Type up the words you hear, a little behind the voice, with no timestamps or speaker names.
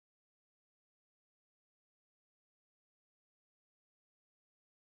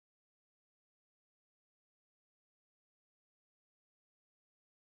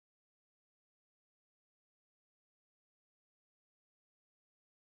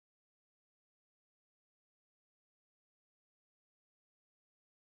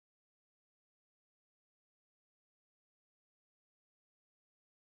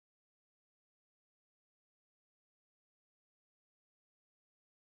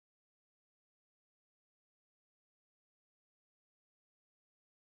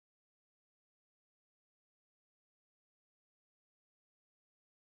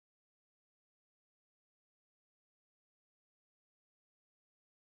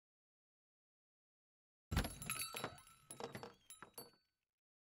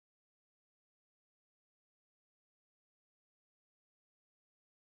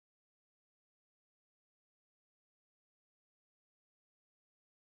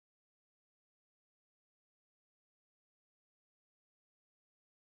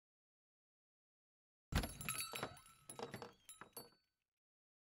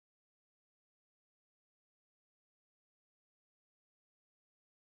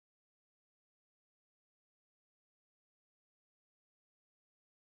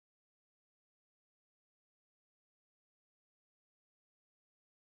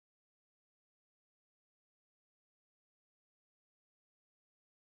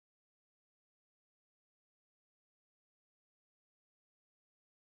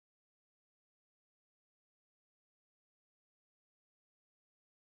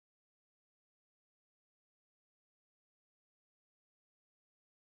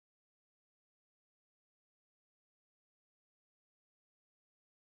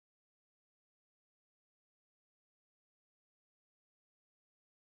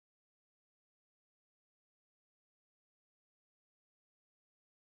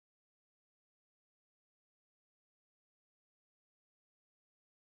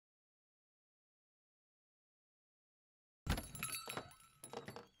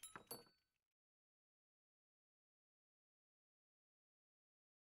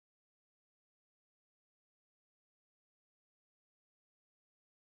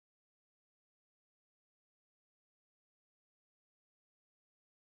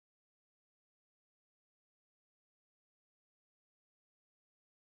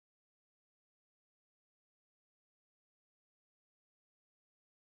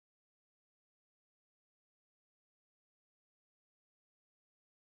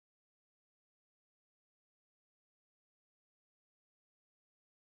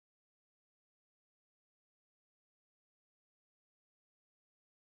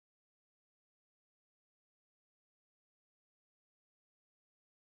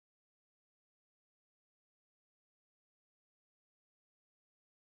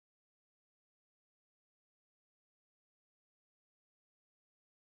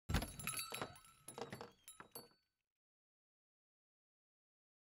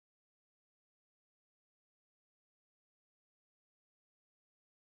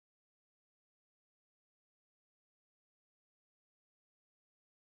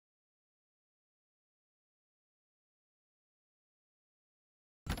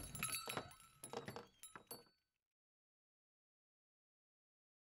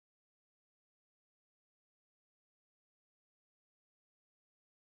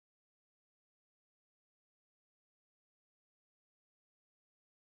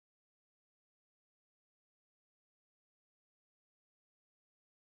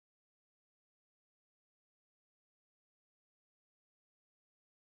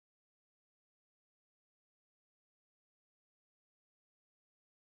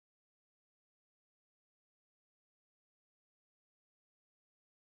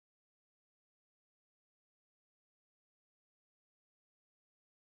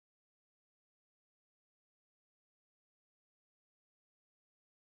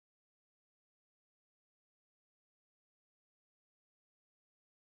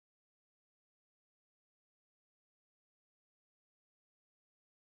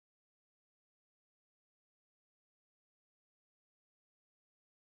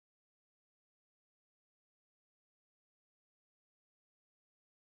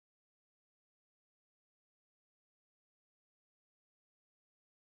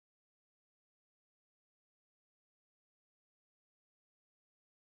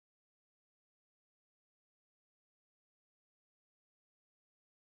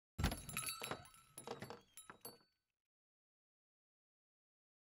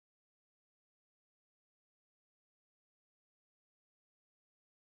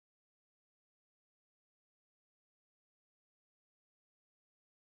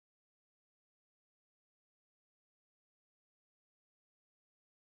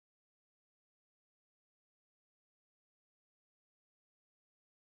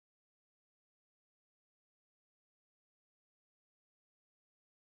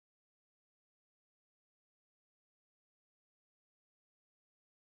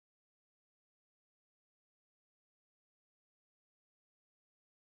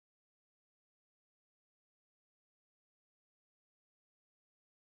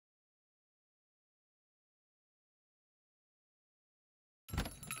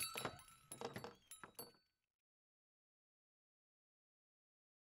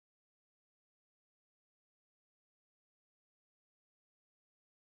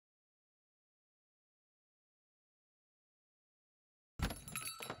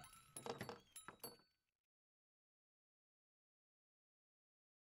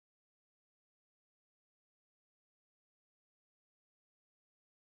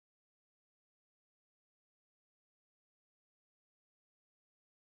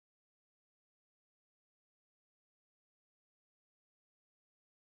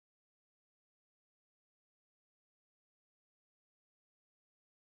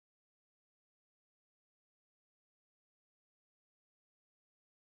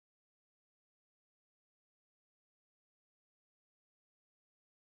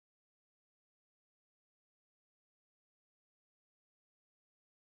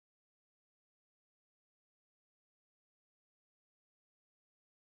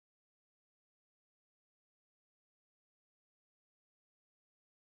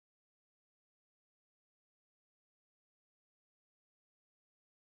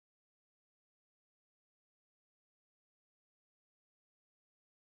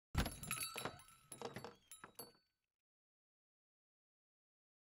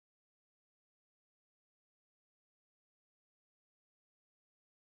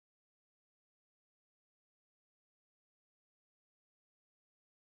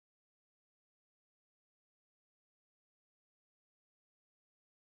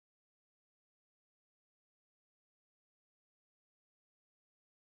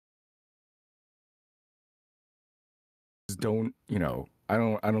don't, you know, I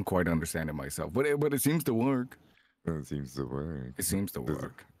don't quite understand it myself, but it seems to work. It seems to work. It seems to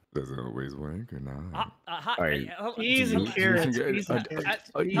work. Does it always work or not? He's a carrot.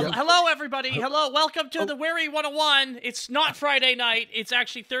 Hello, everybody. Hello, welcome to the Weary 101. It's not Friday night. It's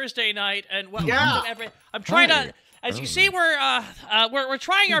actually Thursday night, and welcome I'm trying to. As you see, we're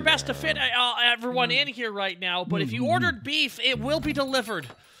trying our best to fit everyone in here right now. But if you ordered beef, it will be delivered.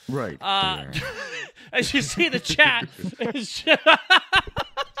 Right. As you see, the chat.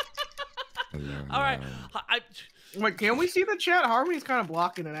 All right. Wait, can we see the chat? Harmony's kind of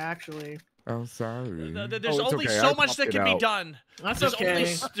blocking it, actually. Oh, sorry. There's only so much that can be done. That's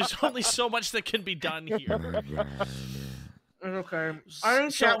okay. There's only so much that can be done here. Okay. I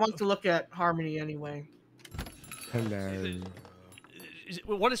think chat wants to look at Harmony anyway. Hello.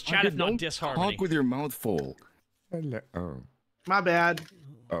 What is chat if not disharmony? Talk with your mouth full. Hello. Oh. My bad.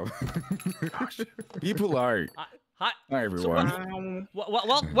 Oh. Be polite. Hi everyone.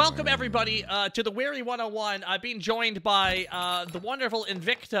 Welcome everybody to the Weary 101. I'm being joined by the wonderful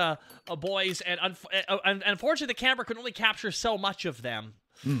Invicta boys, and unfortunately the camera can only capture so much of them.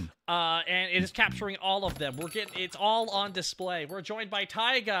 And it is capturing all of them. It's all on display. We're joined by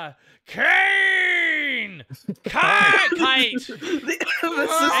Taiga, Kane, Kite, and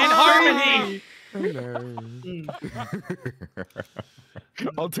Harmony. Hello.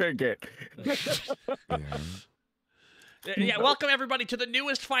 I'll take it. Yeah, welcome everybody to the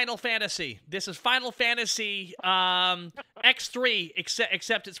newest Final Fantasy. This is Final Fantasy X3,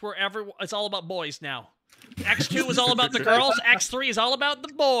 except it's it's all about boys now. X2 is all about the girls. X3 is all about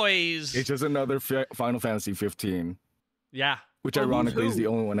the boys. It's just another Final Fantasy 15. Yeah. Which ironically is the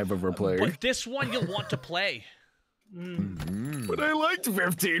only one I've ever played. But this one you'll want to play. But I liked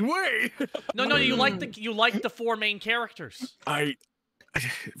 15. Wait. No, you like the four main characters.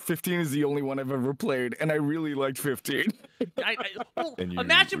 15 is the only one I've ever played, and I really liked 15.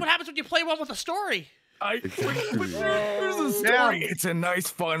 Imagine what happens when you play one with a story. There's a story. It's a nice,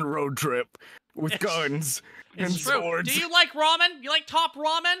 fun road trip with guns and swords. Do you like ramen? You like Top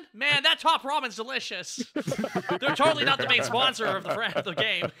Ramen? Man, that Top Ramen's delicious. They're totally not the main sponsor of the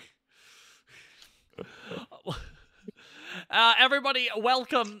game. Everybody,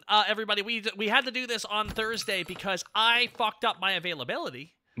 welcome. Everybody, we had to do this on Thursday because I fucked up my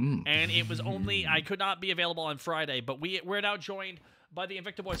availability, and it was only I could not be available on Friday. But we're now joined by the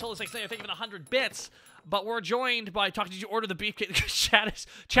Invicta boys. Hold on a second, I think even 100 bits. But we're joined by talking. Did you order the beef kit?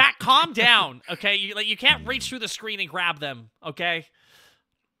 Chat, calm down, okay? You can't reach through the screen and grab them, okay?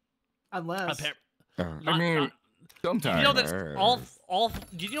 Unless. Sometimes. You know that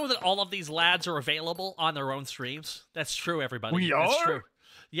do you know that all of these lads are available on their own streams? That's true, everybody. We That's are? true.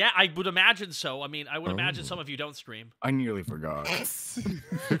 Yeah, I would imagine so. I mean, I would imagine some of you don't stream. I nearly forgot.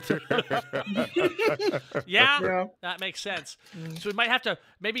 Yeah, that makes sense. So we might have to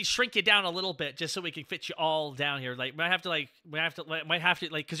maybe shrink you down a little bit just so we can fit you all down here. Like, might have to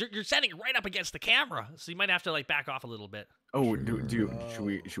because you're standing right up against the camera, so you might have to back off a little bit. Oh,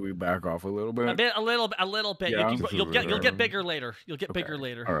 should we back off a little bit? A little bit. Yeah. You'll get bigger later. You'll get bigger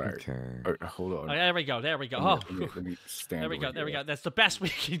later. All right. Okay. All right, hold on. There we go. Let me stand There we go. That's the best we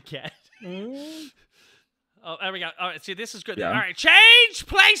can get. Oh, there we go. All right, see, this is good. Yeah. All right, change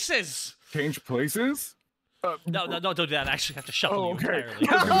places. Change places? No, don't do that. I actually have to shuffle you okay.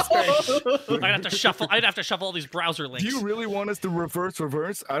 entirely. I'd have to shuffle all these browser links. Do you really want us to reverse?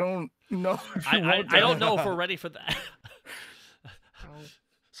 I don't know. I don't know if we're ready for that.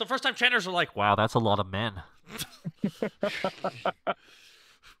 So first time channers are like, wow, that's a lot of men.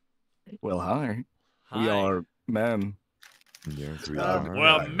 Well, hi. We are men. Yes, we are.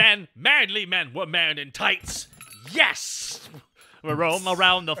 We're men, manly men. We're men in tights. Yes! We roam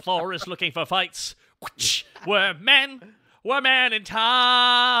around the forest looking for fights. We're men in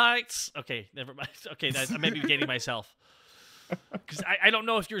tights. Okay, never mind. Okay, I may be dating myself. Because I don't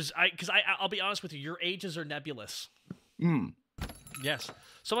know if yours... I'll be honest with you, your ages are nebulous. Yes.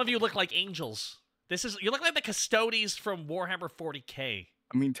 Some of you look like angels. You look like the custodies from Warhammer 40k.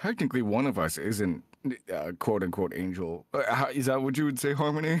 I mean, technically, one of us isn't quote-unquote angel. Is that what you would say,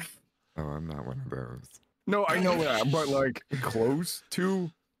 Harmony? Oh, I'm not one of those. No, I know that, but close to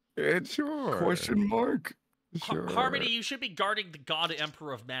it? Sure. Question mark? Sure. Harmony, you should be guarding the God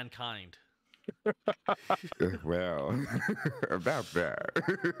Emperor of mankind. Well, about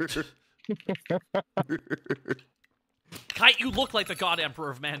that. Kite, you look like the God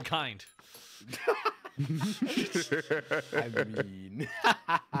Emperor of mankind. I mean...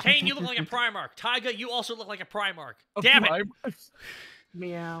 Kane, you look like a Primarch. Taiga, you also look like a Primarch. Damn it!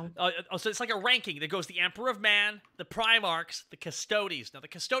 Meow. So it's like a ranking. There goes the Emperor of Man, the Primarchs, the Custodies. Now, the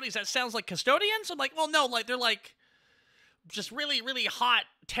Custodies, that sounds like custodians? I'm like, well, no, they're like... just really, really hot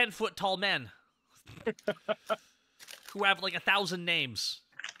 10-foot tall men who have like 1,000 names,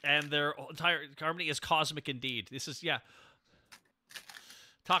 and their entire harmony is cosmic indeed. This is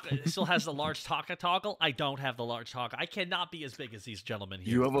Taka still has the large Taka toggle. I don't have the large Taka. I cannot be as big as these gentlemen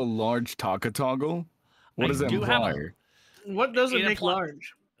here. You have a large Taka toggle? What does that imply? What does it make imply-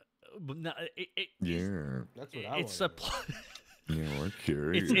 large? No, Yeah. That's what I it's want. Yeah, we're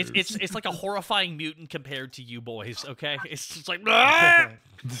curious. it's like a horrifying mutant compared to you boys. Okay, it's just like "Ah!"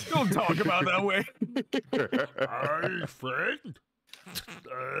 Don't talk about that way. Hey, friend.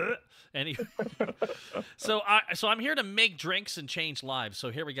 Anyway, so I'm here to make drinks and change lives. So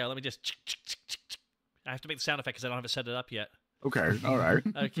here we go. Let me just. I have to make the sound effect because I don't have it set it up yet. Okay, all right.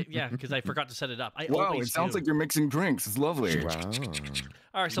 Okay, yeah, because I forgot to set it up. I Wow, always it sounds do. like you're mixing drinks. It's lovely. Wow.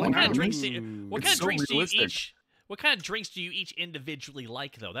 All right, so what kind of Wow. drinks do you, what It's kind of so drinks do you realistic. each? What kind of drinks do you each individually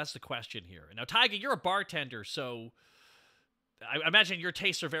like, though? That's the question here. Now, Tyga, you're a bartender, so I imagine your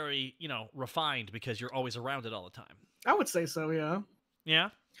tastes are very, refined because you're always around it all the time. I would say so, yeah. Yeah.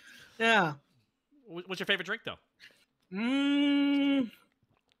 Yeah. What's your favorite drink, though? Mm,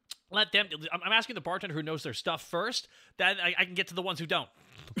 Let them. I'm asking the bartender who knows their stuff first. Then I can get to the ones who don't.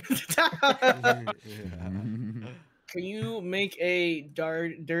 Can you make a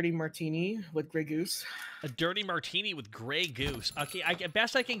dirty martini with Grey Goose? A dirty martini with Grey Goose. Okay,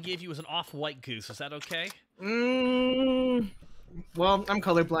 best I can give you is an off-white goose. Is that okay? Well, I'm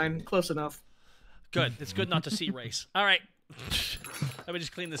colorblind. Close enough. Good. It's good not to see race. All right. Let me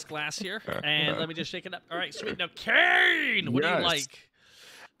just clean this glass here, and let me just shake it up. All right, sweet. Now, Kane, what do you Yes.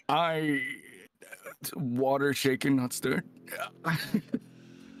 like? Water shaken, not stirred.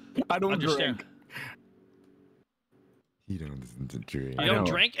 I don't Understand. drink. He don't listen to drink. You I don't know.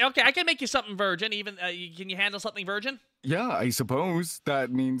 drink? Okay, I can make you something virgin. Even can you handle something virgin? Yeah, I suppose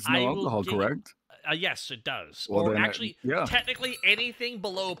that means I no will alcohol, give- correct? Yes, it does. Well, or then, actually, yeah. technically, anything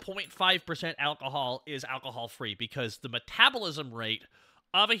below 0.5% alcohol is alcohol-free because the metabolism rate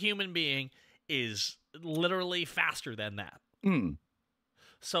of a human being is literally faster than that. Mm.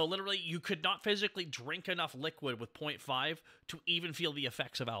 So literally, you could not physically drink enough liquid with 0.5 to even feel the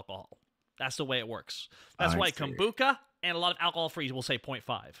effects of alcohol. That's the way it works. That's I why see. kombucha and a lot of alcohol-free will say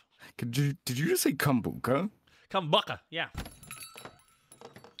 0.5. Did you just say kombucha? Kombucha, yeah.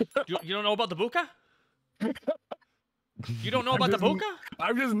 You don't know about the buka? You don't know about the buka?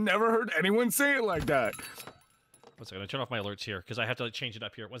 I've just never heard anyone say it like that. 1 second, I turn off my alerts here because I have to change it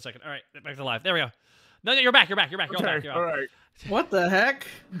up here. 1 second. All right, back to live. There we go. No, you're back. You're all back. Okay, You're all right. What the heck?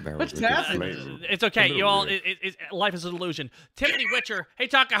 That What's was a good happening? flavor. It's okay. A little You all, weird. life is an illusion. Tiffany Witcher. Hey,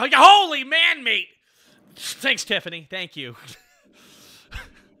 Taka. Holy man meat. Thanks, Tiffany. Thank you.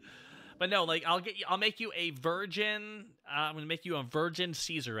 But no, I'll make you a virgin. I'm gonna make you a virgin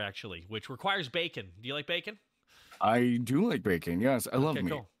Caesar actually, which requires bacon. Do you like bacon? I do like bacon. Yes, I love Okay,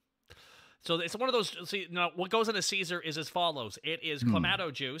 meat. cool. So it's one of those. See, now what goes in a Caesar is as follows: it is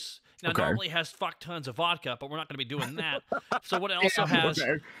clamato juice. Now Okay. normally it has fuck tons of vodka, but we're not going to be doing that. So what it also has,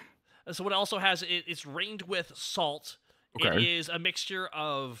 Okay. it's ringed with salt. It Okay. is a mixture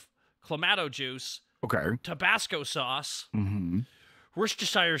of clamato juice, Okay. Tabasco sauce, Mm-hmm.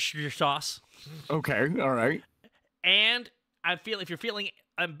 Worcestershire sauce, Okay. All right. and if you're feeling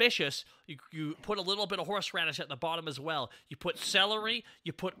ambitious, you put a little bit of horseradish at the bottom as well. You put celery,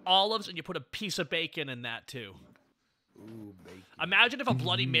 you put olives, and you put a piece of bacon in that too. Ooh, bacon. Imagine if a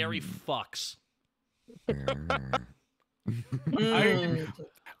Bloody Mary fucks.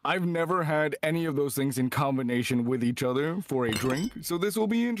 I've never had any of those things in combination with each other for a drink, so this will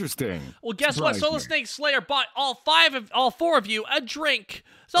be interesting. Well, guess what? Surprise Solar me. Snake Slayer bought all four of you a drink.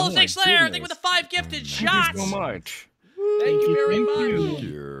 Solar Oh my Snake Slayer, I think goodness. with the 5 gifted Thank shots. you so much. Thank you very Thank much.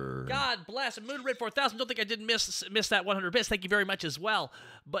 Yeah. God bless. Moon Red 4000. Don't think I did miss that 100 bits. Thank you very much as well.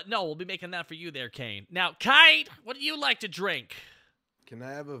 But no, we'll be making that for you there, Kane. Now, Kite, what do you like to drink? Can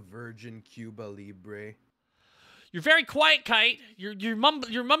I have a virgin Cuba Libre? You're very quiet, Kite. You're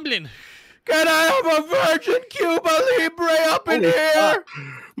mumbling. Can I have a Virgin Cuba Libre up in here?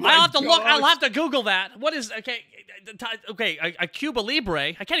 I'll have to look. I'll have to Google that. What is okay? A Cuba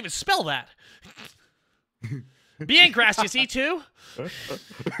Libre. I can't even spell that. Bien gracias, E2.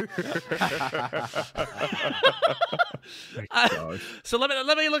 So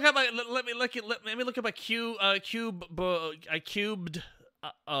let me look up a cubed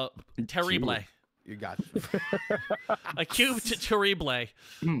terrible. You got A cubed terrible.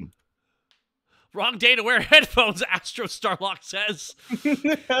 Hmm. Wrong day to wear headphones, Astro Starlock says.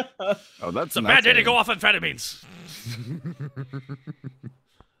 Oh, that's It's a bad day to go off amphetamines.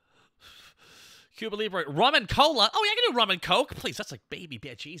 Cuba Libre. Rum and cola. Oh, yeah, I can do rum and coke. Please, that's like baby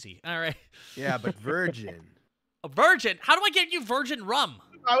bitch easy. All right. Yeah, but virgin. A virgin? How do I get you virgin rum?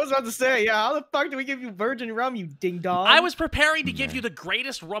 I was about to say, yeah, how the fuck do we give you virgin rum, you ding dong? I was preparing to give you the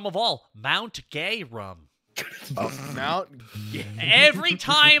greatest rum of all, Mount Gay rum. Mount. Every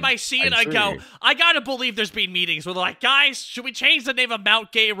time I see it, I go, I gotta believe there's been meetings where they're like, guys, should we change the name of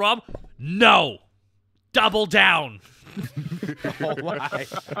Mount Gay rum? No. Double down. Oh my.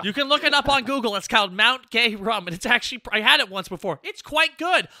 You can look it up on Google. It's called Mount Gay rum, and it's actually, I had it once before. It's quite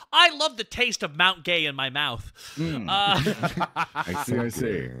good. I love the taste of Mount Gay in my mouth. I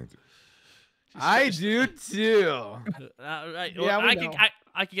see. I do too. Right. Yeah, Well,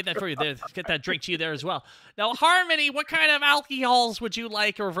 I can get that for you there. Get that drink to you there as well. Now, Harmony, what kind of alcohols would you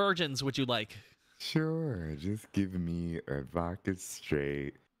like, or virgins would you like? Sure, just give me a vodka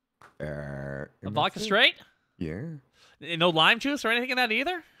straight. A vodka straight? Yeah. No lime juice or anything in that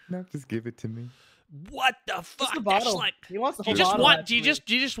either? No, just give it to me. What the fuck? Just the That's bottle. like, He wants the do you whole just bottle, want? Do you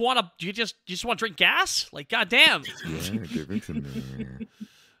actually. just want to? Do you just want to drink gas? Like, goddamn. Yeah, give it to me.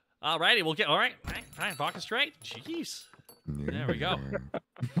 Alrighty, we'll get. All right, fine. Vodka straight. Jeez. There we go.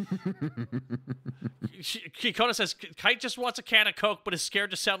 Kikona says Kite just wants a can of Coke, but is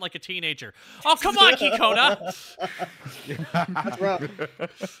scared to sound like a teenager. Oh, come on, Kikona. That's rough.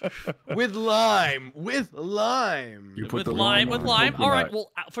 With lime. With lime. You put With the lime, lime with on lime. All right. coconut.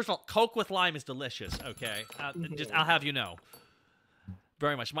 Well, first of all, Coke with lime is delicious. Okay, I'll have you know.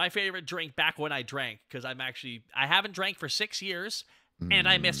 Very much my favorite drink back when I drank, because I haven't drank for 6 years, and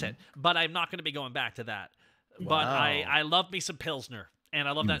I miss it. But I'm not going to be going back to that. But Wow. I love me some Pilsner, and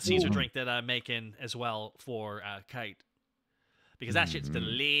I love that Caesar drink that I'm making as well for Kite, because that shit's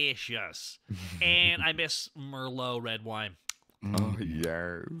delicious. And I miss Merlot red wine. Oh,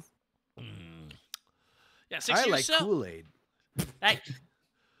 yes. Yeah, 6 I years. like So, Kool-Aid. hey,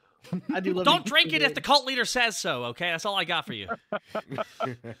 I do love don't me drink it if Kool-Aid. the cult leader says so. Okay, that's all I got for you.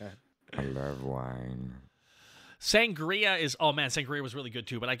 I love wine. Sangria is sangria was really good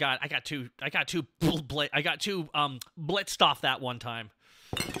too, but I got two blitzed off that one time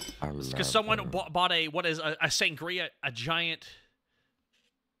because someone bought a sangria, a giant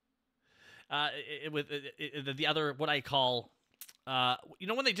with the other, what I call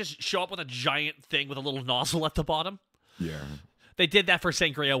when they just show up with a giant thing with a little nozzle at the bottom. Yeah. They did that for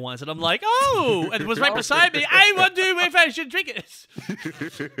sangria once, and I'm like, oh, and it was right beside me. I wonder if I should drink it.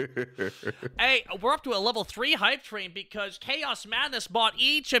 Hey, we're up to a level 3 hype train because Chaos Madness bought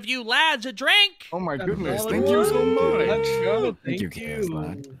each of you lads a drink. Oh my goodness! Another Thank you so one. much. Let's go. Thank you, Thank Chaos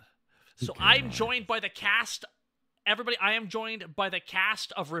Lad. So I'm joined by the cast. Everybody, I am joined by the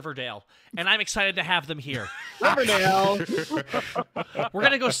cast of Riverdale, and I'm excited to have them here. Riverdale. We're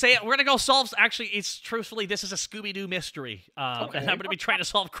gonna go say it. We're gonna go solve. Actually, it's truthfully, this is a Scooby-Doo mystery, and I'm gonna be trying to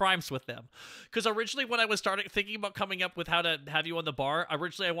solve crimes with them. Because originally, when I was thinking about coming up with how to have you on the bar,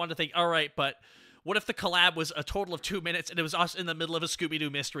 originally I wanted to think, all right, but what if the collab was a total of 2 minutes and it was us in the middle of a Scooby-Doo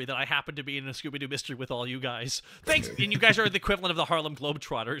mystery that I happened to be in a Scooby-Doo mystery with all you guys? Thanks, and you guys are the equivalent of the Harlem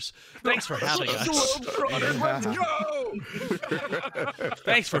Globetrotters. Thanks for having us. Let's go!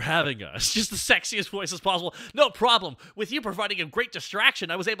 Thanks for having us. Just the sexiest voice as possible. No problem. With you providing a great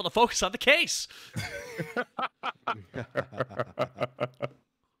distraction, I was able to focus on the case.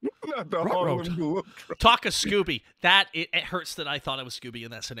 Not the Harlem Globetrotters. Talk of Scooby. That it hurts that I thought I was Scooby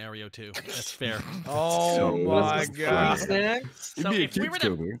in that scenario too. That's fair. Oh my god. Snacks. So You'd be a if we cute were to,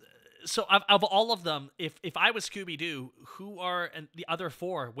 Scooby. so of all of them, if I was Scooby Doo, who are the other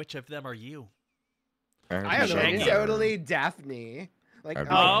 4? Which of them are you? I don't know. Shaggy. Totally Daphne. Like,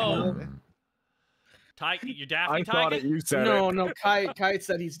 Oh. Ty, you're Daphne. I thought Tyga? it. You said No, it. no. Kite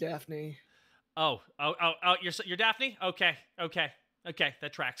said he's Daphne. Oh, you're Daphne. Okay,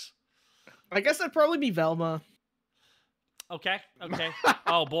 that tracks. I guess I'd probably be Velma. Okay.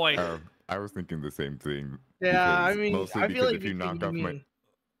 Oh boy. I was thinking the same thing. Yeah, I because- mean, mostly I feel because like if you you'd knock be off my, me.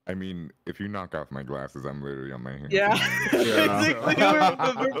 I mean, if you knock off my glasses, I'm literally on my hands. Yeah. Yeah. Basically, we're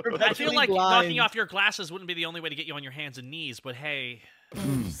I feel perpetually like blind. knocking off your glasses wouldn't be the only way to get you on your hands and knees, but hey,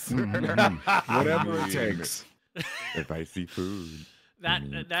 Whatever it takes. If I see food, that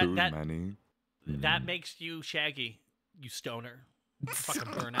food money. that makes you Shaggy, you stoner.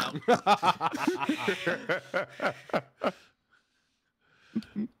 Fucking burnout.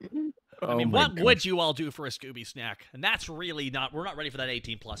 I mean, what would you all do for a Scooby snack? And that's really not. We're not ready for that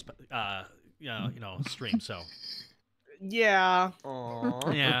 18 plus, stream. So Yeah.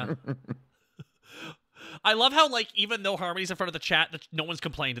 Aw. yeah. I love how, like, even though Harmony's in front of the chat, no one's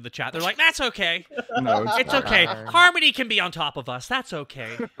complained in the chat. They're like, "That's okay. No, It's okay. Harmony can be on top of us. That's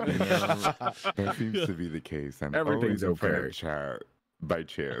okay." That seems to be the case. I'm Everything's always in front okay. of chat by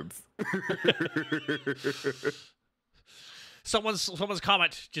chance. Someone's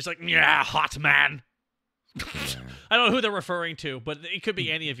comment just like, "Yeah, hot man." I don't know who they're referring to, but it could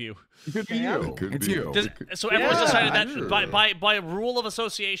be any of you. It could be Yeah. you. It could It's be. you. So everyone's decided that sure. by rule of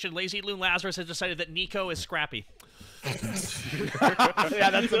association, Lazy Loon Lazarus has decided that Nico is Scrappy.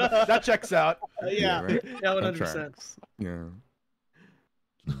 Yeah, that checks out. Yeah, right? yeah, That 100%. tracks. Yeah.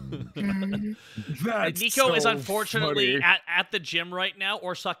 That's Nico is so unfortunately funny. at the gym right now,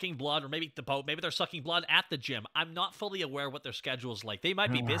 or sucking blood, or maybe the boat. Maybe they're sucking blood at the gym. I'm not fully aware what their schedule is like. They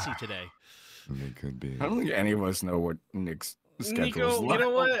might be busy today. It could be. I don't think any of us know what Nick's schedule is Nico, like. you know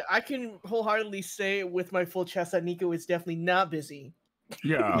what? I can wholeheartedly say with my full chest that Nico is definitely not busy.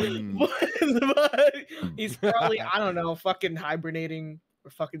 Yeah. But he's probably, I don't know, fucking hibernating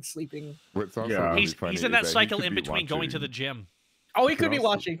or fucking sleeping. What's also Yeah. really He's funny in is that he cycle could in be between going to the watching- gym. Oh, he could be also-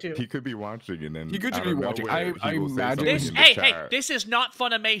 watching too. He could be watching, and then He could out be of watching. nowhere, I he will say imagine- something This, in the hey, chat. this is not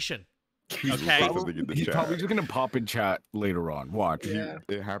Funimation. He will say Okay. something in the He's chat. probably just gonna pop in chat later on. Watch. Yeah.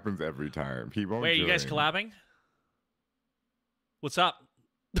 It happens every time. He won't. Wait, are you guys join. collabing? What's up?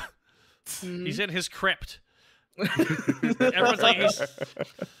 Mhm. He's in his crypt. Everyone's like,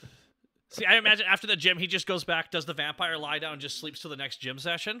 see, I imagine after the gym, he just goes back, does the vampire lie down, and just sleeps till the next gym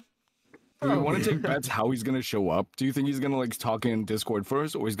session. Do you want to take bets how he's gonna show up? Do you think he's gonna like talk in Discord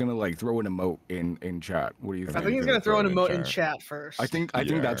first, or he's gonna like throw an emote in chat? What do you I think? think he's gonna throw an emote in chat first. I think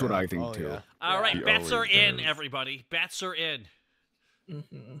that's what I think Oh, too. yeah. All right, He bets are always in, does. everybody. Bets are in.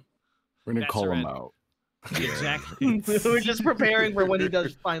 Mhm. We're gonna Bets call are him in. out. Exactly. We're just preparing for when he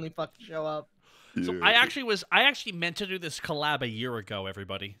does finally fucking show up. So Yeah. I actually meant to do this collab a year ago,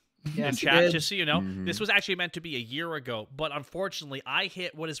 everybody. In Yes, he chat, did. just so you know, Mhm. this was actually meant to be a year ago, but unfortunately, I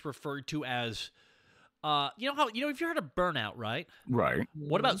hit what is referred to as, if you heard of burnout, right? Right.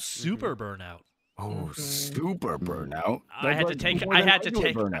 What about super burnout? Oh, Mhm. super burnout. I had to That's take- more I than had to regular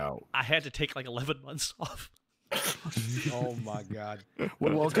take- burnout. I had to take like 11 months off. Oh my god.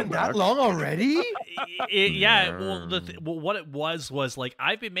 Well, welcome That back. long already? What it was like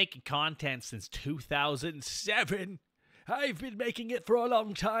I've been making content since 2007. I've been making it for a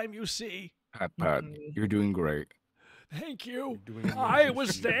long time, you see. Pat, you're doing great. Thank you. Doing I amazing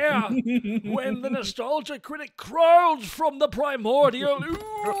was shit. there when the nostalgia critic crawled from the primordial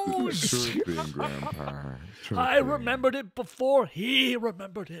ooze. Sure thing, Grandpa. Sure I thing. remembered it before he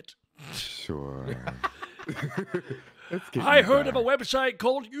remembered it. Sure. Let's get I you heard of a back. website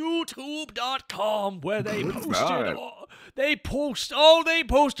called YouTube.com where they What's posted that? they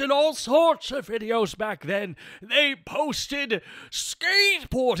posted all sorts of videos back then. They posted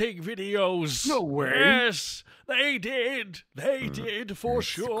skateboarding videos. No way. Yes, they did. They did for That's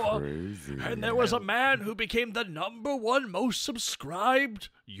sure. Crazy. And there was a man who became the #1 most subscribed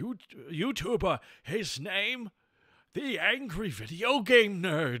YouTuber. His name, the Angry Video Game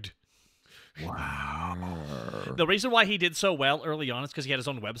Nerd. Wow. The reason why he did so well early on is because he had his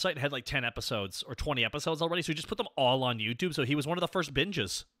own website and had like 10 episodes or 20 episodes already, so he just put them all on YouTube, so he was one of the first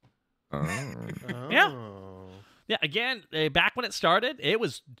binges. Oh. Yeah. Oh. Yeah, again, back when it started, it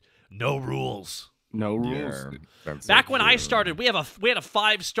was no rules. No rules. Yeah, that's Back so when I true. started, we had a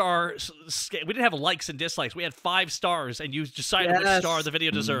 5-star we didn't have likes and dislikes. We had 5 stars, and you decided which Yes. star the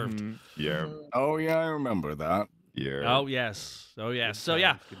video deserved. Mhm. Yeah, Oh yeah, I remember that. yeah. Oh yes. So Good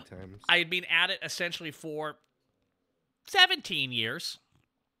yeah, times, good times. I had been at it essentially for 17 years.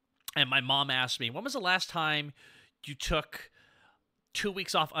 And my mom asked me, when was the last time you took 2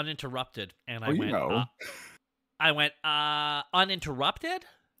 weeks off uninterrupted? And I Oh, you went, know. uninterrupted?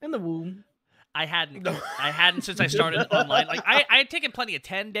 In the womb. I hadn't since I started online. Like I had taken plenty of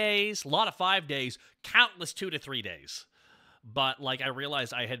 10 days, a lot of 5 days, countless 2 to 3 days. But like I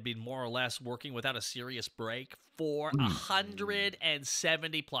realized I had been more or less working without a serious break for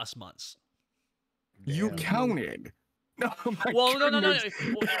 170 plus months. You Damn. counted. No, my Well, no. goodness.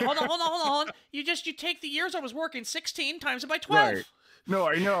 Hold on. You take the years I was working, 16 times it by 12. Right. No,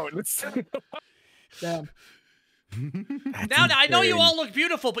 I know. Let's. Damn. Now I know you all look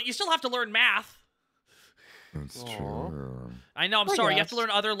beautiful, but you still have to learn math. That's Aw. true. I know, I'm I sorry. You have to guess. learn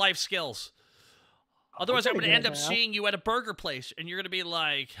other life skills. Otherwise, I'm pretty going to end good up at that. seeing you at a burger place, and you're going to be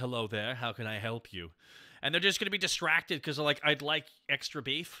like, hello there, how can I help you? And they're just going to be distracted because they're like, I'd like extra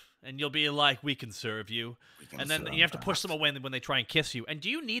beef. And you'll be like, we can serve you. And then you have to push them away when they try and kiss you. And do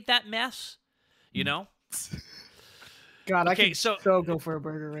you need that mess? You know? God, Okay, I could so- so go for a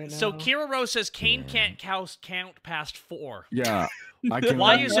burger right now. So Kira Rose says, Kane can't count past 4. Yeah. I can.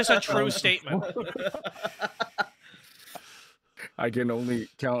 Why only- is this a true statement? I can only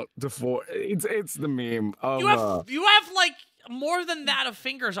count to 4. It's the meme of. You have like more than that of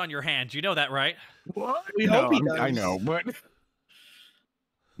fingers on your hand. You know that, right? What? We No, hope he I does. know, but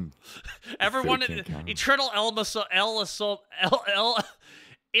Everyone, can't count. Eternal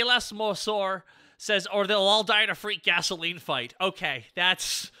Elasmosor says, or they'll all die in a freak gasoline fight. Okay,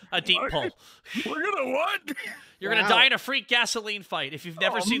 that's a deep pull. We're gonna what? You're gonna die in a freak gasoline fight. If you've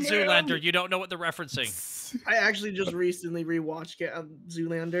never seen man. Zoolander, you don't know what they're referencing. I actually just recently rewatched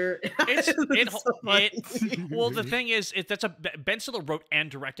Zoolander. Well, the thing is, Ben Stiller wrote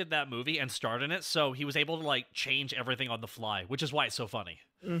and directed that movie and starred in it, so he was able to like change everything on the fly, which is why it's so funny.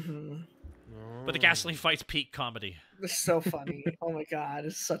 But the gasoline fight's peak comedy. It's so funny. Oh my god,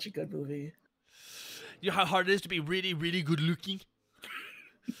 it's such a good movie. You know how hard it is to be really, really good looking?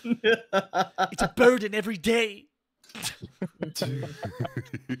 It's a burden every day.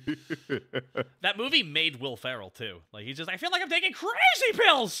 That movie made Will Ferrell too. Like he's just, I feel like I'm taking crazy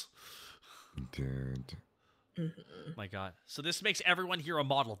pills. Dude. My God. So this makes everyone here a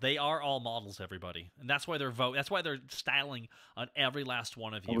model. They are all models, everybody, and that's why they're That's why they're styling on every last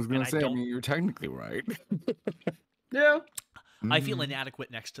one of you. I was gonna say, I mean, you're technically right. Yeah. I feel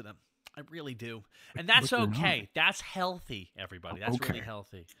inadequate next to them. I really do, and that's okay. That's healthy, everybody. That's really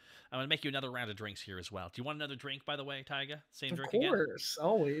healthy. I'm gonna make you another round of drinks here as well. Do you want another drink, by the way, Tyga? Same drink again? Of course,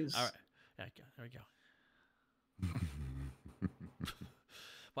 always. All right. There we go.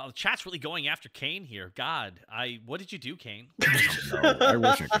 Wow, the chat's really going after Kane here. God, what did you do, Kane? No, I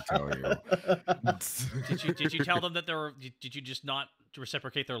wish I could tell you. Did you tell them that did you just not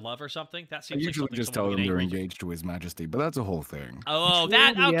reciprocate their love or something? That I seems usually like just tell them they're engaged to His Majesty, but that's a whole thing. Oh,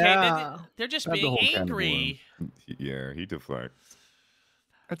 that okay. Yeah. They're just That's the being whole can of angry. Yeah, he deflects.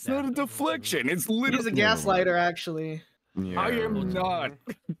 That's not a deflection. It's literally. He's a gaslighter, actually. Yeah. I am not.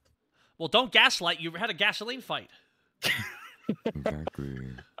 Well, don't gaslight. You had a gasoline fight. Exactly.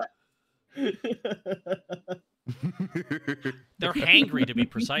 They're hangry, to be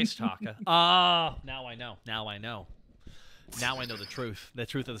precise, Taka. Ah, now I know. Now I know. Now I know the truth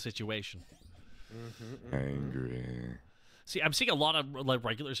of the situation. Angry. See, I'm seeing a lot of like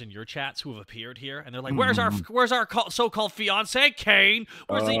regulars in your chats who have appeared here, and they're like, "Where's our so-called fiance, Kane?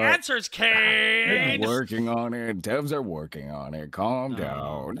 Where's the answers, Kane?" Working on it. Devs are working on it. Calm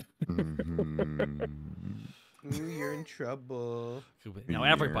down. Ooh, you're in trouble. Now,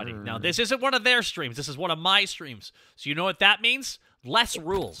 everybody. Now, this isn't one of their streams. This is one of my streams. So you know what that means? Less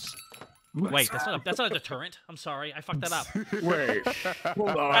rules. Wait, that's not a deterrent. I'm sorry, I fucked that up. Wait, hold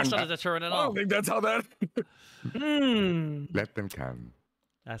on. That's not a deterrent at I all. don't think that's how that. Let them come.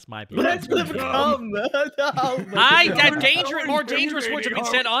 That's my opinion. Let's come. More dangerous words have been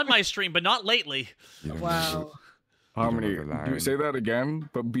said on my stream, but not lately. You don't Wow. know Harmony, the do line. say that again,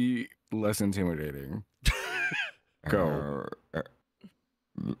 but be less intimidating. Go.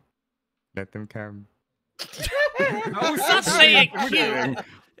 Let them come. Stop saying cute.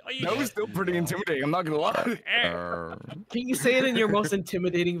 That was still pretty intimidating. I'm not gonna lie. Can you say it in your most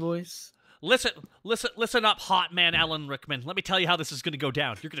intimidating voice? Listen up, hot man Alan Rickman. Let me tell you how this is going to go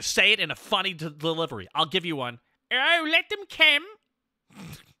down. You're going to say it in a funny delivery. I'll give you one. Oh, let them come.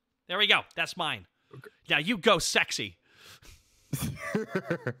 There we go. That's mine. Okay. Now you go, sexy.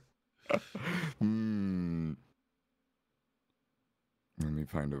 Let me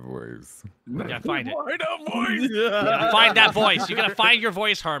find a voice. You gotta find it. Find a voice. You gotta find that voice. You gotta find your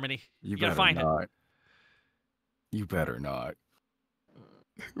voice, Harmony. You gotta find it. You better not.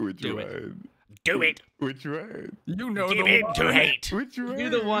 Which Do one? it. Do it. Which one? You know Give the in one. to hate. Which one? You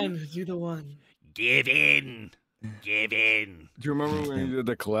the one. You the one. Give in. Give in. Do you remember when you did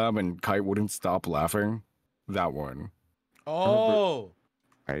the collab and Kite wouldn't stop laughing? That one. Oh.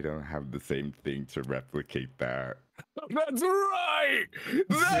 I don't have the same thing to replicate that. That's right.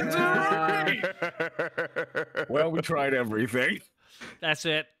 That's right. Well, we tried everything. That's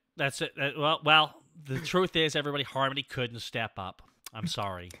it. That's it. Well, the truth is, everybody, Harmony couldn't step up. I'm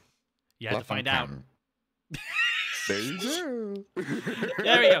sorry. You had to find out. There you go.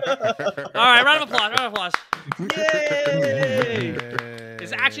 There we go. All right, round of applause. Round of applause. Yay!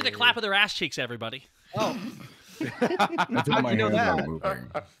 It's actually the clap of their ass cheeks, everybody. Oh. I think my you know hands that? are moving.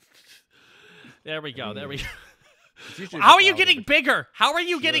 There we go. There we go. It's usually How the are you power. getting bigger? How are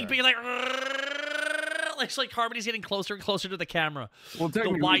you Sure. getting bigger? It's like Harmony's getting closer and closer to the camera. Well,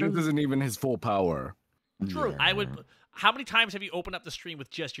 technically, wide- this isn't even his full power. True. Yeah. I would. How many times have you opened up the stream with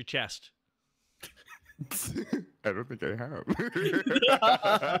just your chest? I don't think I have.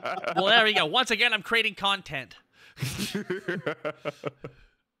 Well, there we go. Once again, I'm creating content.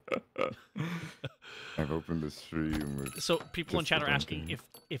 I've opened the stream with So people in just chat the are asking thinking.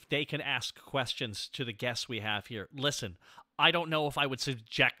 if they can ask questions to the guests we have here. Listen, I don't know if I would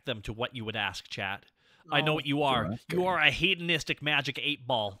subject them to what you would ask, chat. I know what you are. You are a hedonistic magic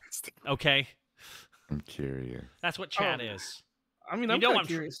 8-ball. Okay? I'm curious. That's what chat is. I mean, You I'm know kind I'm of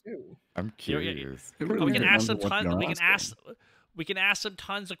curious too. I'm curious. It We really can depends ask them on what tons. you're We can ask. asking. We can ask them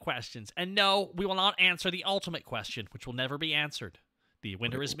tons of questions. And no, we will not answer the ultimate question, which will never be answered. The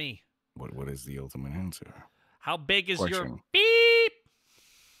winner is me. What is the ultimate answer? How big is your Question. beep?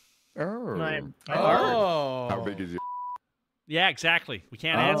 Oh. My heart. Oh. How big is your? Yeah, exactly. We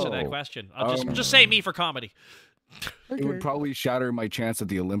can't answer that Oh. question. I'll just say me for comedy. It would probably shatter my chance at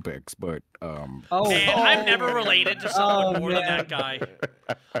the Olympics, but Man, I've never related to someone more than that guy.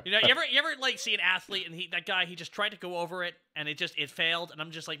 You know, you ever like see an athlete and he just tried to go over it and it failed, and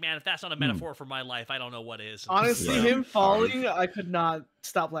I'm just like, man, if that's not a metaphor for my life, I don't know what is. Honestly, Yeah. him falling, I could not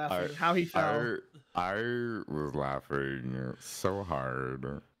stop laughing. How he fell. I was laughing so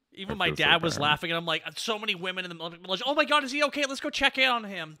hard. Even I my feel so dad was bad. laughing, and I'm like, so many women in the Olympic Village. Oh my God, is he okay? Let's go check in on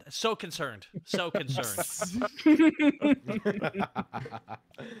him. So concerned. So concerned.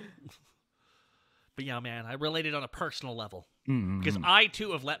 But yeah, man, I related on a personal level. Because I,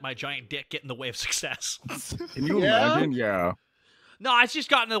 too, have let my giant dick get in the way of success. can you imagine? Yeah. No, it's just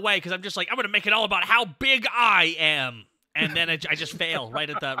gotten in the way because I'm just like, I'm going to make it all about how big I am. And then I just fail right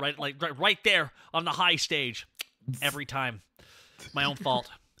at the, right there on the high stage every time. My own fault.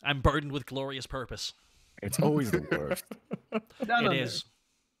 I'm burdened with glorious purpose. It's always the worst. It is.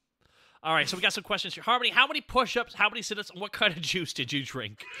 All right, so we got some questions here. Harmony, how many push-ups, how many sit-ups, and what kind of juice did you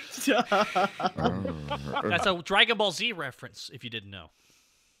drink? That's a Dragon Ball Z reference, if you didn't know.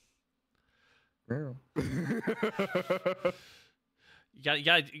 You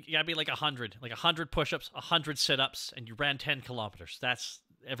gotta be like 100. Like 100 push-ups, 100 sit-ups, and you ran 10 kilometers. That's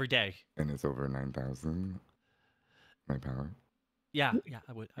every day. And it's over 9,000. My power. Yeah,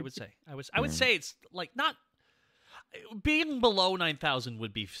 I would say. I would say it's like not being below 9,000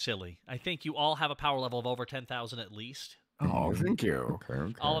 would be silly. I think you all have a power level of over 10,000 at least. Oh, thank you.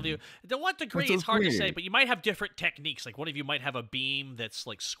 Okay. All of you. To what degree, That's so it's hard to say, sweet. but you might have different techniques. Like one of you might have a beam that's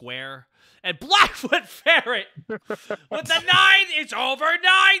like square. And Blackfoot Ferret with the 9, it's over 9.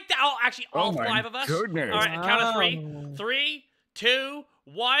 Oh, actually, all Oh my 5 of us. goodness. All right, count of 3. Wow. 3, 2,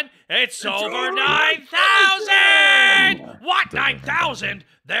 1. It's over 9,000. What 9,000?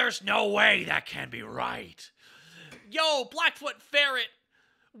 There's no way that can be right. Yo, Blackfoot Ferret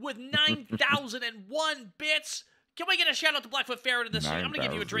with 9,001 bits. Can we get a shout out to Blackfoot Ferret in this? I'm going to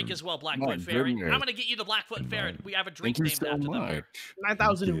give you a drink 9,000. as well, My Blackfoot Ferret. goodness. I'm going to get you the Blackfoot Ferret. We have a drink Thank you named so after them. much.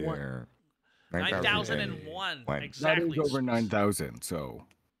 9,001. Yeah. 9,001. One. Exactly. That is over 9,000, so.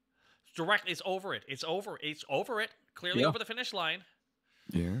 Directly, it's over it. It's over it. Clearly Yeah. over the finish line.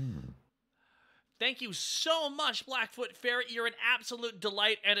 Yeah. Thank you so much, Blackfoot Ferret. You're an absolute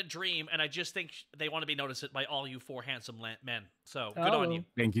delight and a dream, and I just think they want to be noticed by all you 4 handsome men. So, good on you.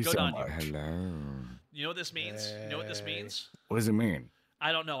 Thank you Good so on you. much. Hello. You know what this means? You know what this means? What does it mean?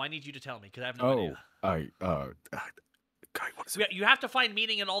 I don't know. I need you to tell me, because I have no idea. Guy, what does it You have to find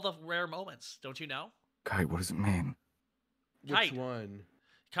meaning in all the rare moments, don't you know? Guy, what does it mean? Which Kite. one?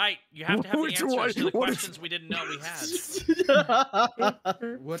 Kite, you have to have the Which answers one? to the What is- questions we didn't know we had.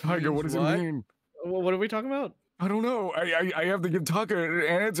 What Tiger, what means does what? it mean? What are we talking about? I don't know. I have to give Tucker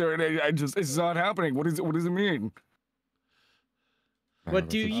an answer, and it's not happening. What does it mean? What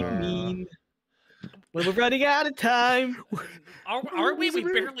do That's a you shame. mean? Well, we're running out of time. Are we? does We it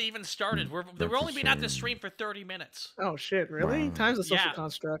mean? barely even started. We've That's a only been at this shame. stream for 30 minutes. Oh shit! Really? Wow. Time's a social Yeah.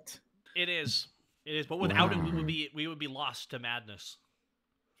 construct. It is. But without it, Wow. we would be lost to madness.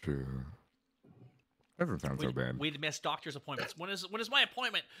 True. Doesn't sound so bad. We'd miss doctor's appointments. When is my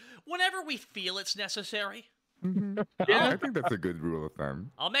appointment? Whenever we feel it's necessary. Mhm. Yeah. I think that's a good rule of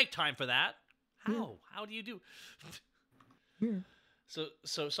thumb. I'll make time for that. How? How do you do? Yeah. So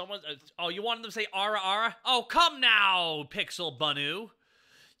someone. Oh, you wanted them to say ara ara? Oh, come now, Pixel Banu.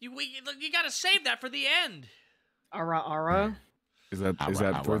 You got to save that for the end. Ara. Is that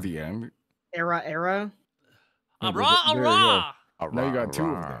for the end? Era. Yeah, Ara there you go. ara. Now you got 2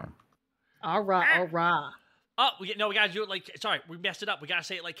 of them. Ara. Oh, we gotta do it like. Sorry, we messed it up. We gotta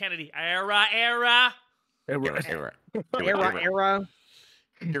say it like Kennedy. Era. Era. That's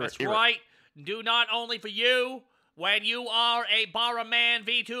right. Do not only for you. When you are a Barraman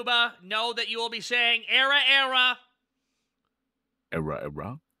VTuber, know that you will be saying era. Era. Era.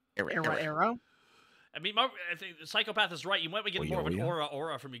 I mean, I think the psychopath is right. You might be getting Oh, more of an yeah.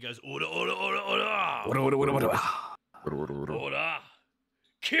 aura from you guys. Aura. Aura.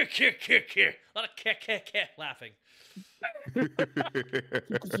 Kick. A lot of kick laughing.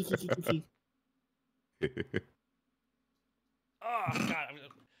 Oh God.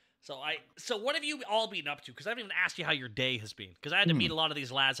 So what have you all been up to? Because I haven't even asked you how your day has been. Because I had to meet a lot of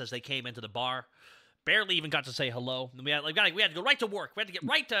these lads as they came into the bar, barely even got to say hello. And we had we had to go right to work. We had to get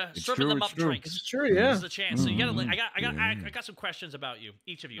right to It's serving true, them it's up true. drinks. It's true, This yeah. is the chance. So you gotta. Mm-hmm. I got some questions about you,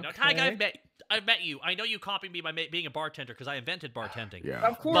 each of you. Now, Okay. Tyga, I've met you. I know you copied me by being a bartender because I invented bartending. Yeah.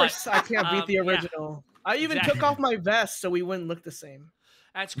 Of course, I can't beat the yeah. original. I even Exactly. took off my vest so we wouldn't look the same.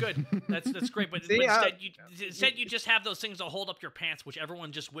 That's good. That's great. But, See, but instead you just have those things that hold up your pants, which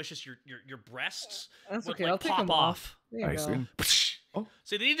everyone just wishes your breasts That's would okay. like, I'll take pop them off. There I you see. go. Oh.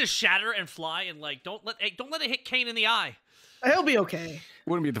 So they need to shatter and fly and like don't let it hit Kane in the eye. He'll be okay.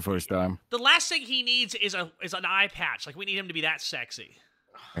 Wouldn't be the first time. The last thing he needs is an eye patch. Like we need him to be that sexy.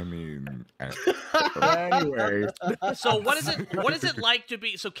 I mean, Anyway, So what is it like to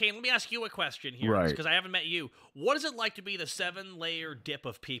be? So Kane, let me ask you a question here, Right. because I haven't met you. What is it like to be the 7-layer dip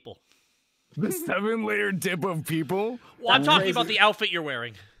of people? the 7-layer dip of people. Well, I'm talking Crazy. about the outfit you're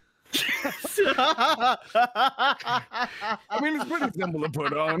wearing. I mean, it's pretty simple to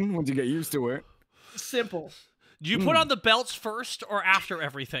put on once you get used to it. Simple. Do you put on the belts first or after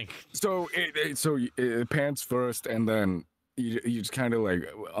everything? So, pants first, and then you just kind of like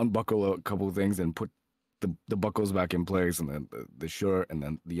unbuckle a couple of things and put the buckles back in place, and then the shirt, and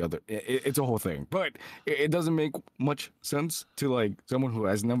then the other. It's a whole thing, but it doesn't make much sense to like someone who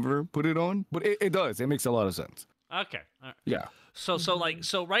has never put it on. But it does. It makes a lot of sense. Okay. All right. Yeah. So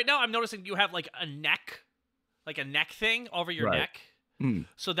right now I'm noticing you have like a neck thing over your Right. neck. Mm.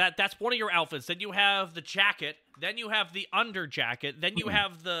 So that's one of your outfits. Then you have the jacket. Then you have the under jacket. Then you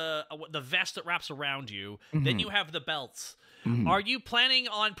have the vest that wraps around you. Then you have the belts. Are you planning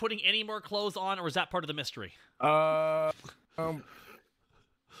on putting any more clothes on, or is that part of the mystery?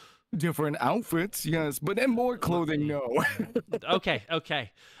 Different outfits, yes, but then more clothing, no. Okay.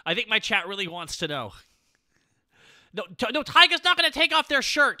 I think my chat really wants to know. No, Tyga's not going to take off their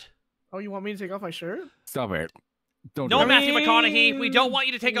shirt. Oh, you want me to take off my shirt? Stop it. Don't No, do it. Matthew McConaughey. We don't want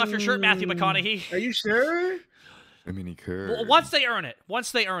you to take off your shirt, Matthew McConaughey. Are you sure? I mean, he could. Well, once they earn it. Let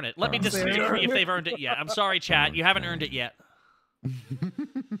me Once they disagree earn if they've earned it yet. I'm sorry, chat. You haven't earned it yet.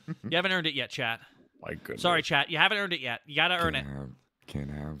 You haven't earned it yet, chat. My goodness. Sorry, chat. You haven't earned it yet. You got to earn it. Can't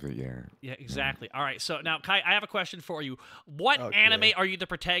have it yet. Yeah, exactly. All right. So now, Kai, I have a question for you. What Okay. anime are you the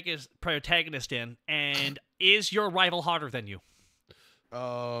protagonist in, and is your rival hotter than you?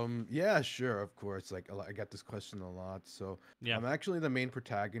 Yeah, sure, of course. Like, I get this question a lot. So, Yeah. I'm actually the main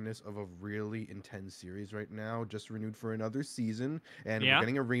protagonist of a really intense series right now, just renewed for another season, and Yeah. we're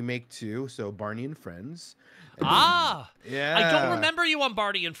getting a remake too. So, Barney and Friends. And- Ah, yeah. I don't remember you on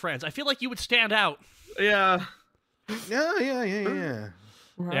Barney and Friends. I feel like you would stand out. Yeah. Yeah. Yeah.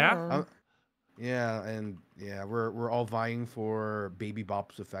 Yeah, and yeah, we're all vying for Baby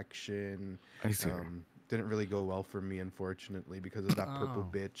Bop's affection. I see. Didn't really go well for me, unfortunately, because of that purple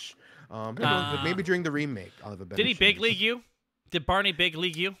Oh. bitch. But maybe during the remake, I'll have a better. Did he big chance. league you? Did Barney big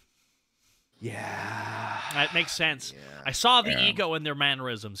league you? Yeah. That makes sense. Yeah. I saw the Yeah. ego in their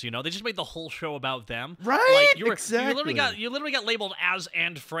mannerisms. You know, they just made the whole show about them. Right? Like you Exactly. literally got labeled as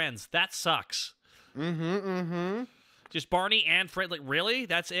and friends. That sucks. Mm-hmm. Just Barney and Fred. Like really?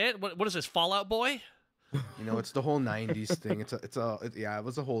 That's it? What is this? Fallout Boy? You know, it's the whole '90s thing. It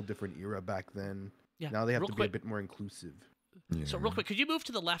was a whole different era back then. Yeah. Now they have real to be quick. a bit more inclusive. Yeah. So real quick, could you move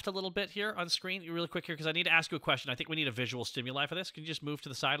to the left a little bit here on screen, really quick here, because I need to ask you a question. I think we need a visual stimuli for this. Can you just move to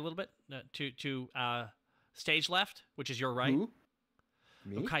the side a little bit to stage left, which is your right? Who?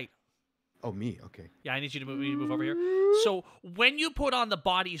 Me? Okay. Oh, me. Okay. Yeah, I need you to move over here. So when you put on the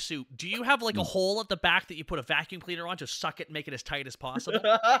bodysuit, do you have like a hole at the back that you put a vacuum cleaner on to suck it and make it as tight as possible?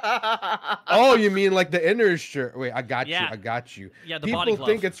 Oh, you mean like the inner shirt? Wait, I got Yeah. you. I got you. Yeah, the People body glove.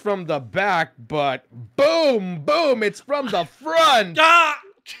 think it's from the back, but boom, it's from the front. Ah!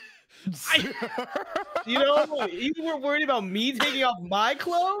 You know, you were worried about me taking off my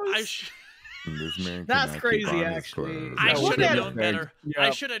clothes? This man That's cannot keep crazy, on his actually. clothes. I That should was have a known better. Yeah, I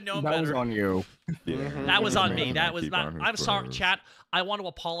should have known That was better. on you. Yeah. That was This on man me. cannot That was keep not. on his I'm sorry, clothes. chat. I want to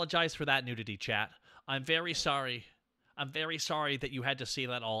apologize for that nudity, chat. I'm very sorry. I'm very sorry that you had to see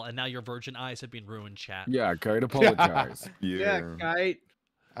that all, and now your virgin eyes have been ruined, chat. Yeah, Kurt, apologize. Yeah, kite.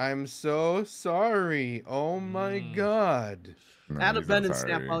 I'm so sorry. Oh my god. No, Add a he's bend not and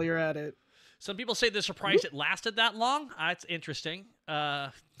snap sorry. while you're at it. Some people say they're surprised it lasted that long. That's interesting.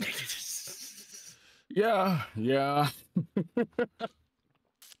 Yeah.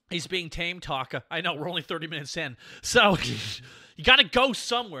 He's being tame, Taka. I know, we're only 30 minutes in. So, you gotta go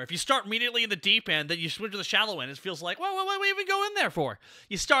somewhere. If you start immediately in the deep end, then you swim to the shallow end. It feels like, well, what do we even go in there for?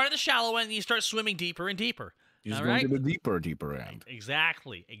 You start at the shallow end, and you start swimming deeper and deeper. You just All go right? to the deeper end.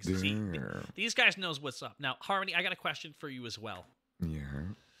 Exactly. Yeah. These guys knows what's up. Now, Harmony, I got a question for you as well. Yeah.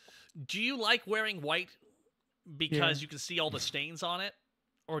 Do you like wearing white because you can see all the stains on it?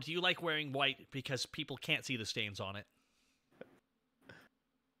 or do you like wearing white because people can't see the stains on it?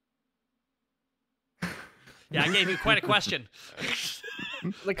 Yeah, I gave you quite a question.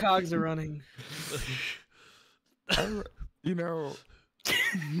 The cogs are running. You know,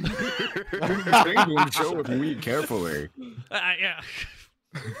 Changing the show with weed carefully. Yeah.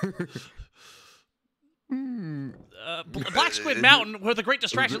 hmm, Black Squid Mountain with a great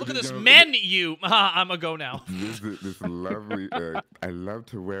distraction. Look at this menu. I'm gonna go now. this lovely. I love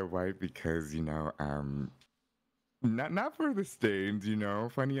to wear white because not for the stains.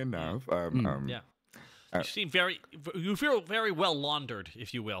 Funny enough. Yeah. You feel very well laundered,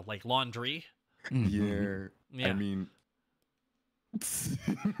 if you will, like laundry. Yeah. Yeah. I mean,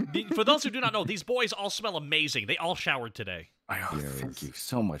 For those who do not know, these boys all smell amazing. They all showered today. Thank you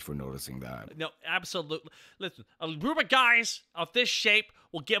so much for noticing that. No, absolutely. Listen, a group of guys of this shape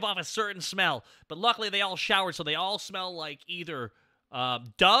will give off a certain smell, but luckily they all showered, so they all smell like either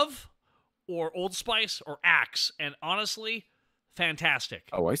Dove or Old Spice or Axe, and honestly, fantastic.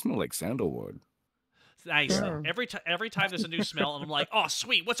 Oh, I smell like sandalwood. Nice. Yeah. Every time there's a new smell, and I'm like, oh,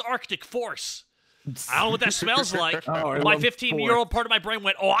 sweet, what's Arctic Force? I don't know what that smells like. Oh, I My love 15-year-old part of my brain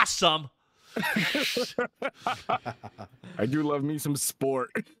went, awesome. I do love me some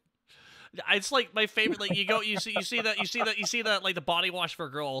sport. It's like my favorite. Like you see the like the body wash for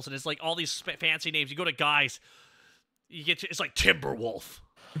girls, and it's like all these fancy names. You go to guys, it's like Timberwolf.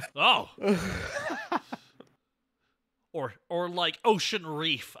 Oh. Or like Ocean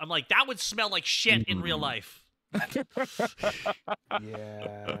Reef. I'm like, that would smell like shit in real life.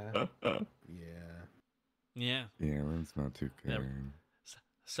 Yeah. Yeah. yeah, it wouldn't smell too good.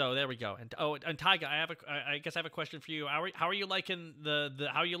 So there we go. And Taiga, I guess I have a question for you. How are you liking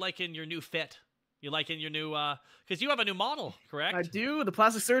how are you liking your new fit? You liking your new because you have a new model, correct? I do. The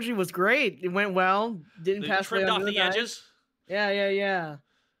plastic surgery was great. It went well. Didn't You pass trimmed away off under the knife. edges. Yeah.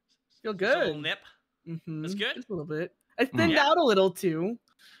 Feel Just a little good. nip. Mm-hmm. That's good. Just a little bit. I thinned Yeah. out a little too.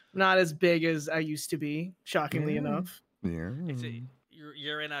 Not as big as I used to be. Shockingly Yeah. enough. Yeah.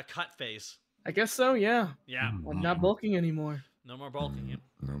 You're in a cut phase. I guess so. Yeah. Yeah. I'm not bulking anymore. No more bulking. Yeah.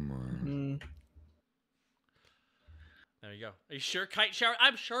 No more. Mm. There you go. Are you sure Kite showered?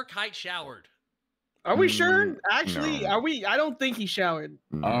 I'm sure Kite showered. Are we sure? Actually, no. are we? I don't think he showered.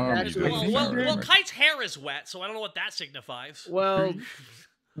 Actually, he Well, didn't. Kite's hair is wet, so I don't know what that signifies. Well,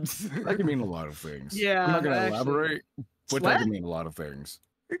 That can mean a lot of things. Yeah, I'm not gonna actually. elaborate, but Sweat? that can mean a lot of things.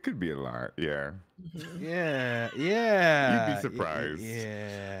 It could be a lot. Yeah. Yeah. You'd be surprised.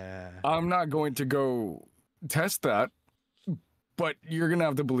 Yeah. I'm not going to go test that, but you're gonna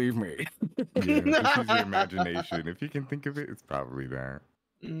have to believe me. Yeah. Just use your imagination. If you can think of it, it's probably that.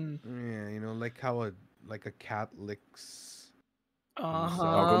 Mm. Yeah, like how a cat licks.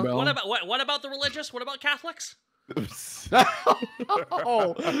 Taco Bell. What about the religious? What about Catholics?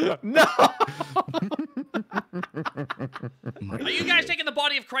 Oh no! Are you guys taking the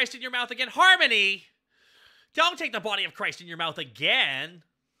body of Christ in your mouth again? Harmony! Don't take the body of Christ in your mouth again.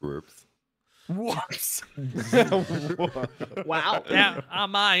 Whoops. What? Wow. Down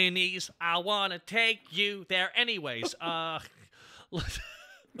on my knees, I wanna take you there. Anyways, let's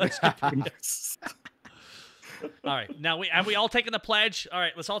all right. Now have we all taken the pledge? All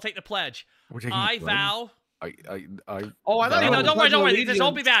right, let's all take the pledge. We're taking I a pledge? vow. Oh, I thought No, you No, were don't worry. Pledge of This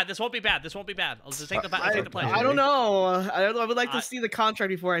won't be Allegiance. bad. This won't be bad. This won't be bad. I'll just take the pledge. I don't know. I would like I- to see the contract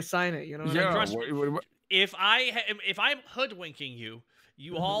before I sign it. You know what I mean? Yeah. Trust what- If I'm hoodwinking you,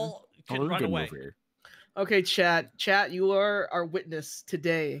 you all can oh, run good away. movie. Okay, chat. Chat, you are our witness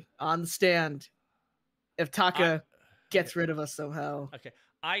today on the stand. If Taka gets rid of us somehow. Okay.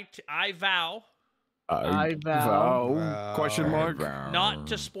 I vow I vow. Vow. Question mark. not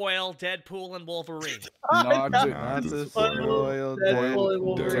to spoil Deadpool and Wolverine. Not to- Not to Spoil spoil Deadpool and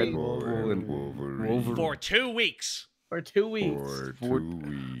Wolverine. Deadpool and Wolverine. For 2 weeks. For 2 weeks. For 2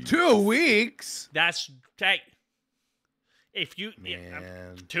 weeks. 2 weeks. That's hey. If you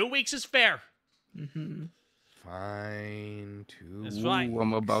Man, 2 weeks is fair. Mm-hmm. fine. 2 That's fine. Ooh,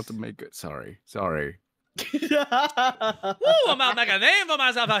 I'm about to make it. Sorry. Woo! I'm about to make a name for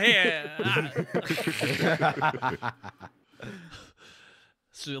myself out here.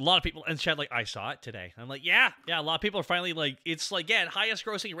 So a lot of people in chat like, I saw it today. I'm like, yeah. A lot of people are finally like, it's like, yeah, highest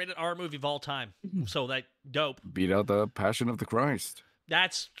grossing rated R movie of all time. So that dope. Beat out the Passion of the Christ.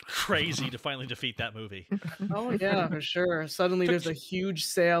 That's crazy to finally defeat that movie. Oh yeah, for sure. Suddenly there's a huge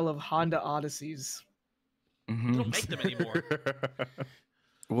sale of Honda Odysseys. They Mhm. don't make them anymore.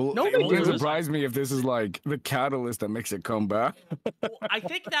 Well, No, it they wouldn't do. surprise me if this is like the catalyst that makes it come back. Well, I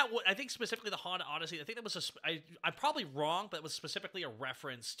think specifically the Honda Odyssey. I think that was I'm probably wrong, but it was specifically a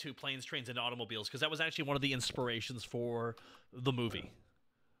reference to planes, trains, and automobiles because that was actually one of the inspirations for the movie.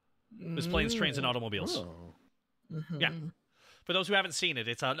 It was Planes, Trains, and Automobiles. Oh. Yeah. For those who haven't seen it,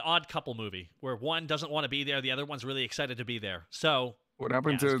 it's an odd couple movie where one doesn't want to be there, the other one's really excited to be there. So, What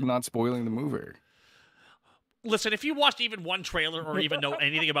happened Yeah, to not spoiling the movie? listen, if you watched even one trailer or even know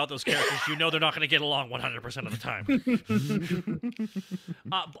anything about those characters, you know they're not going to get along 100% of the time.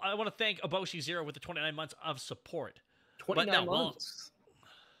 I want to thank Aboshi Zero with the 29 months of support. 29 well, months.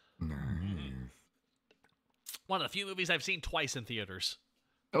 Nice. One of the few movies I've seen twice in theaters.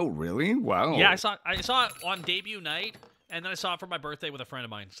 Oh, really? Wow. Yeah, I saw it on debut night, and then I saw it for my birthday with a friend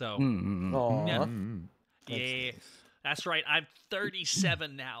of mine. So, Mm-hmm. Aw. Yeah. Mm. yeah, that's right. I'm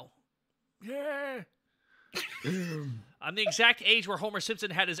 37 now. Yeah. I'm the exact age where Homer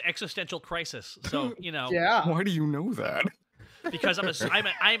Simpson had his existential crisis. So, you know, Yeah. Why do you know that? because I'm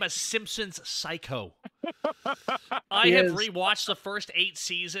a Simpsons psycho. I He have is. rewatched the first 8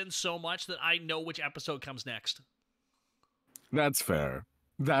 seasons so much that I know which episode comes next. That's fair.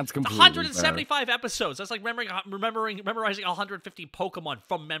 That's It's completely 175 episodes. That's like memorizing 150 Pokemon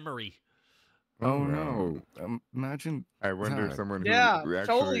from memory. fair. Oh no! Imagine. I wonder that. someone Yeah, who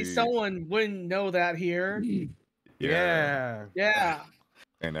totally. actually Someone wouldn't know that here. Yeah. Yeah,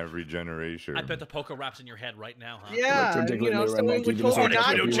 in every generation. I bet the Poke Rap's in your head right now, huh? yeah. ridiculous, You know, right, someone Nike, would do this totally on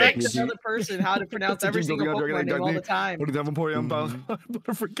not Nintendo direct Jinx. another person how to pronounce every single Pokemon name all the time. What is that for you? Mhm.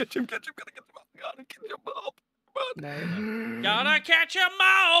 Butterfree, catch him, gotta catch him all. No. Gotta catch 'em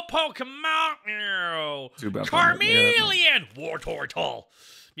all, Pokemon. Ew. Too bad for me. Charmeleon, Wartortle,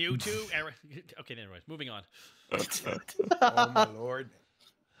 Mewtwo. Okay, anyways, moving on. Oh my lord.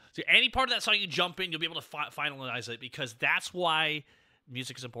 So any part of that song you jump in, you'll be able to finalize it because that's why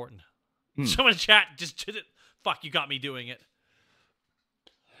music is important. Someone in chat just did it. Fuck, you got me doing it.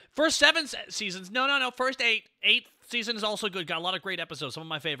 First 7 seasons. No. First 8. 8th season is also good. Got a lot of great episodes. Some of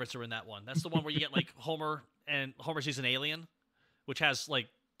my favorites are in that one. That's the one where you get like Homer sees an alien, which has like,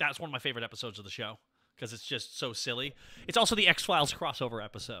 that's one of my favorite episodes of the show because it's just so silly. It's also the X-Files crossover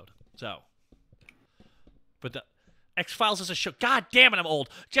episode. So, but the X-Files is a show. God damn it, I'm old.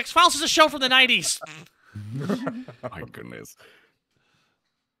 X-Files is a show from the 90s. My goodness.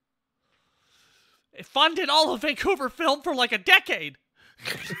 It funded all of Vancouver film for like a decade.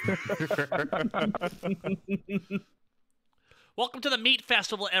 Welcome to the meat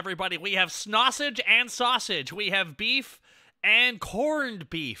festival, everybody. We have snossage and sausage. We have beef and corned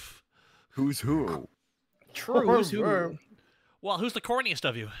beef. Who's who? True. Who's who? Well, who's the corniest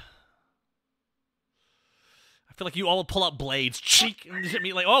of you? I feel like you all would pull out blades. Cheek and hit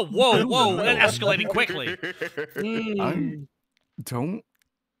me like, oh, whoa, and escalating quickly. I don't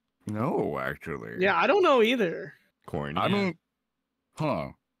know, actually. Yeah, I don't know either. Corny. I don't. Huh.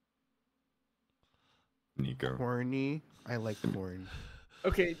 Nico. Corny. I like corn.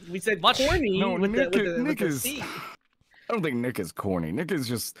 Okay, we said Much- corny No, with Nick, the Nick the is. C. I don't think Nick is corny. Nick is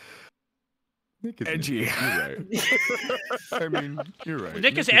just Nick is edgy. You're right. I mean, you're right.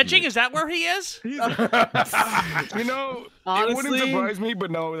 Nick is edging? Is that where he is? You know, it wouldn't Honestly- surprise me, but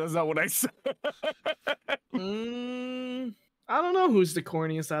no, that's not what I said. I don't know who's the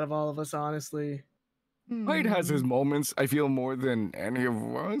corniest out of all of us, honestly. Hyde has his moments, I feel, more than any of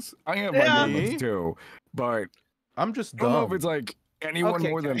us. I have Yeah. my moments too, but I'm just I don't know if dumb. it's like anyone Okay,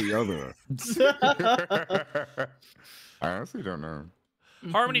 more than the other. I honestly don't know.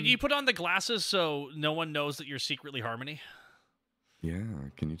 Harmony, do you put on the glasses so no one knows that you're secretly Harmony? Yeah,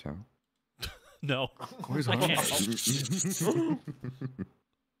 can you tell? No. Where's I Harmony? can't.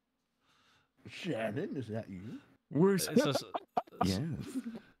 Shannon, is that you? Where's It's just- Yes.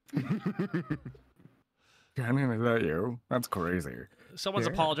 Shannon? Is that you? That's crazy. someone's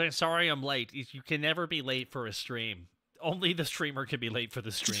Yeah. apologizing. Sorry, I'm late. You can never be late for a stream. Only the streamer can be late for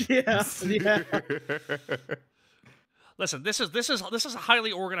the stream. yeah. Listen, this is a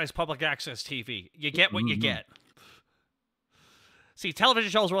highly organized public access TV. You get what you get. See, television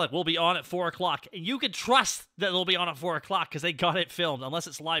shows were like, we'll be on at 4 o'clock. And you can trust that they'll be on at 4 o'clock because they got it filmed, unless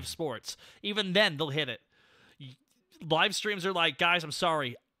it's live sports. Even then, they'll hit it. Live streams are like, guys, I'm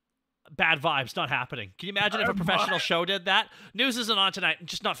sorry. Bad vibes, not happening. Can you imagine if a professional show did that? News isn't on tonight. I'm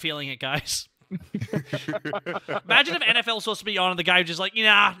just not feeling it, guys. Imagine if NFL was supposed to be on and the guy was just like,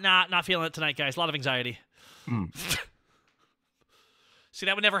 nah, not feeling it tonight, guys. A lot of anxiety. See,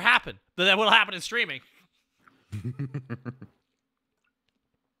 that would never happen. But that will happen in streaming.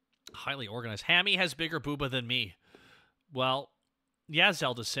 Highly organized. Hammy has bigger booba than me. Well, yeah,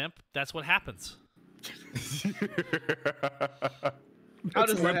 Zelda Simp. That's what happens. How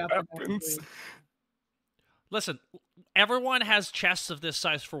does what that happen? happens. actually? Listen, everyone has chests of this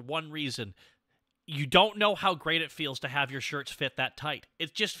size for one reason. You don't know how great it feels to have your shirts fit that tight.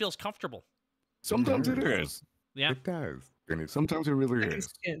 It just feels comfortable. Sometimes it is. Yeah. It does. And it's Sometimes it really Second is.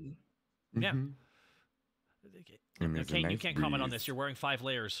 skin. Yeah. mhm. And there's a Okay, you nice can't comment on breeze. this. You're wearing 5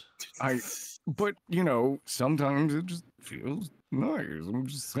 layers. But you know, sometimes it just feels nice. I'm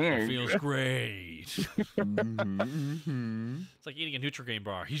just saying. It feels great. Mhm, mhm. It's like eating a Nutri-Grain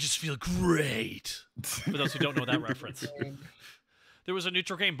bar. You just feel great. For those who don't know that reference. There was a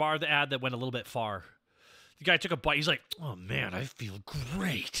Nutri-Grain bar ad that went a little bit far. The guy took a bite. He's like, "Oh man, I feel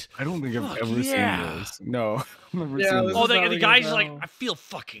great." I don't think I've Fuck ever yeah. seen this. No, I've never Yeah, seen this this. Oh, is not the ringing a guy's just like, bell. "I feel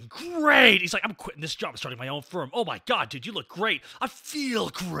fucking great." He's like, "I'm quitting this job and starting my own firm." Oh my god, dude, you look great. I feel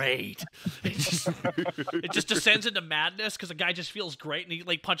great. It just descends into madness because the guy just feels great and he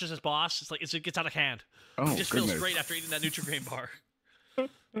like punches his boss. It's like it gets out of hand. Oh, He just feels goodness. great after eating that Nutri-Grain bar.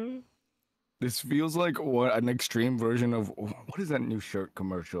 This feels like what an extreme version of what is that new shirt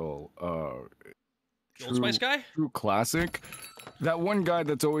commercial? The Old Spice guy? True Classic. That one guy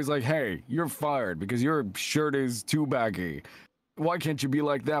that's always like, "Hey, you're fired because your shirt is too baggy. Why can't you be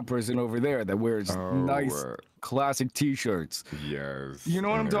like that person over there that wears nice classic T-shirts?" Yes. You know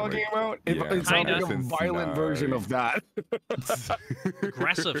what I'm and they're talking like, about? yeah, It sounds like a Since violent version of that.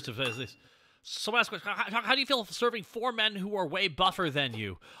 Aggressive to this. Someone asked, how do you feel serving 4 men who are way buffer than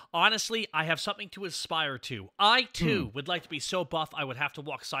you? Honestly, I have something to aspire to. I, too, would like to be so buff I would have to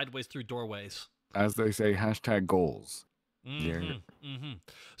walk sideways through doorways. As they say, #goals. Yeah.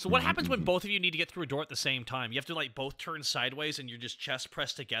 So what happens when both of you need to get through a door at the same time? You have to, like, both turn sideways and you're just chest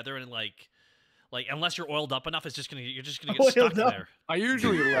pressed together and, like unless you're oiled up enough, you're just gonna get stuck there. I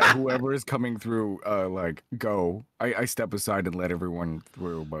usually let whoever is coming through, go. I step aside and let everyone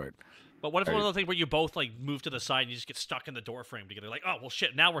through, but But what if one of those things where you both like move to the side and you just get stuck in the door frame together? Like, oh well,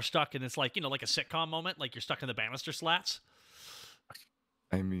 shit, now we're stuck, and it's like like a sitcom moment, like you're stuck in the banister slats.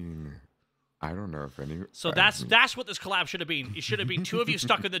 I mean, I don't know if any. So I that's mean, what this collab should have been. It should have been 2 of you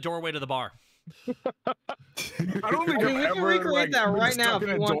stuck in the doorway to the bar. I don't think I mean, we I've can ever recreate that been right now stuck if in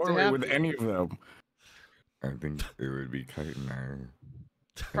you a want to doorway with happen. any of them. I think it would be Kite and I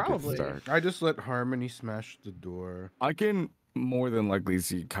get Probably. stuck. I just let Harmony smash the door. I can more than likely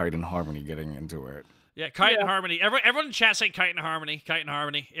see Kite and Harmony getting into it. Yeah, Kite and Harmony. Everyone in chat saying Kite and Harmony. Kite and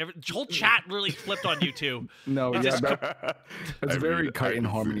Harmony. The whole chat really flipped on you two. No, It's yeah, just- that's I very mean, Kite I and can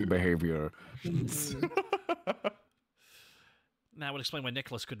see Harmony it. behavior. That would explain why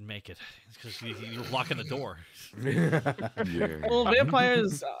Nicholas couldn't make it. Because you were blocking the door. Yeah. Well,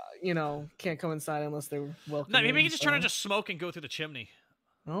 vampires, can't come inside unless they're welcome. No, maybe you in, can just turn so- into smoke and go through the chimney.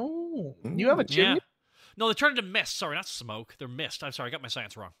 Oh, you have a Yeah. chimney? No, they turn into mist. Sorry, not smoke. They're mist. I'm sorry, I got my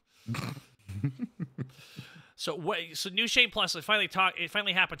science wrong. So New Shane Plus, it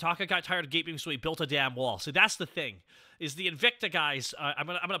finally happened. Taka got tired of gaping, so he built a damn wall. So that's the thing. Is the Invicta guys? I'm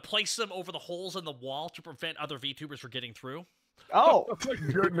gonna place them over the holes in the wall to prevent other VTubers from getting through. Oh,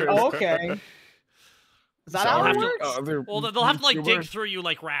 Goodness. oh, okay. Is that So how I'll it have to- works? other Well, they'll have to like dig YouTubers through you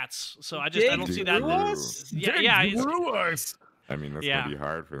like rats. So I Dig don't see that. through us? Yeah, dig yeah, it's, through us. I mean, that's Yeah. gonna be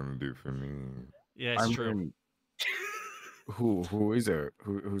hard for them to do for me. yeah, it's I true. mean, who is it?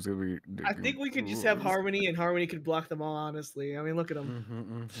 Who's gonna be? I think we could just have Harmony, and Harmony could block them all. Honestly, I mean, look at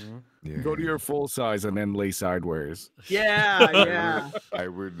them. Yeah. Go to your full size and then lay sideways. Yeah, yeah. I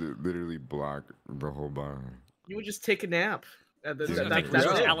would literally block the whole bar. You would just take a nap. These are That's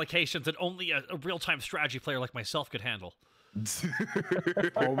the it. allocations that only a real-time strategy player like myself could handle.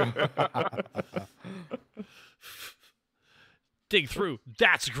 Dig through.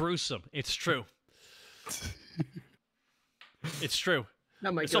 That's gruesome. It's true. It's true.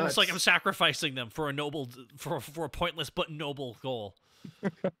 Oh my It's almost like I'm guts. sacrificing them for a pointless but noble goal.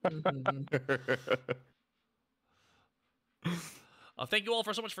 Mhm. Thank you all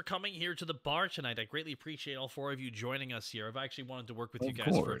so much for coming here to the bar tonight. I greatly appreciate all 4 of you joining us here. I've actually wanted to work with you Of guys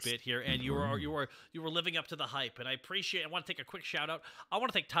for a course. bit here, and you were living up to the hype, and I appreciate. I want to take a quick shout out. I want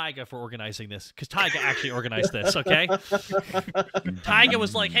to thank Taiga for organizing this because Taiga actually organized this. Okay, Taiga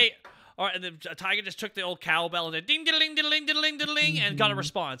was like, "Hey." All right, and then Taiga just took the old cowbell and then ding, diddling, diddling, diddling, diddling, and got a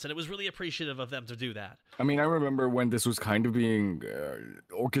response, and it was really appreciative of them to do that. I mean, I remember when this was kind of being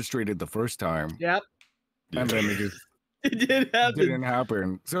orchestrated the first time, Yep, and then it just it did happen. didn't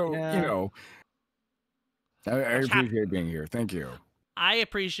happen. So Yeah. you know, I What's hap- appreciate being here. Thank you. I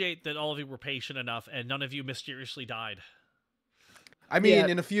appreciate that all of you were patient enough, and none of you mysteriously died. I mean, Yeah.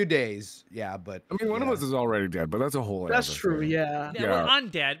 in a few days, yeah, but I mean, one of yeah. us is already dead, but that's a whole. That's other true. thing. Yeah. Yeah, well,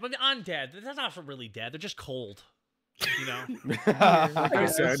 undead. But undead, they're not really dead. They're just cold. You know. Like I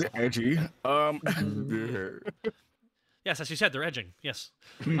Yes. said, edgy. Yeah. Yes, as you said, they're edging. Yes.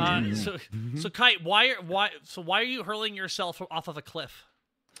 So Kite, why are you hurling yourself off of a cliff?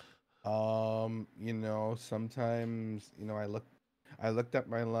 Sometimes, I looked at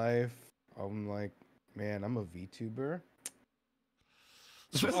my life. I'm like, man, I'm a VTuber.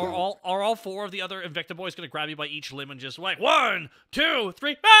 So are all four of the other Invicta boys gonna grab you by each limb and just like 1, 2,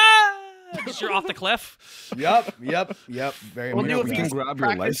 3, just you're off the cliff? Yep. Very We'll much. do a we few can grab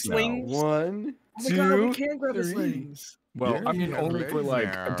your practice legs now. swings. 1, Oh my god, we 2, can grab his 3. legs. Well, Yeah, I mean, you have only for legs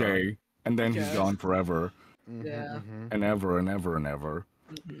like now. a day, and then he's Yes. gone forever, Yeah. and ever and ever and ever.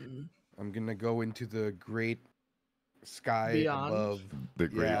 Mhm. I'm gonna go into the great sky Beyond? above. The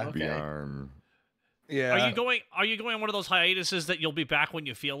great Yeah. Okay. beyond. Yeah. Are you going on one of those hiatuses that you'll be back when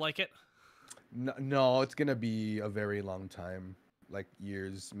you feel like it? No, it's gonna be a very long time, like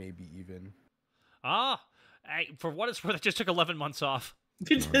years, maybe even. For what it's worth, I just took 11 months off.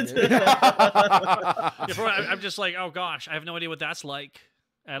 I'm just like, oh gosh, I have no idea what that's like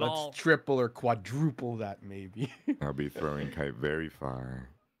at Let's all. triple or quadruple that, maybe. I'll be throwing kite very far.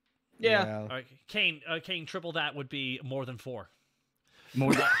 Yeah. All right, Kane, triple that would be more than 4.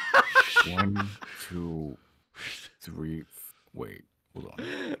 More than 1, 2, 3. Wait, hold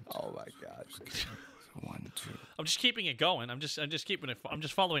on. Oh my god. 1, 2. I'm just keeping it going. I'm just keeping it. I'm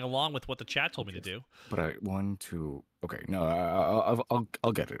just following along with what the chat told me to do. But 1, 2. Okay, no,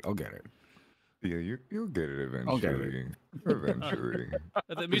 I'll get it. I'll get it. Yeah, you'll get it I'll get eventually. Eventually.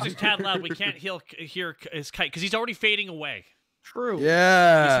 The music's tad loud. We can't hear his kite because he's already fading away. True.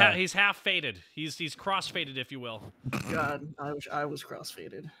 Yeah. He's half faded. He's cross faded, if you will. God, I wish I was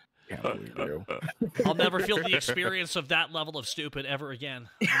crossfaded. Can't believe you. I'll never feel the experience of that level of stupid ever again.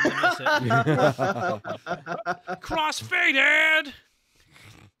 I'm gonna miss it. Cross-faded!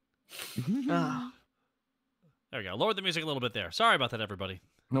 Ah, There we go. Lowered the music a little bit there. Sorry about that, everybody.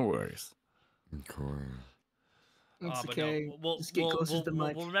 No worries. Of course. it's But no, okay. Just get closer to the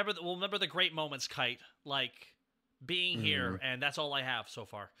mic. We'll remember the great moments, Kite. Like being here, and that's all I have so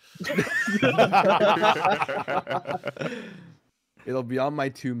far. It'll be on my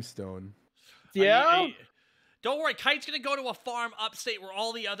tombstone. Yeah. Don't worry, Kite's gonna go to a farm upstate where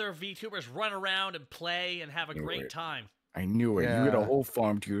all the other VTubers run around and play and have a great time. I knew it. You Yeah. had a whole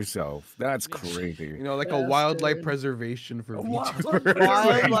farm to yourself. That's crazy. You know, like a Bastard. wildlife preservation for wildlife VTubers.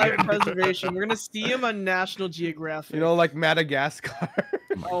 Wildlife preservation. We're gonna see him on National Geographic. You know, like Madagascar.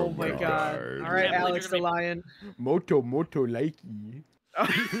 Oh my god. God. All right, Can't believe Alex you're the gonna lion. Moto likey.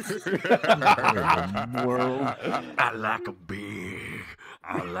 World. I like 'em big.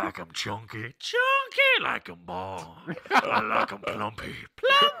 I like 'em chunky. Chunky like 'em ball. I like 'em plumpy.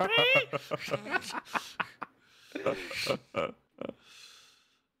 Plumpy.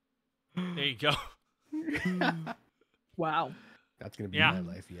 There you go. Wow. That's gonna be Yeah. my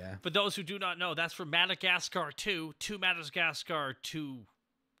life, yeah. For those who do not know, that's from Madagascar 2, Madagascar 2.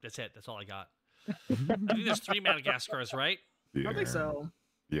 That's it. That's all I got. I think there's 3 Madagascars, right? Yeah. I think so.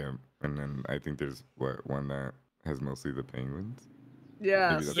 Yeah, and then I think there's one that has mostly the penguins.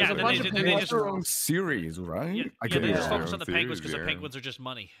 Yeah. Maybe So that's there's Yeah, a then bunch they- of then they penguins. just- Their own series, right? Yeah, I yeah could they be just wrong. focus on the penguins because the Yeah. penguins are just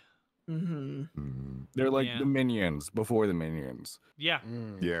money. Mm-hmm. Mm, They're like Yeah. the minions before the minions. Yeah,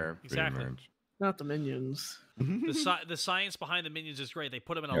 yeah, Exactly. pretty much. Not the minions. the science behind the minions is great. They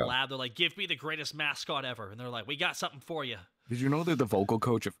put them in a Yeah. lab. They're like, "Give me the greatest mascot ever," and they're like, "We got something for you." Did you know that the vocal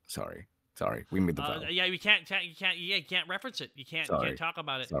coach of Sorry, we made the vow. Yeah, you can't reference it. You can't Sorry. talk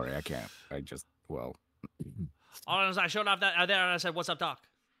about it. Sorry, I can't. I just All I showed off that there and I said, "What's up, Doc?"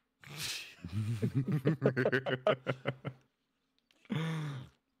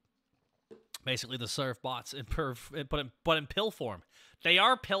 Basically, the surf bots but in pill form. They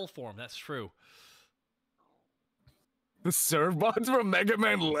are pill form. That's true. the serve bots from Mega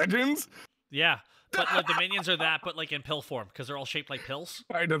Man Legends. Yeah, but like the minions are that, but like in pill form because they're all shaped like pills.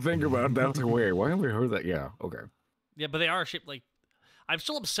 I had to think about that. Wait, why haven't we heard that? Yeah, okay. Yeah, but they are shaped like. I'm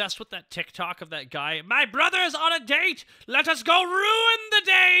still obsessed with that TikTok of that guy. My brother's on a date. Let us go ruin the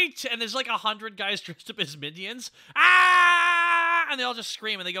date. And there's like 100 guys dressed up as minions. Ah! And they all just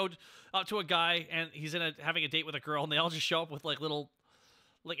scream. And they go up to a guy, and he's having a date with a girl, and they all just show up with like little,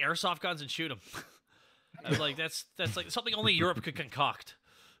 like airsoft guns and shoot him. I was like, that's like something only Europe could concoct.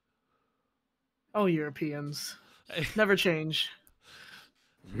 Oh, Europeans. Never change.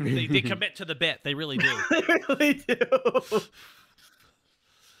 They commit to the bit. They really do. They really do.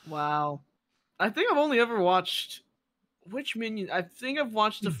 Wow. I think I've only ever watched which minion? I think I've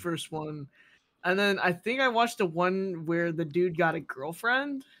watched the first one. And then I think I watched the one where the dude got a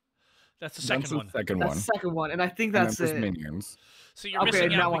girlfriend. That's the second That's the one. second That's one. the second one. And I think And then that's there's it. Minions. So you're Okay, missing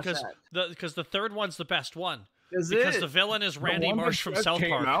now out watch because the third one's the best one. Is Because it? the villain is The Randy one that Marsh from just South came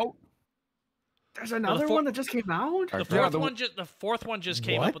Park. out? There's another four- one that just came out? The Yeah, fourth one just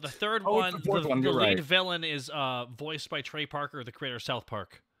came up, but the third Oh, it's one, the fourth one, the you're lead right. villain is voiced by Trey Parker, the creator of South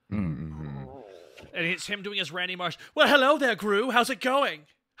Park, Mm-hmm. and it's him doing his Randy Marsh. Well, hello there, Gru. How's it going?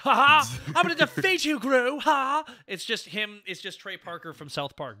 Ha ha! I'm gonna defeat you, Gru. Ha! It's just him. It's just Trey Parker from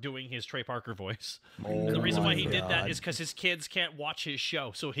South Park doing his Trey Parker voice. Oh And the reason why my he did that God. is because his kids can't watch his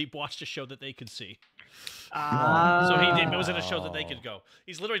show, so he watched a show that they could see. Ah. So he did. It was in a show that they could go.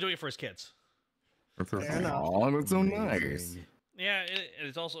 He's literally doing it for his kids. That's so Fair sweet. enough. Oh, that's so nice. Amazing. Yeah,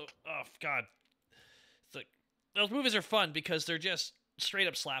 it's also. Oh God, it's like those movies are fun because they're just straight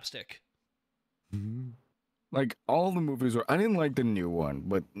up slapstick. Mhm. Like all the movies were. I didn't like the new one,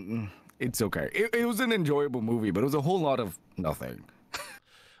 but it's okay. It was an enjoyable movie, but it was a whole lot of nothing.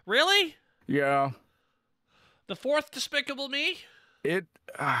 Really? Yeah, The fourth Despicable Me? it.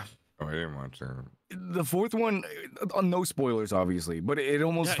 Oh, I didn't watch that. The fourth one, no spoilers, obviously, but it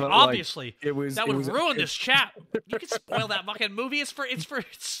almost Yeah, felt obviously, like it was. that it would was, ruin this chat. You can spoil that fucking movie. It's for.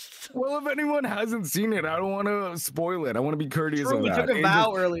 Well, if anyone hasn't seen it, I don't want to spoil it. I want to be courteous True, of we that. took a It vow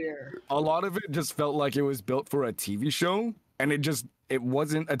just- earlier. a lot of it just felt like it was built for a TV show, and it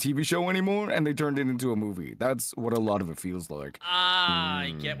wasn't a TV show anymore, and they turned it into a movie. That's what a lot of it feels like.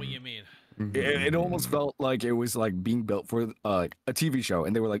 I get what you mean. It almost felt like it was like being built for a TV show,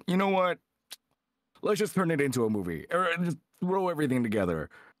 and they were like, you know what? Let's just turn it into a movie, or just throw everything together.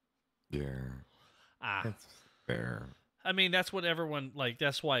 Yeah, Ah, that's fair. I mean that's what everyone like.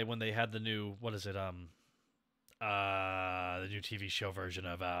 That's why when they had the new the new TV show version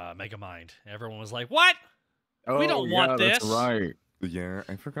of Megamind, everyone was like, "What? We don't want That's this." right. Yeah,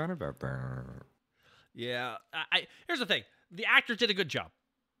 I forgot about that. Yeah. Here's the thing: the actors did a good job.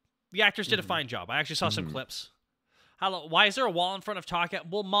 The actors did a fine job. I actually saw some Mhm. clips. Why is there a wall in front of Taka?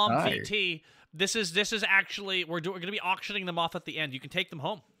 Well, Mom Hi. VT. This is actually we're going to be auctioning them off at the end. You can take them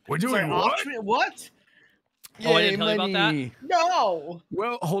home. We're Sorry, doing what? auction- What? Oh, I didn't tell you about that? money. No.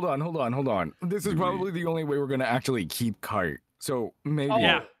 Well, hold on. This is probably the only way we're gonna actually keep Kite. So maybe, Oh.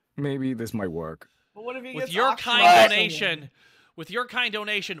 Yeah. maybe this might work. But what if he With gets your auctioned kind off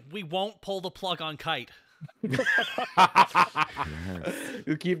donation, we won't pull the plug on Kite. Yes.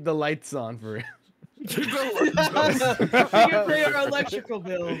 You keep the lights on for it. somewhere? You can pay our electrical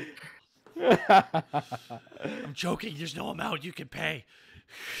bill. I'm joking. There's no amount you can pay.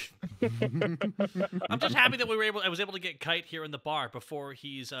 I'm just happy that I was able to get Kite here in the bar before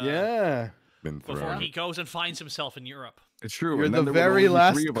he's Yeah, Been before thrown. he goes and finds himself in Europe. It's true. you're and the then there would very only be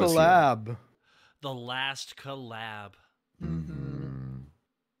last 3 of us here. collab. The last collab. Mhm.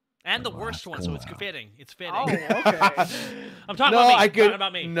 And the The worst last one, so it's collab. fitting. It's fitting. Oh, okay. I'm talking No, about me. I could. Not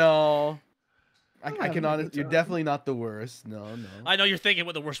about me. No, I I'm can having a honestly. good You're time. definitely not the worst. No. I know you're thinking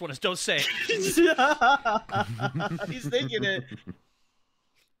what the worst one is. Don't say it. He's thinking it.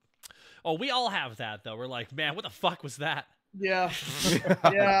 Oh, we all have that though. We're like, man, what the fuck was that? Yeah.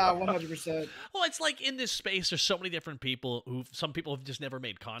 Yeah, 100%. Well, it's like in this space, there's so many different people some people have just never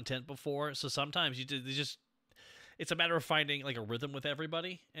made content before. So sometimes it's a matter of finding like a rhythm with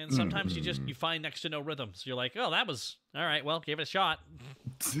everybody. And sometimes you find next to no rhythm. So you're like, oh, that was all right. Well, give it a shot.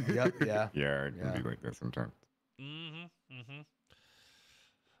 Yep. Yeah. Yeah, it can Yeah. be like that sometimes.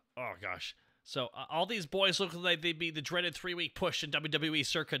 Oh gosh. So all these boys look like they'd be the dreaded 3-week push in WWE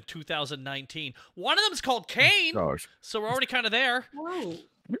circa 2019. One of them's called Kane, Gosh. so we're already kind of there. Whoa.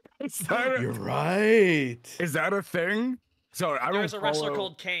 Is that You're right. Is that a thing? Sorry, I don't There's a wrestler follow-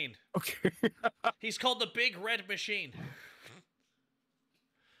 called Kane. Okay. He's called the Big Red Machine.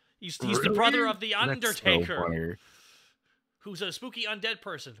 He's the Really? brother of the That's so Undertaker, funny. who's a spooky undead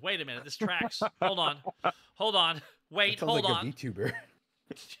person. Wait a minute, this tracks. Hold on. Wait, That sounds hold like on. a VTuber.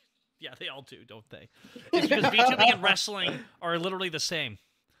 Yeah, they all do, don't they? It's because VTubing and wrestling are literally the same.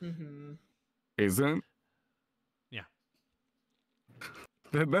 Mm-hmm. Isn't? Yeah.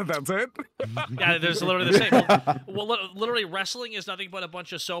 That's it? Yeah, there's literally the same. Literally, wrestling is nothing but a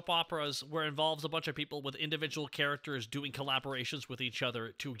bunch of soap operas where it involves a bunch of people with individual characters doing collaborations with each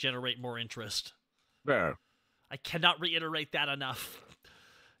other to generate more interest. There. I cannot reiterate that enough.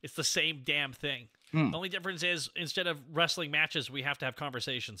 It's the same damn thing. Hmm. The only difference is instead of wrestling matches, we have to have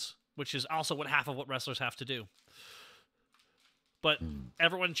conversations, which is also what half of what wrestlers have to do. But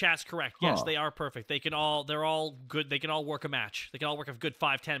everyone in chat's correct. Yes, Huh. they are perfect. They're all good. They can all work a match. They can all work a good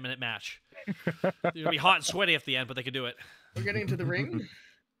 5-10 minute match. They're gonna be hot and sweaty at the end, but they can do it. We're getting into the ring.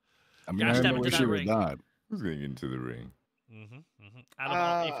 I mean, Gotta I have step no into that issue with ring. that. Who's getting into the ring? I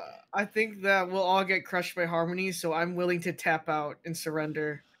don't know. I think that we'll all get crushed by Harmony, so I'm willing to tap out and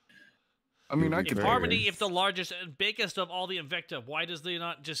surrender. I mean, I If could. If Very Harmony, nice. if the largest and biggest of all the Invicta, why does they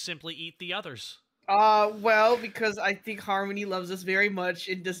not just simply eat the others? Well, because I think Harmony loves us very much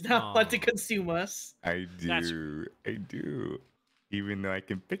and does not want to Aw. consume us. I That's- do. I do. Even though I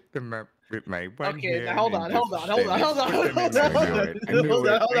can pick them up with my one Okay, hand. now hold on, and hold just on, hold on, steady hold on, put hold them on, in hold there. on, I knew hold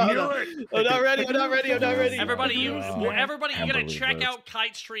it. on, hold I on, knew hold on. it. I'm not ready, I'm not ready, I'm not ready. Everybody, God. everybody, you gotta believe check this. out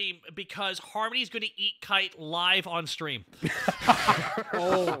Kite stream because Harmony's gonna eat Kite live on stream.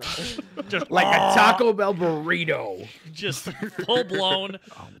 Oh. Just Like a Taco Bell burrito. just full blown,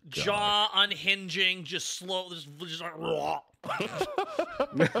 Oh, jaw unhinging, just slow, just like, raw.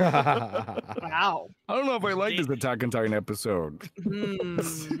 Wow. I don't know if I like this Attack on Titan episode. Hmm.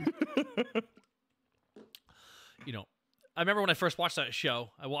 You know, I remember when I first watched that show.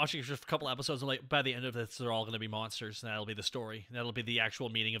 I watched it for a couple episodes, and like by the end of this, they're all going to be monsters, and that'll be the story. And that'll be the actual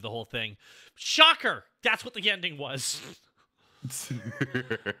meaning of the whole thing. Shocker! That's what the ending was.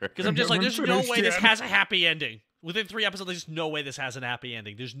 Because I'm just like, there's no way this has a happy ending. Within 3 episodes, there's no way this has a happy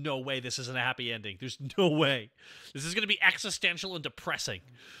ending. There's no way this isn't a happy ending. There's no way. This is going to be existential and depressing.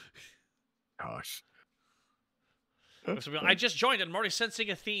 Gosh. I just joined, and I'm already sensing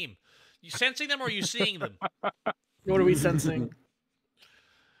a theme. You sensing them or are you seeing them? What are we sensing?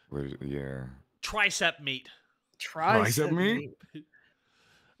 Yeah. Tricep meat. Tricep meat?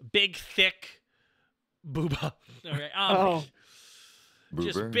 Big, thick booba. Okay. Oh. Boober.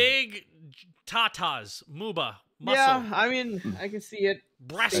 Just big tatas, mooba, muscle, Yeah, I mean, I can see it.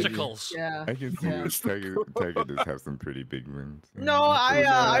 breasticles. Yeah. I can see Yeah. this. Tiger does have some pretty big ones. No, I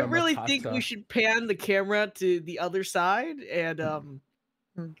Yeah, really think Matata. we should pan the camera to the other side and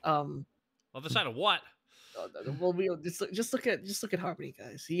Other side of what? well, we just look at Harmony,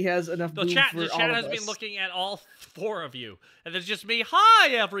 guys. He has enough. The room chat, for the all chat of has been us. looking at all 4 of you, and there's just me. Hi,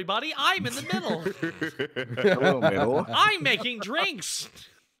 everybody. I'm in the middle. Hello, middle. I'm making drinks.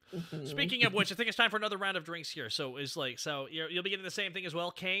 Mhm. Speaking of which, I think it's time for another round of drinks here. So it's like, you'll be getting the same thing as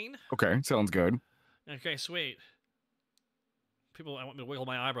well, Kane. Okay, sounds good. Okay, sweet. People, I want me to wiggle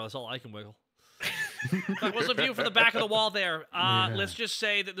my eyebrow. That's all I can wiggle. That was a view from the back of the wall there. Let's just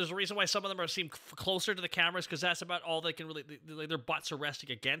say that there's a reason why some of them seem closer to the cameras because that's about all they can really. Their butts are resting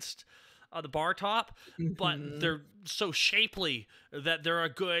against the bar top, but Mhm. they're so shapely that they're a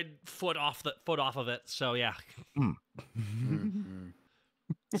good foot off of it. So yeah,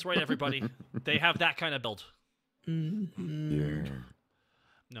 that's right, everybody. They have that kind of build. Mhm. Yeah.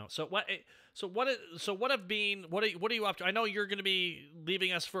 No. So what are you up to? I know you're going to be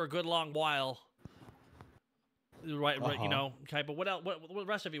leaving us for a good long while. Right, you Uh-huh. know. Okay, but what else? What the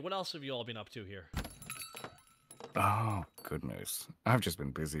rest of you? What else have you all been up to here? Oh, goodness. I've just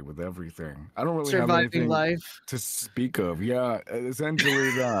been busy with everything. I don't really have Surviving anything life. to speak of. Yeah,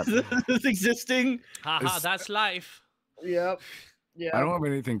 essentially that. It's existing. Haha, It's- that's life. Yep. Yeah. I don't have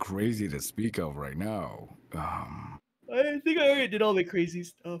anything crazy to speak of right now. I think I already did all the crazy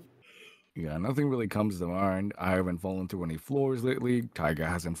stuff. Yeah, nothing really comes to mind. I haven't fallen through any floors lately. Tiger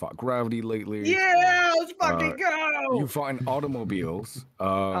hasn't fought gravity lately. Yeah, let's fucking go. You fought in automobiles.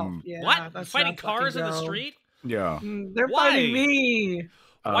 Oh, yeah, What? that's Fighting not fucking cars in the go. street? Yeah. They're Why? fighting me.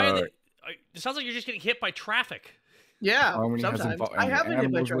 Why are Uh, they? It sounds like you're just getting hit by traffic. Yeah, Harmony hasn't sometimes. fought I any haven't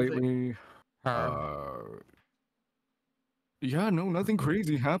hit by animals traffic. lately. Yeah, no, nothing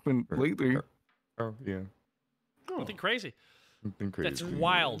crazy happened lately. Oh yeah. Nothing crazy. Something crazy. That's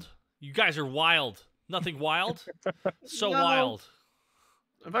wild. You guys are wild. Nothing wild. So No. wild.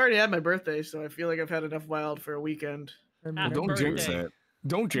 I've already had my birthday, so I feel like I've had enough wild for a weekend. Happy Don't jinx birthday. it.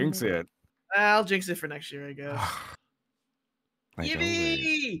 Don't jinx it. I'll jinx it for next year, I guess. Like always.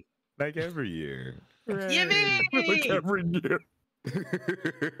 Yippee! Like every year. Like Yippee! every year.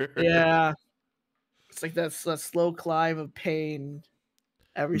 Yeah. It's like that slow climb of pain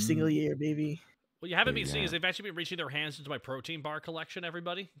every single year, baby. What you haven't been Yeah. seeing is they've actually been reaching their hands into my protein bar collection,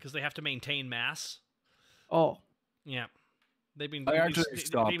 everybody, because they have to maintain mass. Oh. Yeah. They've been. I they've actually been-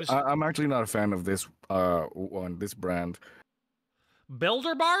 stopped. they've been- I'm actually not a fan of this this brand.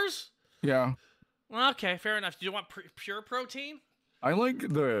 Builder bars? Yeah. Okay, fair enough. Do you want pure protein? I like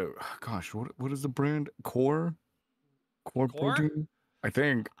the gosh, what is the brand? Core protein? I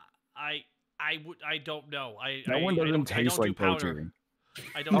think. I don't know. That one doesn't taste like powder. protein.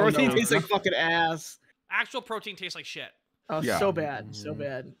 I don't. Protein no. tastes like fucking ass. Actual protein tastes like shit. Oh, Yeah. so bad. So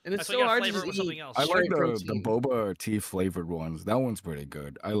bad. And it's That's why so you gotta hard to flavor it just with eat. something else. I like straight the protein. boba tea flavored ones. That one's pretty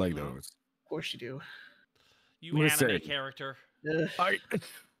good. I like Oh. those. Of course you do. You Listen. anime character. Ugh. I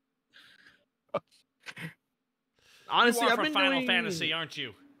Honestly, you are I've from been Final doing... Fantasy, aren't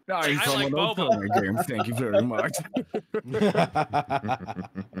you? Nice. I like someone else boba. on my games. Thank you very much.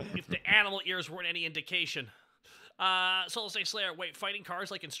 If the animal ears weren't any indication. Soul Say Slayer. Wait, fighting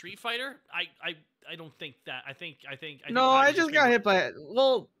cars like in Street Fighter? I don't think that. I think. No, I Tiger's just got hit by it.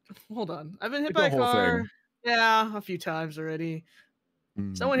 Well, hold on. I've been hit It's by a a whole car. thing. Yeah, a few times already.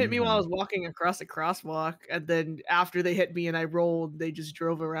 Someone hit me while I Mhm. was walking across a crosswalk, and then after they hit me and I rolled, they just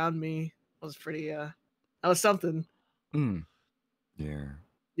drove around me. That was pretty. That was something. Mm. Yeah.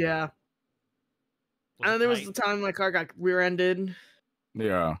 Yeah. Was And it then there was tight? the time my car got rear-ended.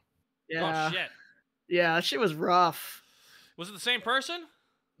 Yeah. Oh Yeah. shit! Yeah, that shit was rough. Was it the same person?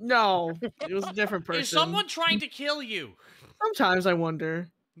 No, it was a different person. Is someone trying to kill you? Sometimes I wonder.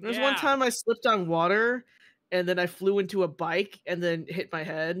 There's one Yeah. time I slipped on water, and then I flew into a bike and then hit my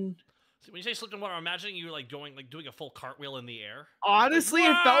head. When you say slipped in water, I'm imagining you like doing a full cartwheel in the air. Honestly,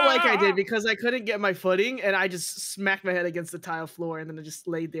 it felt like I Wah! did because I couldn't get my footing, and I just smacked my head against the tile floor, and then I just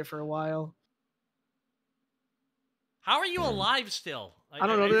laid there for a while. How are you alive still? I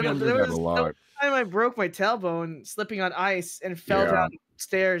don't know. I feel There that was a the lot. time I broke my tailbone slipping on ice and fell Yeah. down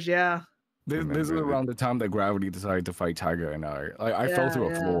stairs. Yeah. This is Remember around the time that Gravity decided to fight Tiger and I fell Yeah, through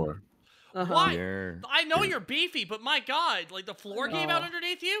a yeah. floor. Uh-huh. Why? Yeah. I know you're beefy, but my god, like the floor gave out Oh.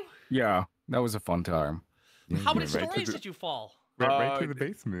 underneath you? Yeah, that was a fun time. Yeah, How you many went right to stories the- did you fall? Right to Uh, the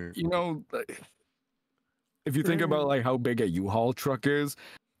basement. You know, if you think about like how big a U-Haul truck is,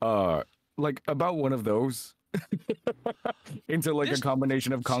 like about one of those into like This- a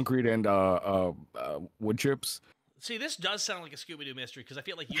combination of concrete and wood chips. See, this does sound like a Scooby-Doo mystery because I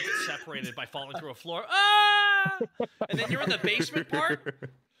feel like you get separated by falling through a floor. Ah! And then you're in the basement part?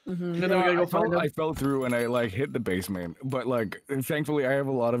 Mhm, and Yeah, then we gotta go I, find fell, him. I fell through and I like hit the basement, but like thankfully I have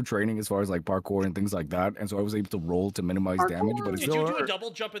a lot of training as far as like parkour and things like that, and so I was able to roll to minimize damage. But it's Did still you do a hurt. double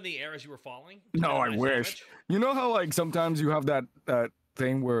jump in the air as you were falling? to No, I minimize wish. damage? You know how like sometimes you have that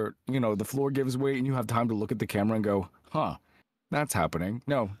thing where you know the floor gives way and you have time to look at the camera and go, "Huh, that's happening."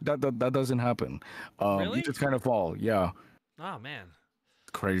 No, that doesn't happen. Really? You just kind of fall. Yeah, Oh, man.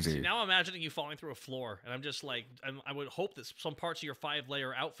 it's crazy. See, now I'm imagining you falling through a floor, and I'm just like, I would hope that some parts of your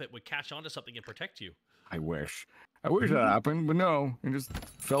 5-layer outfit would catch onto something and protect you. I wish that happened, but no, it just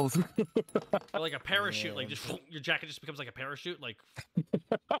fell through. Or like a parachute, like just your jacket just becomes like a parachute, like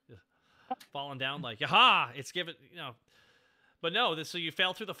falling down, like, aha, it's given, you know. But no, so you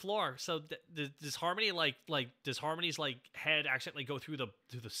fell through the floor. So does Harmony does Harmony's like head accidentally go through the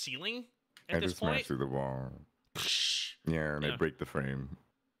ceiling I at this just smashed point? through the wall. Yeah, and Yeah. I break the frame.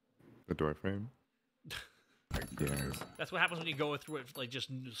 The door frame. I guess. That's what happens when you go through it like just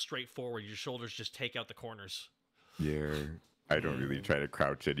straight forward. Your shoulders just take out the corners. Yeah. I don't really try to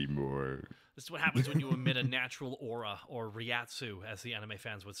crouch anymore. This is what happens when you emit a natural aura, or ryatsu, as the anime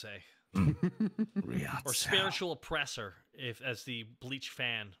fans would say, or spiritual oppressor, as the Bleach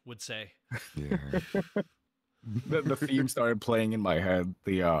fan would say. Yeah. The theme started playing in my head.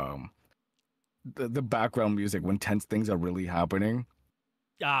 The background music when tense things are really happening.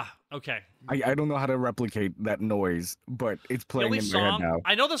 Ah, okay. I don't know how to replicate that noise, but it's The playing only in my head song now.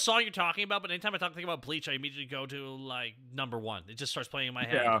 I know the song you're talking about, but anytime I think about Bleach, I immediately go to like number 1. It just starts playing in my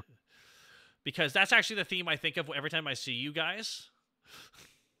head. Yeah. Because that's actually the theme I think of every time I see you guys.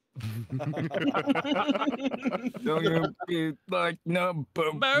 Don't you be like number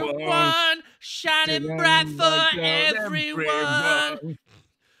Number one, one, shining bright for like everyone.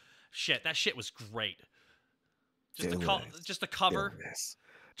 Shit, that shit was great. Just the cover. Yes.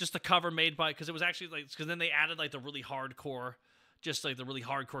 Just the cover made by, because it was actually like, because then they added like the really hardcore, just like the really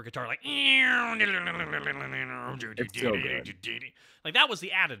hardcore guitar, like It's so good. like that was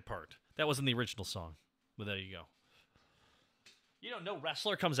the added part. That wasn't the original song. But there you go. You know, no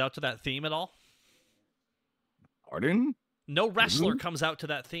wrestler comes out to that theme at all. Pardon? No wrestler Really? comes out to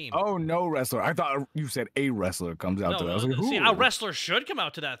that theme. Oh, no wrestler. I thought you said a wrestler comes out no, to that. I was like, see, who? a wrestler should come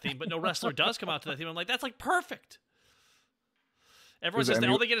out to that theme, but no wrestler does come out to that theme. I'm like, that's like perfect. Everyone Is says there that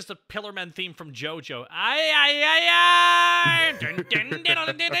any- all they get is the Pillarman theme from JoJo. Ay. Dun, dun, dun, dun,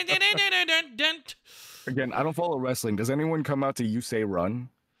 dun, dun, dun, dun, dun. Again, I don't follow wrestling. Does anyone come out to You Say Run?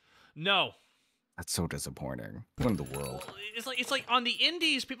 No. That's so disappointing. What in the world? Well, it's like on the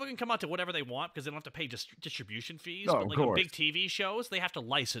indies, people can come out to whatever they want because they don't have to pay distribution fees. No, but of like on course. big TV shows, they have to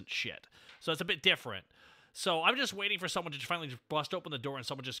license shit. So it's a bit different. So I'm just waiting for someone to finally just bust open the door and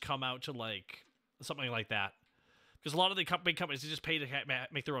someone just come out to like something like that. Because a lot of the big companies, they just pay to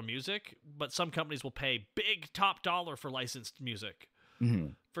make their own music, but some companies will pay big top dollar for licensed music.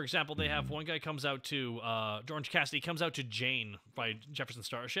 Mhm. For example, they have one guy comes out to Orange Cassidy comes out to Jane by Jefferson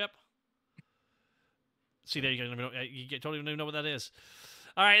Starship. See, there you go. Don't even know what that is.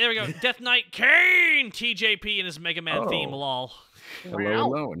 All right, there we go. Death Knight Kane, TJP, and his Mega Man theme. Oh. Lol.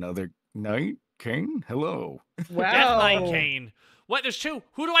 Hello. Another night, Kane. Hello. Wow. Death Knight Kane. What? There's two.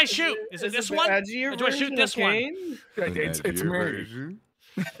 Who do I shoot? Is it this the one? edgier Or do I shoot version this of one? Kane? It's Edgier me. version?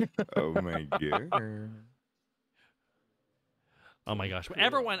 Oh my god. Oh my gosh.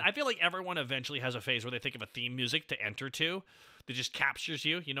 I feel like everyone eventually has a phase where they think of a theme music to enter to that just captures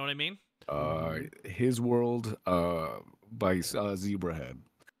you. You know what I mean? His World by Zebrahead.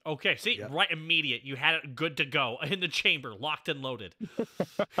 Okay, see, Yep. right, immediate. You had it good to go in the chamber, locked and loaded. I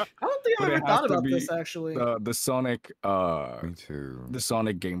don't think I've But it ever has thought to about be this actually. The Sonic Me too. the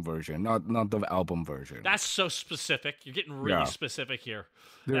Sonic game version, not the album version. That's so specific. You're getting really Yeah. specific here.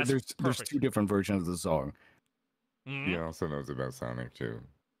 There's That's there's perfect. 2 different versions of the song. Mhm. He also knows about Sonic too.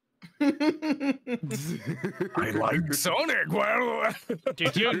 I like Sonic. Well,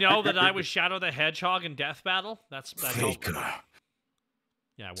 Did you know that I was Shadow the Hedgehog in Death Battle? That helped. Faker.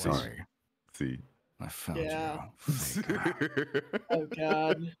 Yeah, I was. Sorry, See. I found Yeah. you. Faker. Oh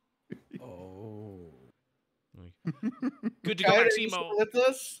God. Oh. Good to go, Kyle, are you still Maximo. with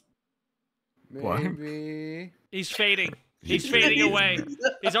us? What? Maybe. He's fading. He's He's fading fading. away.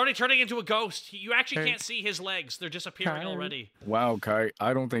 He's already turning into a ghost. You actually Hey. can't see his legs. They're disappearing Kyle. already. Wow, Kai,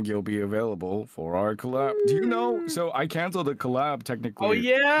 I don't think you'll be available for our collab. Do you know? So I canceled the collab technically. Oh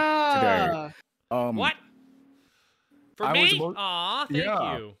yeah. What? For I was me? about- Aw, thank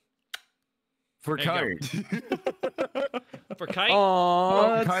Yeah. you. For There you Kai. For Kite?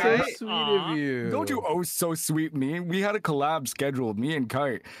 Oh, that's Kai- so sweet Aw. of you. Don't you oh so sweet me? We had a collab scheduled, me and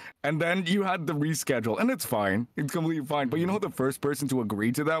Kite, and then you had the reschedule, and it's fine. It's completely fine. But you know who the first person to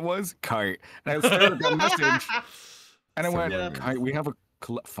agree to that was? Kite. And I started that message, and I went, Yeah. Kite, we have a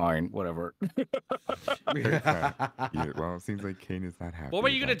fine, whatever. Yeah, well, it seems like Kane is not happy. What were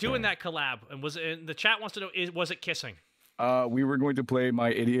you gonna about do in that collab? And was it in the chat wants to know was it kissing? We were going to play my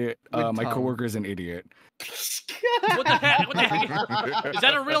idiot. With My tongue. coworker's an idiot. What the heck? What the heck? Is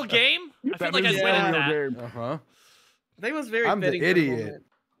that a real game? I feel That like is I'd a win at real that. game. Uh-huh. I think it was very I'm the fitting for the idiot. moment.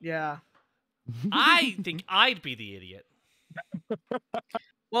 Yeah. I think I'd be the idiot.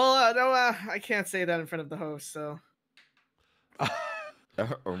 Well, no, I can't say that in front of the host, so.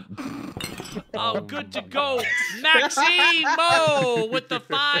 Oh, good to go. Maximo with the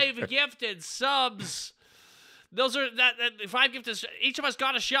 5 gifted subs. Those are that 5 gifted. Each of us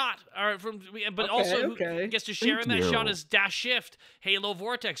got a shot. But also who okay. gets to share in that Thank shot you. is Dash Shift, Halo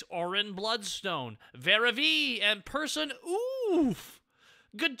Vortex, Orin Bloodstone, Vera V, and Person Oof.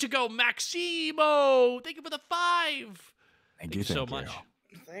 Good to go, Maximo. Thank you for the 5. Thank you so much.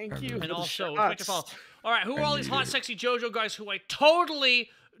 Thank you. for And the also, shots. quick to follow. All right, who are all these hot, sexy JoJo guys who I totally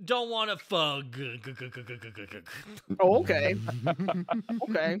don't want to fuck? Oh, okay.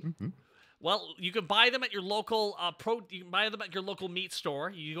 Okay. Well, you can buy them at your local You can buy them at your local meat store.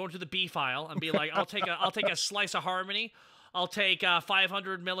 You go into the beef aisle and be like, I'll take a slice of Harmony. I'll take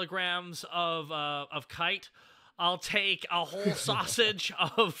 500 milligrams of Kite. I'll take a whole sausage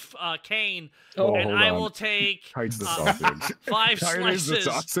of Kane, Oh, and hold I on. will take Kite's the sausage. 5 Kite is the slices.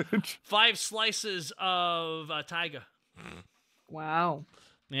 sausage. 5 slices of Taiga. Wow.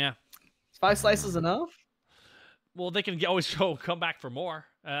 Yeah. Is 5 slices enough? Well, they can always come back for more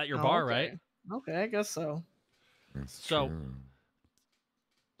at your Oh, bar, okay. right? Okay, I guess so. That's So- true.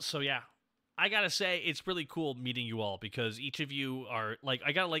 So yeah, I gotta say it's really cool meeting you all because each of you are like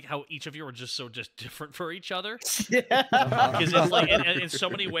I gotta like how each of you are just different for each other Yeah. because it's like in so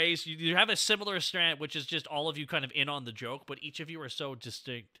many ways you have a similar strand, which is just all of you kind of in on the joke, but each of you are so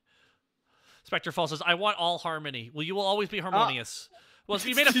distinct. Spectre Fall says, "I want all harmony." Well, you will always be harmonious. Well, if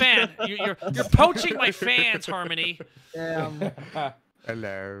you made a fan, you're poaching my fans, Harmony. Damn.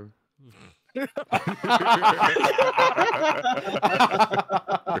 Hello.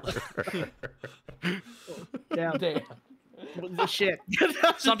 Damn. The shit.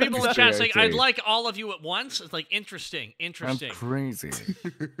 Some people in chat saying, "I'd Okay. like all of you at once." It's like interesting. That's crazy.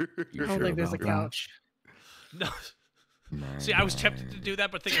 I don't think there's a couch. No. See, I was tempted to do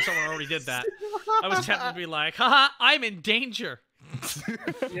that, but thinking someone already did that. I was tempted to be like, haha, I'm in danger.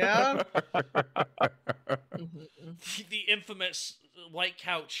 Yeah. The infamous white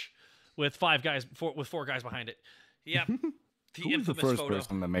couch with 4 guys behind it. Yep. The Who was the infamous first photo.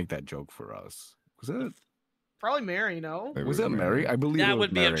 person to make that joke for us? Was that Probably Mary, no? It was that Mary? I believe it That was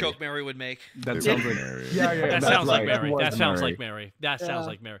would be a Mary. joke Mary would make. That It sounds was like Mary. yeah. That that's sounds like right. Mary. It was That sounds Mary. like Mary. That sounds Yeah.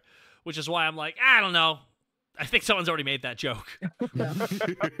 like Mary. Which is why I'm like, I don't know. I think someone's already made that joke.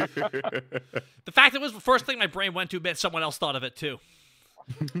 The fact it was the first thing my brain went to meant someone else thought of it too.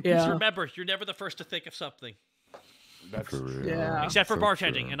 Just Yeah. remember, you're never the first to think of something. That's For real. Yeah. Except for So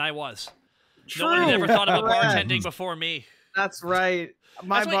bartending, true. and I was. True. No one had ever thought about Correct. bartending before me. That's right.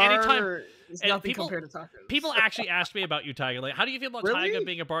 My That's why bar anytime- is and nothing people- compared to tacos. People actually asked me about you, Tyga. Like, how do you feel about Really? Tyga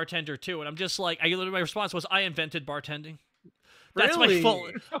being a bartender too? And I'm just like, my response was, I invented bartending. That's Really? my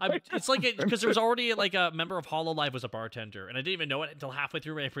fault. It's like because there was already like a member of Hololive was a bartender, and I didn't even know it until halfway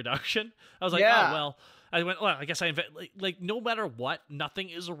through my production. I was like, Yeah. oh well. I went, well, I guess I invent like no matter what, nothing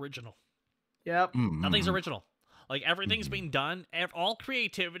is original. Yep. Nothing's original. Like everything's being done. All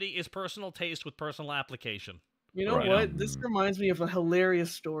creativity is personal taste with personal application. You know Right. what? This reminds me of a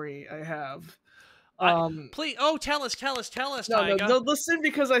hilarious story I have. Please, tell us, No, Tyga. no, listen,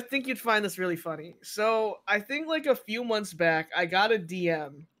 because I think you'd find this really funny. So I think like a few months back, I got a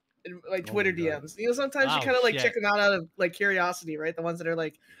DM, like Twitter my God. DMs. You know, sometimes you Oh, kind of like shit. check them out of like curiosity, right? The ones that are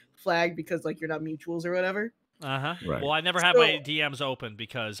like flagged because like you're not mutuals or whatever. Uh-huh. Right. Well, I never have So- my DMs open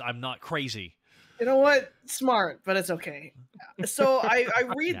because I'm not crazy. You know what? Smart, but it's okay. So I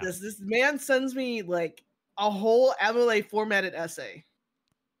read Yeah. this. This man sends me like a whole MLA formatted essay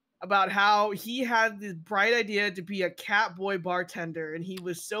about how he had this bright idea to be a cat boy bartender, and he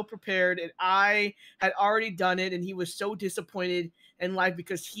was so prepared, and I had already done it, and he was so disappointed in life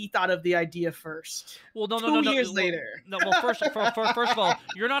because he thought of the idea first. Well, no. 2 years well, later. No, well, first of all,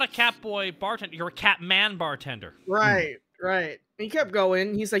 you're not a cat boy bartender. You're a cat man bartender. Right. And he kept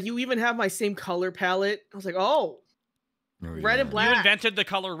going. He's like, "You even have my same color palette." I was like, "Oh, red and black." You invented the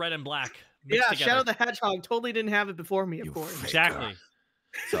color red and black. Mixed Yeah, together. Shadow the Hedgehog totally didn't have it before me, of You course. faker. Exactly.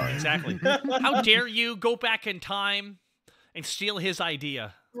 Sorry. Exactly. How dare you go back in time and steal his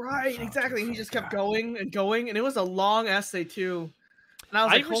idea? Right, Fuck, exactly. you And he just kept fucker. going and going, and it was a long essay too. And I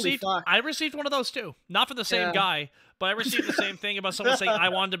was like, "Holy fuck!" I received one of those too. Not for the same Yeah. guy, but I received the same thing about someone saying I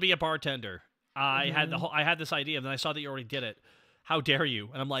wanted to be a bartender. I had Mm-hmm. I had this idea, and then I saw that you already did it. How dare you?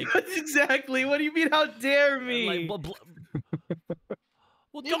 And I'm like, That's exactly. What do you mean? How dare I'm me? like,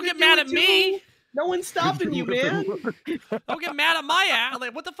 well, You don't can get do mad it at me. too. No one's stopping you, man. Don't get mad at my ass.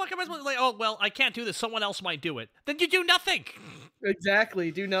 Like, what the fuck am I supposed to like? Oh, well, I can't do this. Someone else might do it. Then you do nothing.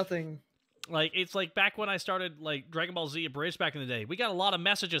 Exactly. Do nothing. Like, it's like back when I started like Dragon Ball Z Abridged back in the day. We got a lot of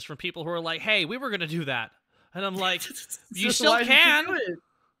messages from people who are like, "Hey, we were gonna do that," and I'm like, "You So still why did can. do it?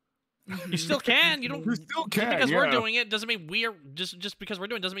 You still can. You don't. You still just can, because we're yeah. doing it doesn't mean we're just because we're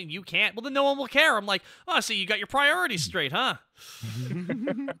doing it doesn't mean you can't. Well, then no one will care. I'm like, oh, see, you got your priorities straight, huh?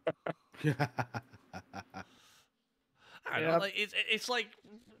 I don't know. Yep. Like, it's like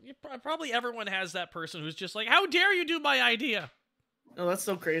probably everyone has that person who's just like, how dare you do my idea? Oh, that's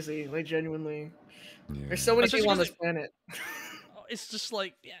so crazy. Like genuinely, Yeah. there's so many Especially people on because this planet. It's just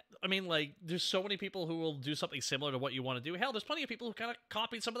like, yeah, I mean, like, there's so many people who will do something similar to what you want to do. Hell, there's plenty of people who kind of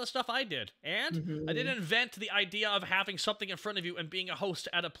copied some of the stuff I did. And I didn't invent the idea of having something in front of you and being a host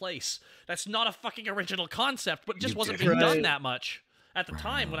at a place. That's not a fucking original concept, but it just You wasn't did. being done Right. that much at the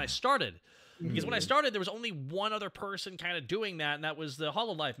time when I started. Because when I started, there was only one other person kind of doing that, and that was the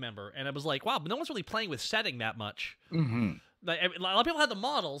Hololive member. And I was like, wow, but no one's really playing with setting that much. Mm-hmm. Like, a lot of people had the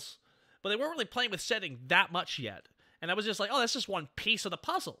models, but they weren't really playing with setting that much yet. And I was just like, oh, that's just one piece of the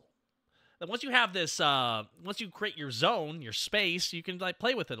puzzle. Then once you have this, once you create your zone, your space, you can like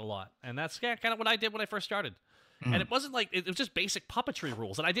play with it a lot. And that's kind of what I did when I first started. And it wasn't like, it was just basic puppetry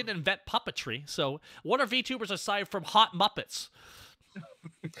rules. And I didn't invent puppetry. So what are VTubers aside from Hot Muppets?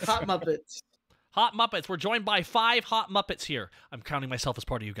 Hot Muppets. Hot Muppets. We're joined by 5 Hot Muppets here. I'm counting myself as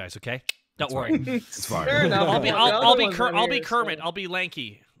part of you guys, okay? Don't worry. It's fine. Fair enough. I'll be The I'll other be ones Ker- aren't I'll be here, Kermit. so- I'll be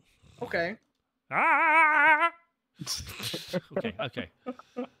Lanky. Okay. Ah! Okay.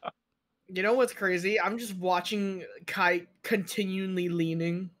 You know what's crazy? I'm just watching Kai continually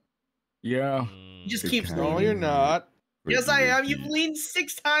leaning. Yeah. He just Good keeps kind. No, leaning. you're not. Yes, I am. You've leaned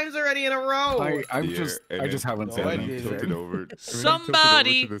 6 times already in a row. I Yeah, and just then- haven't No, said I anything. didn't. Tilted over. and then tilted over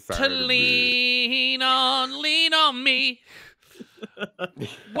Somebody to the side to of the- lean on me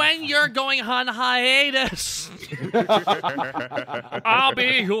when you're going on hiatus. I'll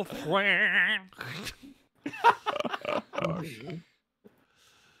be your friend.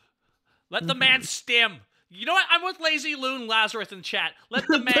 Let the man stim. You know what? I'm with Lazy Loon Lazarus in chat. Let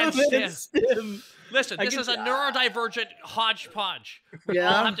the man stim. Listen, I this can- is a neurodivergent hodgepodge. We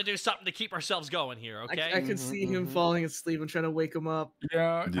all Yeah. have to do something to keep ourselves going here, okay? I could see him falling asleep and trying to wake him up.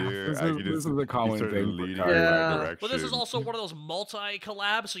 Yeah. Yeah, This I is, could this just- is a he common started thing. leading for in the Kai. right Yeah. direction. Well, this is also one of those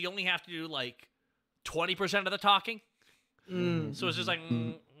multi-collabs, so you only have to do like 20% of the talking. Mm. So it's just like,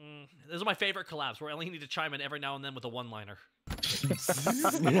 those are my favorite collabs, where I only need to chime in every now and then with a one-liner. The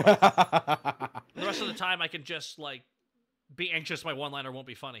rest of the time, I can just like be anxious my one-liner won't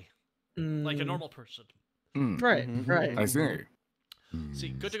be funny, like a Mm. normal person. Right, right. I see. See,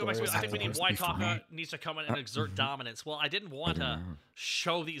 good to go back to it. I think we need Waitaka needs to come in and exert dominance. Well, I didn't want to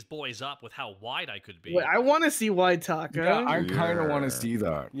show these boys up with how wide I could be. Wait, I want to see White Taka. Yeah, I kind of want Yeah. to see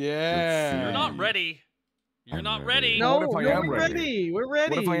that. Yeah. You're not ready. You're I'm not ready. ready. no, What if I no, am we're ready? ready. We're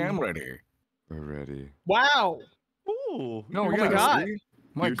ready. What if I am ready? We're ready. Wow. Cool. No, Oh yeah, my God. see?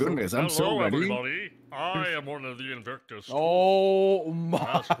 My You're so- goodness, I'm so Hello, ready. everybody. I am one of the Invictus. Oh my.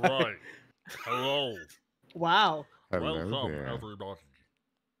 That's right. Hello. Wow. Hello Welcome, there. everybody.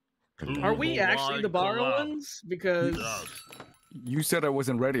 Hello. Are To we the actually the wide borrow collab. ones? Because Yes. You said I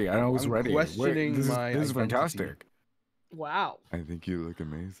wasn't ready. I was I'm ready. questioning this my is identity. fantastic. wow. I think you look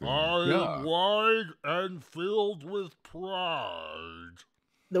amazing. I Yeah. am wide and filled with pride.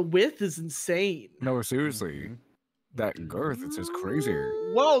 The width is insane. No, seriously. Mhm. That girth, it's just crazier.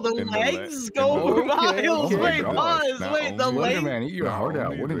 Whoa, the In the legs in go the- miles. Okay, okay. Wait, Oh my pause. Not Wait, the only- Slender legs. Man, eat your Not heart out.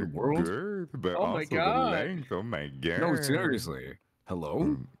 only What in the the world? girth, but Oh my also God. the length. Oh my god. No, seriously. Hello?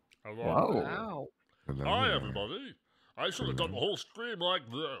 Mm, Hello. Wow. Wow. hello Hi, there. everybody. I should have done the whole stream like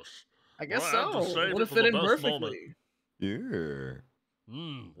this. I guess Well, I have to so. save Would it have for fit the in best perfectly. Yeah.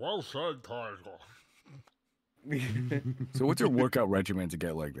 Well said, Tiger. So what's your workout regimen to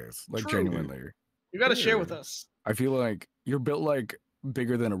get like this? Like True. genuinely. You got to share Yeah. with us. I feel like you're built like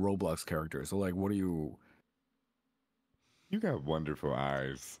bigger than a Roblox character. So like what do you You got wonderful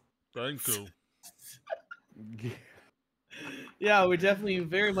eyes. Thank you. Yeah, we're definitely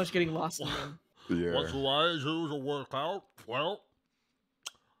very much getting lost in them. Yeah. What do I do to work out? Well,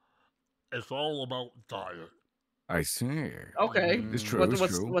 it's all about diet. I see. Okay. It's true, What, it's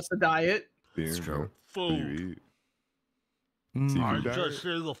what's true. what's the diet? It's Yeah, true. what do you Food. eat? Mm. I Seafood diet? just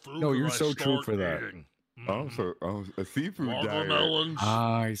say the food No, that you're I so true start for that. eating. A seafood diet. Watermelons.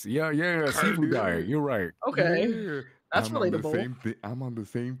 I see. Yeah. Seafood diet. You're right. Okay. Yeah. That's I'm on the relatable. same thing. I'm on the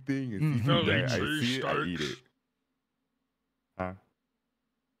same thing. A Mhm. seafood Philly diet. I see it. I cheesesteaks. eat it. Huh?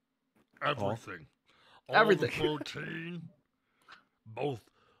 Everything. All Everything. the protein, both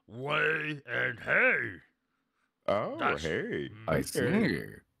whey and hay. Oh, That's- hey. I see.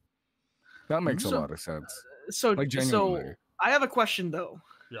 That makes a So- lot of sense. So Like so genuinely. I have a question though.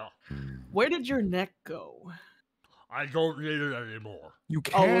 Yeah. Mm. Where did your neck go? I don't need it anymore. You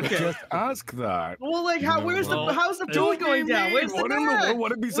can't okay. just ask that. Well, like how? No, Where's well, the? How's the what food do going down? Where's the What in the neck? world?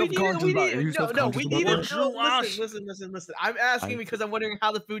 What be We need it. subconscious We about? need Are you it. No, subconscious we about need this? it. Would you ask- Listen. I'm asking I- because I'm wondering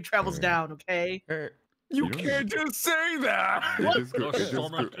how the food travels Yeah. down. Okay. Hey, You You don't- can't just say that. it just go- The it just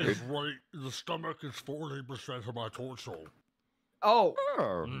stomach go- is it- right. The stomach is 40% of my torso. Oh,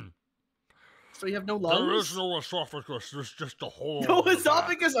 Oh, Mm. so you have no There lungs? is no esophagus. There's just a hole. No in the back.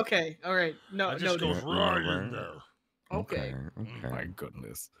 esophagus. Okay. All right. No. It No. just goes Yeah, right right. in there. Okay. Okay. My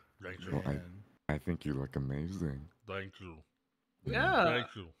goodness. Thank you. Well, I think you look amazing. Thank you. Yeah.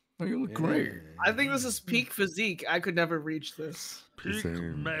 Thank you. Oh, you look great. I think this is peak physique. I could never reach this. Peak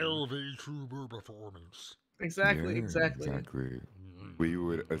Same. male VTuber performance. Exactly. Yeah, Exactly. Exactly. Mm. We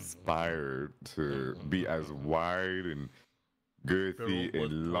would aspire to be as wide and girthy Filled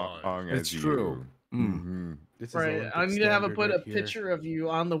with and long pride. as It's you. true. Mm. Mm-hmm. This is Right. Olympic I need to have a standard put a right here. picture of you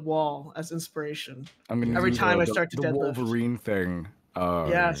on the wall as inspiration. I'm gonna Every do time I the, start to the deadlift. Wolverine thing.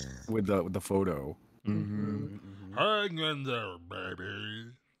 Yes. With the photo. Mm-hmm. Hang in there,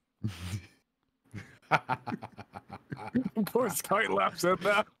 baby. Of course, Sky laughs at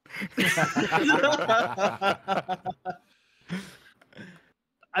that.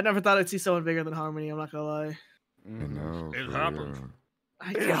 I never thought I'd see someone bigger than Harmony. I'm not gonna lie. I know. It for happened. real.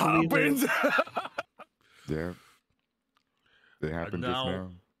 I It can't believe it. happens. Yeah. It happened just now-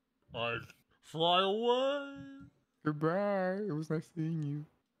 now. I fly away. Goodbye. It was nice seeing you.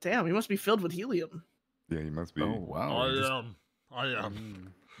 Damn, he must be filled with helium. Yeah, you must be. Oh wow. I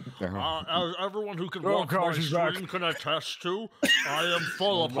am. Uh-huh. As everyone who can Oh, watch my gosh, he's back. stream can attest to, I am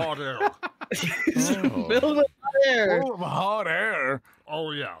full of hot air. He's Oh. filled with air. Full of hot air.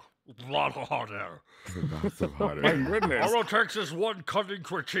 Oh yeah, a lot of hot air. Lots of hot My air. goodness. All it takes is one cutting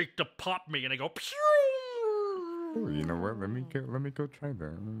critique to pop me, and I go. Pew! Oh, you know what? Let me go try that.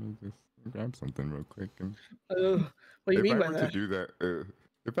 Let me just grab something real quick. And What do you if mean I by were that? to do that,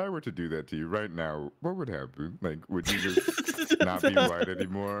 if I were to do that to you right now, what would happen? Like, would you just not be white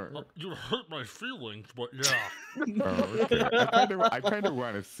anymore? You hurt my feelings, but yeah. Oh, okay. I kind of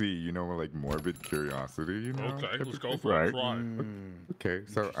want to see, you know, like morbid curiosity, you know. Okay, type let's of go thing. for a Right. try. Okay,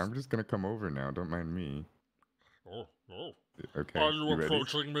 so I'm just gonna come over now. Don't mind me. Oh. Okay. Are you ready?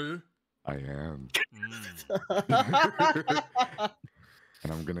 approaching me? I am, Mm,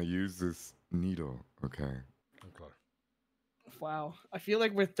 and I'm gonna use this needle. Okay. okay. Wow. I feel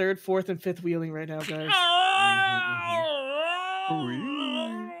like we're third, fourth, and fifth wheeling right now, guys.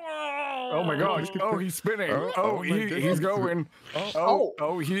 Oh my gosh. Oh, he's spinning. Oh, Oh, oh my he's goodness. going.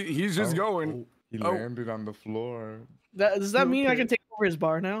 Oh, he's just going. He Oh. landed on the floor. Does that mean I Okay. can take over his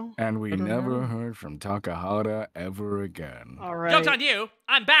bar now? And we I don't never know. heard from Takahata ever again. All right. Joke's on you.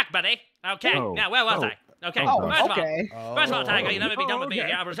 I'm back, buddy. Okay. Oh. Now, where was Oh. I? Okay. Oh, first of all, okay. First of all, Tiger, you never be done with me.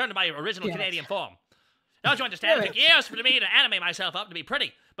 okay. I returned to my original Yes. Canadian form. Don't you understand? It took years for me to animate myself up to be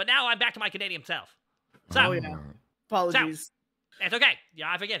pretty, but now I'm back to my Canadian self. So, Oh, yeah. Apologies. it's okay.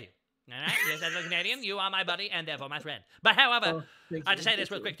 Yeah, I forgive you. All right? Yes, as a Canadian, you are my buddy and therefore my friend. But however, Thank I have to you. say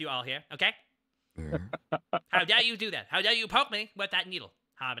this real quick to you all here, okay? Yeah. How dare you do that? How dare you poke me with that needle,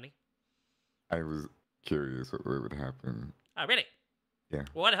 Harmony? I was curious what would happen. Oh, really? Yeah.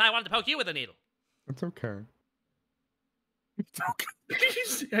 Well, what if I wanted to poke you with a needle? It's okay.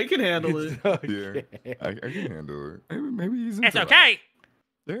 I can handle it. Yeah, I can handle it. Maybe he's. It's into okay.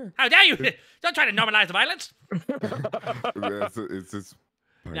 Yeah. How dare you? Don't try to normalize the violence. It's just.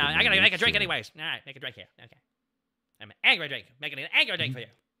 part No, of I my gotta make a drink nature. anyways. All right, make a drink here. Okay. I'm an angry drink. Making an angry drink for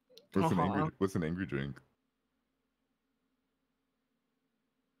you. What's an angry drink?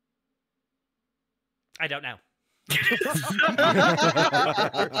 I don't know.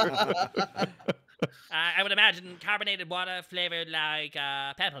 I would imagine carbonated water flavored like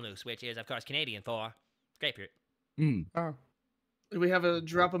Pamplemousse, which is, of course, Canadian for grapefruit. Mm. Oh, Do we have a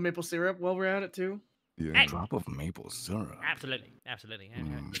drop of maple syrup while we're at it too? yeah. Hey. Drop of maple syrup. Absolutely. Absolutely. Yeah,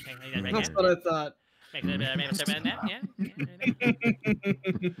 Mm. okay, right That's there. what I thought. Make a little bit of maple syrup in there.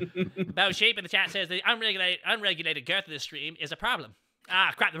 Yeah. Bo Sheep in the chat says the unregulated girth of this stream is a problem.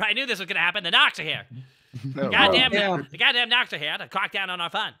 Ah, crap. I knew this was going to happen. The Knocks are here. Oh, Goddamn, yeah. the goddamn Knocks are here to crack down on our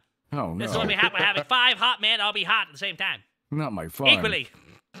fun. Oh This is what no! we have. We're having 5 hot men all be hot at the same time. Not my fun. Equally.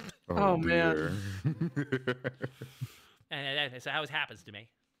 Oh, man. And so how it happens to me.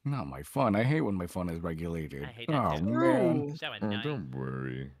 Not my fun. I hate when my fun is regulated. I hate that Oh too. man. Ooh. So Oh, annoying. don't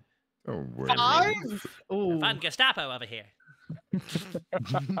worry. Don't worry. 5? Oh, Fun Gestapo over here.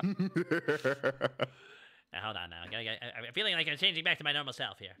 Now, hold on now. I'm feeling like I'm changing back to my normal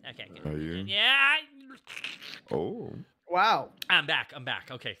self here. Okay. Good. Are you? Yeah, Oh, wow. I'm back. I'm back.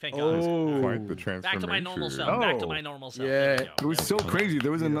 Okay, thank God. Oh, quite the transformation. Back to my normal self. Back to Oh. my normal self. Yeah. There we go. It was so crazy.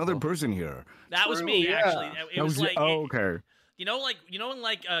 There was another person here. That was True, me yeah. actually. It That was like oh, okay. you know in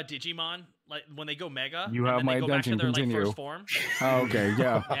Digimon, like when they go Mega, You and have then my they go back to attention. their like Continue. first form. Oh, okay.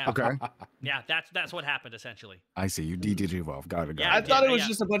 Yeah. Yeah. Okay. Yeah, that's what happened essentially. I see. You de-evolve. Got it. Yeah, I Got it. thought it was yeah.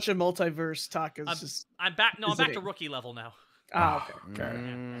 just a bunch of multiverse tacos. Just I'm back. No, I'm back to Visiting. rookie level now. okay.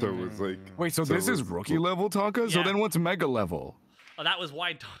 Okay. So it was like. Wait. So this is it's- rookie level Taka. So Yeah. then what's mega level? Oh, that was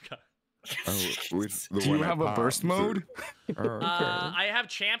Wide Taka. Oh, which, the Do you one have that a burst pops, or- mode? Oh, okay. I have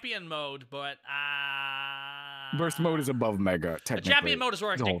champion mode, but Burst mode is above mega. the Technically. champion mode is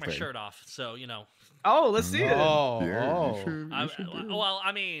where I the take whole my thing. shirt off. So you know. Oh, let's see it. Oh, Yeah, oh. you should. You should do it. Well,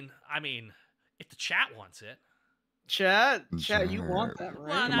 I mean, if the chat wants it. Chat, you want that, right?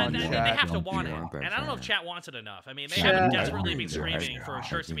 Well, Come on, they chat. have to Don't want you it, want that, and I don't know if chat? chat wants it enough. I mean, they Chat. haven't desperately been Yeah, screaming yeah, for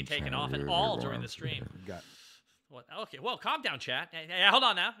shirts to be chat taken off at really all during the wants stream. it. Got What? Okay, well, calm down, chat. Yeah, hold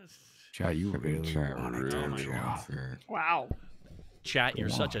on now. Chat, you I think really chat want it, really don't you? wants it. Wow. Chat, you're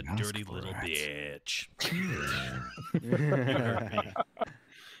Come such a on, ask dirty for little it. bitch.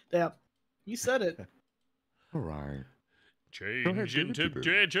 Yeah. You said it. All right. Change give it into to them.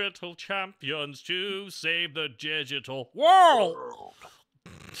 digital champions to save the digital world.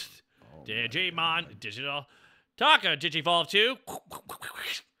 Digimon, digital. Taka, Digivolve 2.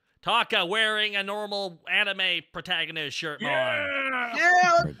 Taka wearing a normal anime protagonist shirt. Yeah,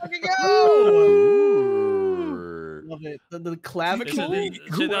 let's fucking go. Ooh. Love it. The This clavicle. is,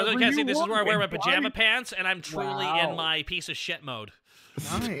 this is where I wear my pajama want. pants, and I'm truly Wow. in my piece of shit mode.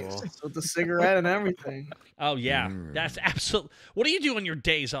 Nice. With the cigarette and everything. Oh yeah, Mm. that's absolute. What do you do on your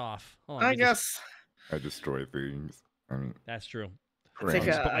days off? Hold on, I let me just- guess I destroy things. I mean, that's true. take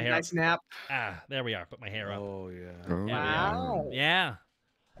Just put my a hair nice nap. There we are. Put my hair up. Oh yeah. oh, Yeah. Wow. Yeah.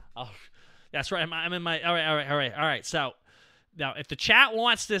 Oh, that's right. I'm in my. All right. So now, if the chat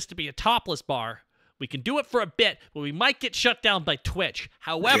wants this to be a topless bar, we can do it for a bit, but we might get shut down by Twitch.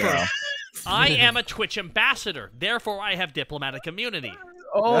 However, Yeah. I am a Twitch ambassador, therefore I have diplomatic immunity.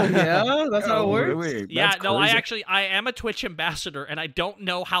 Oh yeah, that's how it Oh, works. really? Yeah, That's no, crazy. I am a Twitch ambassador, and I don't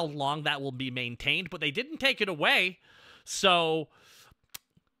know how long that will be maintained, but they didn't take it away, so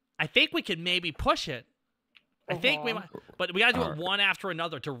I think we can maybe push it. I think we might, but we gotta do it one after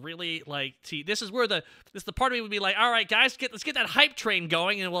another to really like see. This is the part of me would be like, all right, guys, let's get that hype train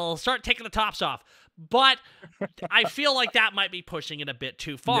going, and we'll start taking the tops off. But I feel like that might be pushing it a bit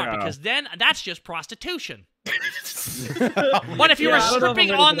too far Yeah. because then that's just prostitution. But if you Yeah, were I don't know if I'm stripping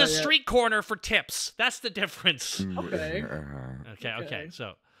ready on for the that yet. street corner for tips, that's the difference. Okay. Okay. Okay.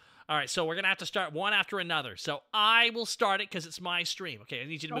 So, all right. So we're gonna have to start one after another. So I will start it because it's my stream. Okay. I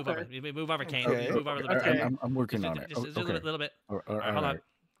need you to move Okay. over. You move over, Kane. Okay. You move over a little bit. Okay. I'm working on it. Just a Okay. little bit. All hold on. right.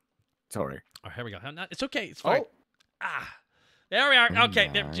 Sorry. Oh, here we go. It's okay. It's fine. Oh, There we are. Oh, Okay.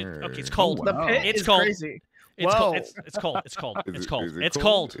 nice. Okay. It's cold. Oh, the wow. pit It's is cold. crazy. It's cold. Whoa. It's cold. It's cold. Is It's it- cold. is it It's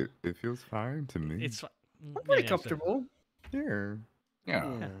cold. It feels fine to me. It's I'm pretty Yeah, comfortable. Yeah.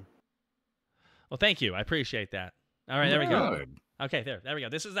 Yeah. Well, thank you. I appreciate that. All right, there we go. Good. Okay, there we go.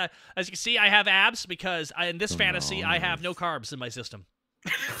 This is that. As you can see, I have abs because in this fantasy, I have no carbs in my system.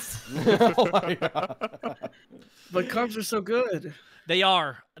 Oh my God. But carbs are so good. They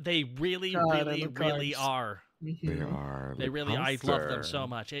are. They really, God, I really, love really carbs. are. They Mhm. are. They the really, I love them so poster.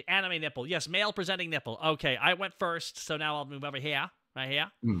 much. Anime nipple. Yes, male presenting nipple. Okay, I went first, so now I'll move over here. Right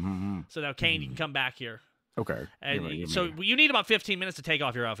here. Mm-hmm. So now, Kane, you can come back here. Okay. And Give me- so you need about 15 minutes to take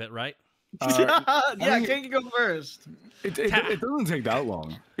off your outfit, right? Yeah, mean- Ken can go first. It doesn't take that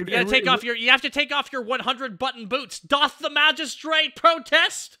long. You gotta take off your. You have to take off your 100 button boots. Doth the magistrate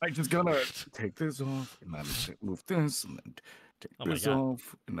protest? I just gotta take this off and then move this and then take Oh my this God.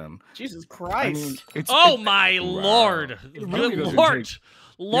 off and then. Jesus I Christ. mean, it's. Oh it- my lord! It really Good doesn't lord! take-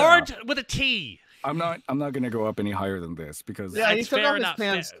 Lord with a T. I'm not gonna go up any higher than this because. Yeah, he It's took fair off his enough.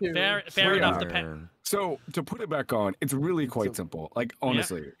 pants, too. Fair enough. The Yeah. pen. So to put it back on, it's really quite So- simple. Like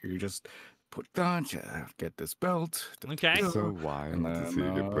honestly, you just put that, get this belt. Okay. Yeah. So wild And to see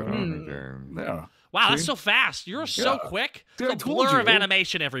it get put then, on again. Yeah. Wow, that's See? so fast. You're so Yeah. quick. See, I It's a told blur of you.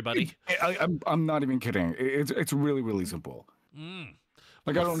 animation, everybody. I'm not even kidding. It's really really simple. Mm.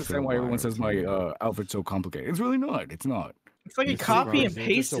 Like I don't So understand why everyone wild says to my me. outfit's so complicated. It's really not. It's not. It's like he It's copy just and a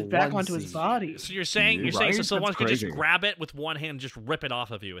pasted back onto his onesie. body. So you're saying Right? so someone That's could just crazy. grab it with one hand, and just rip it off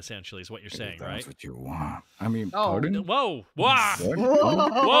of you. Essentially, is what you're If saying, that's right? what you want. I mean, Oh, pardon? Whoa! Whoa! What?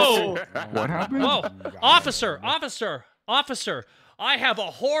 Whoa! What happened? Whoa! God. Officer! I have a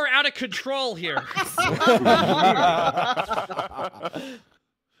whore out of control here.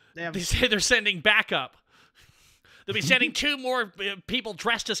 Damn. They say they're sending backup. They'll be sending 2 more people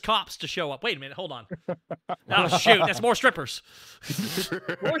dressed as cops to show up. Wait a minute, hold on. Oh shoot, that's more strippers.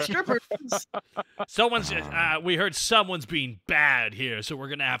 More strippers. We heard someone's being bad here, so we're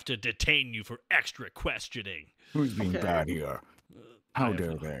gonna have to detain you for extra questioning. Who's being Okay. bad here? How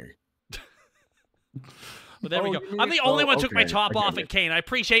dare they? But there we Oh, go. you I'm mean- the only one who took my okay, top I get off at it. Kane. I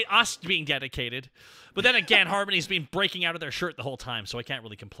appreciate us being dedicated. But then again, Harmony's been breaking out of their shirt the whole time, so I can't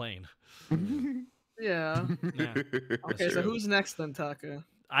really complain. Yeah. Yeah. Okay, so who's next then, Taka?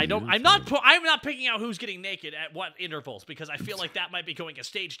 I'm not picking out who's getting naked at what intervals because I feel like that might be going a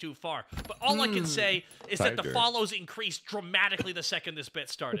stage too far. But all I can say is that the Tiger. follows increase dramatically the second this bit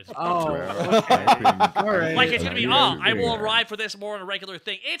started. Oh, Well, okay. I think- All right. Like it's gonna be, Yeah, I will yeah. arrive for this more on a regular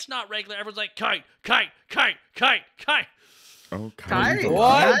thing. It's not regular. Everyone's like, kite, kite, kite, kite, kite. Oh, Kite,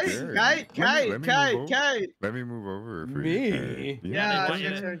 What? kite, kite. Let me move over. For Me? You, Kite. Yeah, want it's your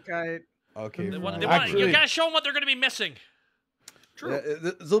you to- turn, kite. Okay. They want, fine. they want, Actually, you gotta show them what they're gonna be missing. True.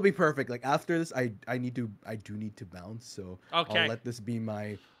 this will be perfect. Like after this, I do need to bounce. So Okay. I'll let this be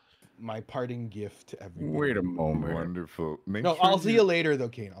my parting gift to everyone. Wait a moment. Wonderful. Make No, sure I'll see you later though,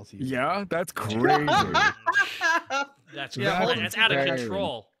 Kane. I'll see you. Yeah, that's crazy. That's Yeah, crazy. hold It's out of on.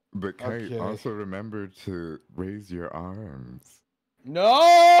 control. But Kite, Okay. also remember to raise your arms. No!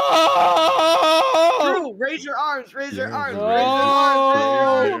 True. Raise your arms. Raise your Yeah, arms. raise Raise your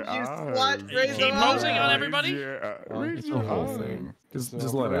arms. your You arms. slut. Raise Keep your posing on arms. everybody? Raise It's your a whole arms. thing. Just So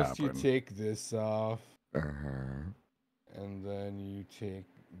let it first happen. you take this off, Uh-huh. and then you take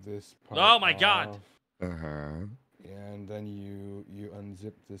this part. Oh my God. off, Uh-huh. And then you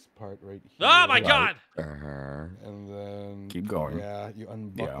unzip this part right here. Oh my Right. God! Uh-huh. And then Keep going. Yeah, you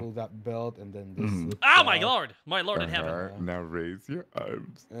unbuckle that belt, and then this. Mhm. slips Oh my off, Lord in heaven! Uh-huh. Now raise your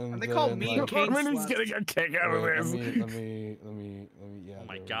arms. And They call then, me like, Kane Harmony's slut. getting a kick out of wait, this. Let me. Yeah. Oh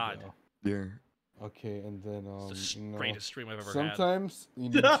my there we God. go. Yeah. Okay, and then It's the you know, greatest stream I've ever had. sometimes you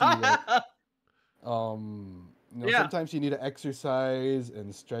need to like, Yeah. sometimes you need to exercise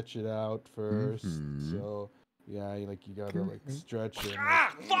and stretch it out 1st. Mhm. So yeah, you gotta like stretch it.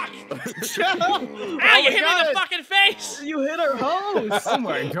 Ah, fuck! Oh Ah, you hit me in God. the fucking face! You hit our host. Oh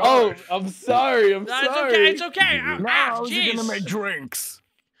my god. Oh, I'm sorry. I'm No, it's sorry. okay, it's okay. You really- now Ah, how's he gonna jeez. make drinks?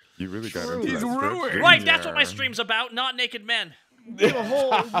 You really got True. into He's that stretch, ruined. didn't Right, that's what my ya? stream's about, not naked men. Give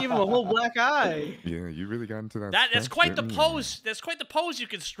him a whole black eye. Yeah, you really got into that. That's stretch, quite the didn't ya? pose. That's quite the pose you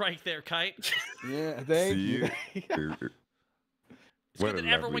can strike there, Kite. Yeah, thank See? you. It's What good a that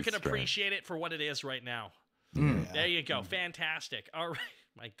everyone lovely can stretch. appreciate it for what it is right now. Mm. There you go. Fantastic. All right.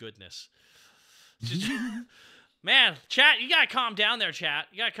 My goodness. Man, chat, you gotta calm down there, chat.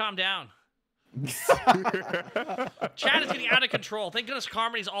 You gotta calm down. Chat is getting out of control. Thank goodness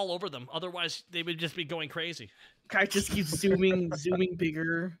Harmony's all over them. Otherwise, they would just be going crazy. Kite just keeps zooming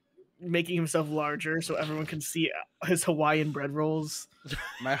bigger, making himself larger so everyone can see his Hawaiian bread rolls.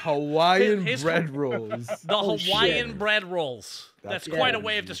 My Hawaiian His- bread rolls. The Oh, Hawaiian shit. bread rolls. That's That's quite a crazy.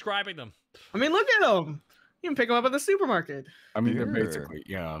 way of describing them. I mean, look at him. You can pick them up at the supermarket. I mean, they're Yeah. basically,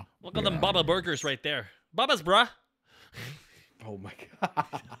 yeah. Look at them Bubba burgers right there. Bubba's, bruh. Oh my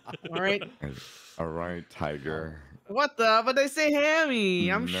god. All right. All right, Tiger. What the? But they say hammy.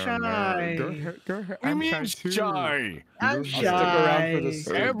 I'm No, shy. no. Go ahead. Go ahead. What do you I'm mean too. shy? I'm Go I'll stick around for the shy.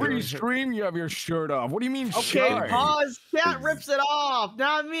 So Every go stream you have your shirt off. What do you mean Okay, shy? pause. Cat rips it off,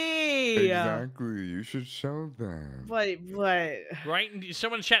 not me. Exactly. You should show them. But Right?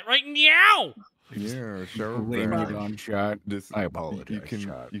 Someone in chat, right? Meow! Yeah, show Blame it them. on chat. Just, I You apologize, can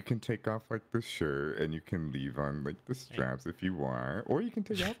chat. you can take off like the shirt and you can leave on like the straps if you want, or you can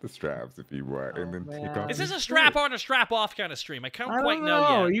take out the straps if you want, and Oh, then take man. off. Is the this a shirt. strap on or strap off kind of stream? I can't I quite don't know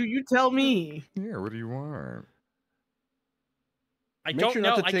know. yet. You tell me. Yeah, what do you want? I Make don't sure know.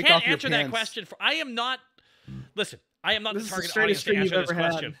 not to I take can't off your answer that pants. question. I am not. Listen, I am not This the is the target straightest audience to stream you've answer this ever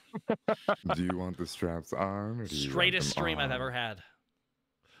had. question. Do you want the straps on, or do you want Straightest them stream I've on? ever had.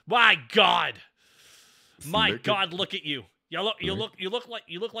 My God. My Look at- God, look at you. You Look.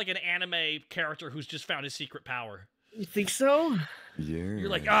 look like an anime character who's just found his secret power. You think so? Yeah. You're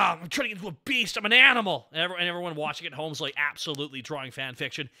like, I'm turning into a beast. I'm an animal. And everyone watching at home is like, absolutely drawing fan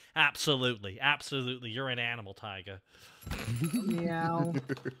fiction. Absolutely. Absolutely. You're an animal, Tyga. Meow.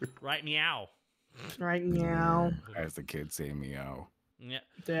 Right? Meow. Right now. As the kids say, meow. Yeah.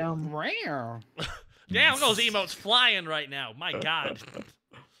 Damn. Damn, those emotes flying right now. My God.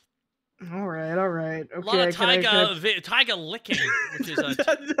 All right. All right. A lot Okay. of can I- Tyga licking, which is a...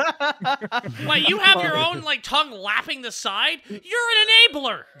 Wait, you have your own, like, tongue lapping the side? You're an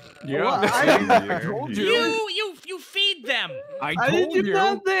enabler! Yeah, Well, Yeah, I told he- you. You feed them! I I told didn't do you.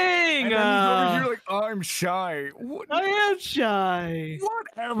 nothing. And then he's over here like, I'm shy. What? I am shy.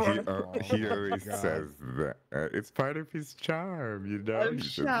 Whatever. He Oh, always God. says that. It's part of his charm, you know. I'm He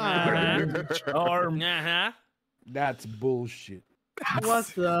just- shy. Charm. Uh-huh. That's bullshit. What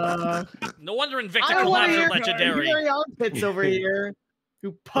the? No wonder Invicta I don't want collabs to are legendary. hear armpits over here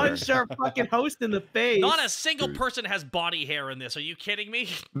who punched our fucking host in the face. Not a single person has body hair in this. Are you kidding me?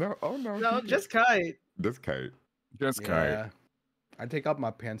 No, oh no. No, he- just kite. Just kite. Just Kai. Yeah. I take off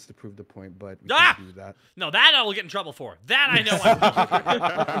my pants to prove the point, but we Ah! can't do that. No, that I will get in trouble for. That I know I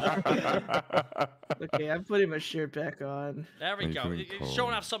will. Okay, I'm putting my shirt back on. There we Are you go. feeling You're cold?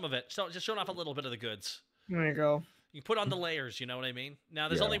 showing off some of it. So just showing off a little bit of the goods. There you go. You put on the layers, you know what I mean? Now,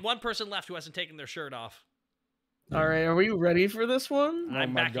 there's Yeah. only one person left who hasn't taken their shirt off. All right, are we ready for this one? Oh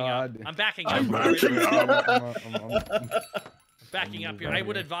I'm my backing God. up. I'm backing up. I'm Backing backing up here. I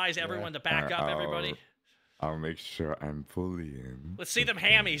would advise everyone to back up, everybody. I'll make sure I'm fully in. Let's see them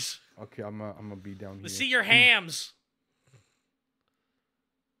hammies. Okay, I'm gonna be down here. Let's see your hams.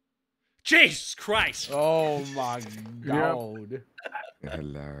 Jesus Christ. Oh my god.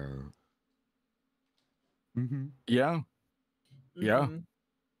 Hello. Mm-hmm. Yeah, Yeah.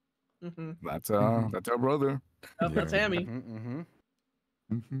 Mm-hmm. that's our brother. Oh, that's Yeah. Hammy. Mm-hmm.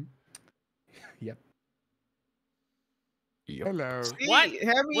 Mm-hmm. Yep. Yep. Hello. See, What?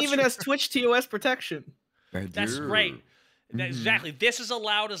 Hammy What's even your- has Twitch TOS protection. I That's do. great. Mhm. Exactly. This is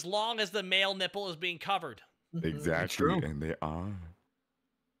allowed as long as the male nipple is being covered. Exactly, true. and they are.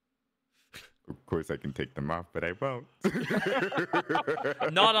 Of course, I can take them off, but I won't.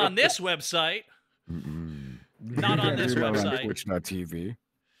 Not on this website. Mm-mm. Not on this Do that on website.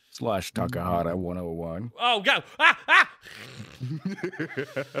 Twitch.tv/Takahata101. Oh, go. Ah, ah!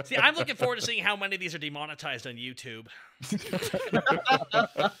 See, I'm looking forward to seeing how many of these are demonetized on YouTube.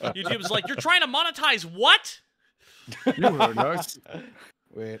 YouTube's like, you're trying to monetize what? You heard us.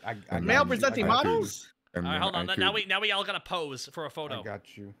 Wait, I Male got you, presenting I got you. models? And All right, then hold on. I Now could- we all gotta pose for a photo. I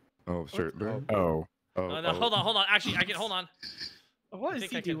got you. Oh, shirtless. Oh, Oh, No, hold on. Actually, I can hold on. What I is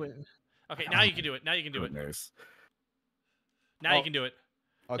think he I can- doing? Okay, now you can do it. Now you can do it. goodness. Now you Oh, can do it.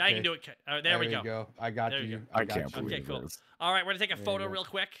 Okay. Now you can do it. All right, there we you go. I got There you you. go. I got can't you. believe Okay, cool. this. All right, we're gonna take a There you photo go. real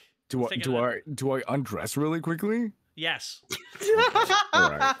quick. Do Take I undress really quickly? Yes.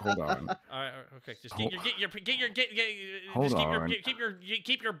 All right, hold on. All right. Okay. Just keep Hold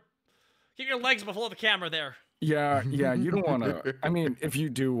on. keep your legs before the camera there. Yeah, you don't want to. I mean, if you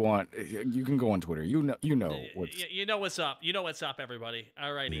do want, you can go on Twitter. You know what's. You know what's up. You know what's up, everybody.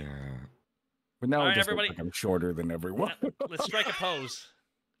 All righty. Yeah. But now All I right, just look everybody. like I'm shorter than everyone. Let's strike a pose.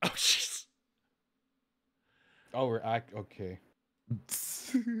 Oh, jeez. Oh, okay.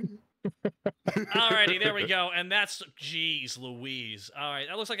 Alrighty, there we go. And that's, jeez Louise. All right,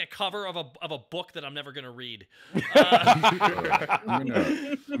 that looks like a cover of a book that I'm never gonna read. I'm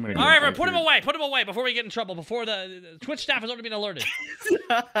gonna All right, everyone, put him away. Put him away before we get in trouble. Before the Twitch staff has already been alerted.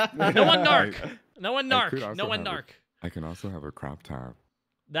 No one narc. No one I could narc. also No one have narc. I can also have a crop top.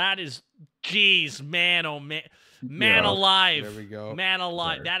 That is, jeez, man, oh man. Man Yeah. alive. There we go. Man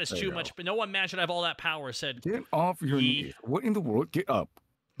alive. There- That is there too you much. go. But no one man should have all that power. Said, Get off your Ye- knees. What in the world? Get up.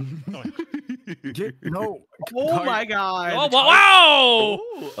 Get no. Oh Kite- my god. oh, whoa!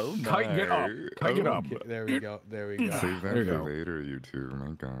 Oh Kite, get up. Kite, get up. Okay, there we go. There we go. Save There that you for go. later, you two.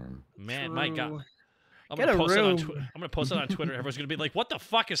 My God. Man, my God. True. I'm Get gonna a post it on room. I'm gonna post it on Twitter. Everyone's gonna be like, "What the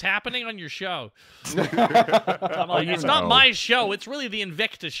fuck is happening on your show?" I'm like, you "It's not know. my show. It's really the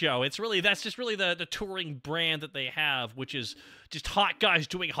Invicta show. That's just really the touring brand that they have, which is just hot guys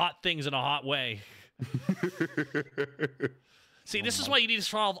doing hot things in a hot way." See, this is why you need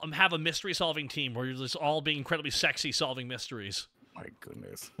to have a mystery solving team where you're just all being incredibly sexy solving mysteries. My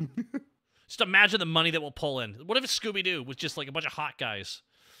goodness. Just imagine the money that we'll pull in. What if it's Scooby Doo with just like a bunch of hot guys?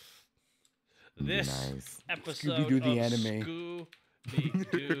 This Nice. episode Scooby-Doo the of anime.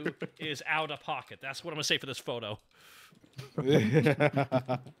 Scooby-Doo is out of pocket. That's what I'm gonna say for this photo.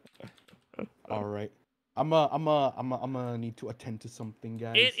 All right. I'm gonna need to attend to something,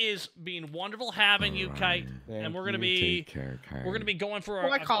 guys. It is been wonderful having you, Kite, Thank and we're gonna you. be Take care, Kai. we're gonna be going for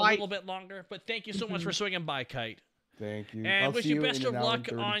Bye, a Kite. little bit longer. But thank you so much for swinging by, Kite, Thank you. and I'll wish see you best in of an hour luck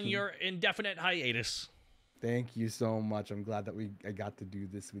and on 32. your indefinite hiatus. Thank you so much. I'm glad that I got to do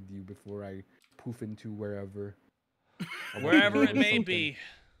this with you before I poof into wherever. Wherever it may be.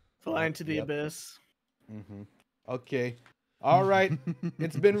 Flying to the Yep. abyss. Mm-hmm. Okay. All right.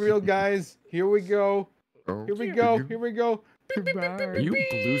 It's been real, guys. Here we go. Oh, Here we go. Here we go. Goodbye. Are you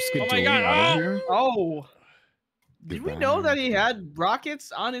blue Oh my God, out of oh! here? Oh. Did we know that he Goodbye. had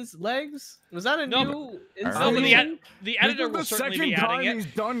rockets on his legs? Was that a No, new No, No, but insane? the This editor is will the certainly second be time adding it. he's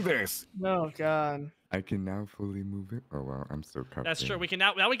done this. Oh god. I can now fully move it. Oh well, I'm still covered. That's true. We can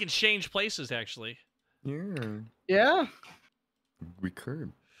now we can change places actually. Yeah, Yeah. we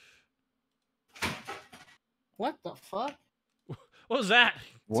could. What the fuck? What was that?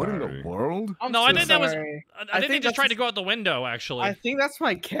 What in Sorry. the world? I'm No, I so think that was- sorry. I think they think just tried that's- to go out the window actually. I think that's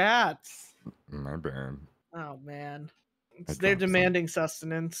my cats. My bad. Oh man. I They're dropped some. demanding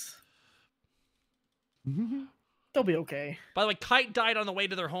sustenance. They'll be okay. By the way, Kite died on the way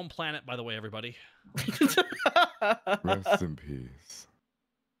to their home planet. By the way, everybody. Rest in peace.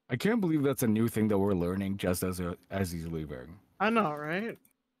 I can't believe that's a new thing that we're learning just as he's leaving. I know, right?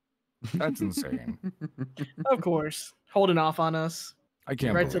 That's insane. Of course. Holding off on us. I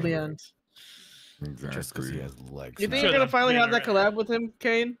can't Right to believe the it. end. Exactly. Just because he has legs. You think now. you're gonna Should've finally been have that already. collab with him,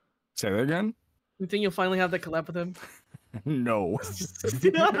 Kane? Say that again? You think you'll finally have that collab with him? No.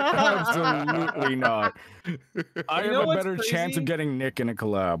 Absolutely not. I You have know a what's better chance crazy? of getting Nick in a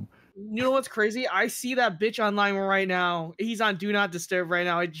collab. You know what's crazy? I see that bitch online right now. He's on Do Not Disturb right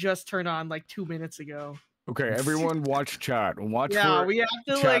now. I just turned on like 2 minutes ago. Okay, everyone watch chat. Watch Yeah, for we have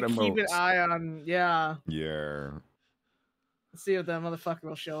to chat like keep an emotes. eye on. Yeah, Yeah. let's see if that motherfucker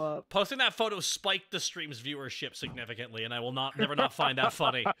will show up. Posting that photo spiked the stream's viewership significantly, and I will never not find that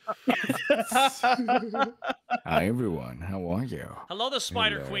funny. Hi everyone, how are you? Hello, the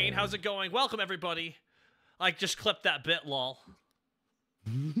Spider Hello. Queen. How's it going? Welcome, everybody. I just clipped that bit, lol.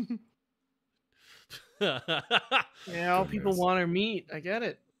 Yeah, people Goodness. want our meat. I get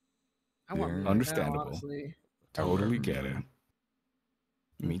it. I want Yeah. meat right now, Understandable. honestly. Totally get it.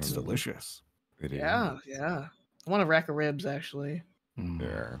 Meat's Mhm. delicious. It is. Yeah, yeah. I want a rack of ribs actually. Mm,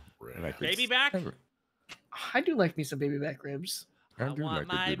 Yeah. rib. Like Baby it's- back? I do like me some baby back ribs. I do want like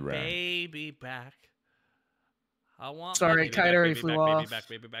my a good rap. baby back. I want Sorry, my baby Kite back, already baby flew back, off.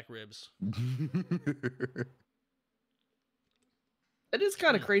 baby back ribs. It is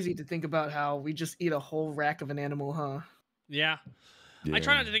kind of crazy to think about how we just eat a whole rack of an animal, huh? Yeah. I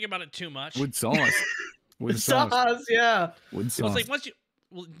try not to think about it too much. With sauce. With sauce. Sauce, yeah. With Well, sauce. it's like once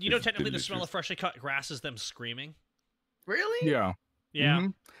you know, It's technically the smell of delicious. freshly cut grass is them screaming. Really? Yeah. Yeah.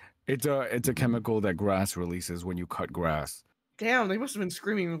 Mhm. It's a chemical that grass releases when you cut grass. Damn, they must have been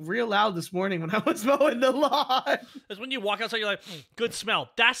screaming real loud this morning when I was mowing the lawn. Because when you walk outside, you're like, good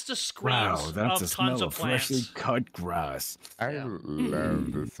smell. That's the screams Wow, that's of the smell tons of of plants. freshly cut grass. I Yeah.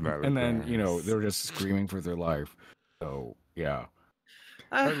 love the smell of And then, you know, grass. they're just screaming for their life. So, yeah.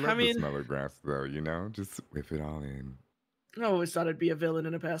 I love I mean, the smell of grass, though. You know, just whip it all in. I always thought I'd be a villain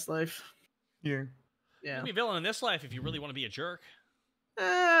in a past life. Yeah. You Yeah. can be a villain in this life if you really want to be a jerk.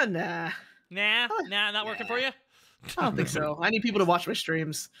 Nah. Nah, not working for you? I don't think so. I need people to watch my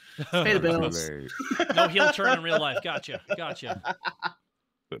streams. Pay the bills. Late. No heel turn in real life. Gotcha. I need to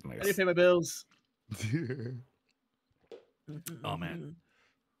Goodness. pay my bills. Oh, man.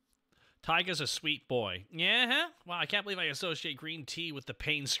 Tyga's a sweet boy. Yeah, huh? Wow, I can't believe I associate green tea with the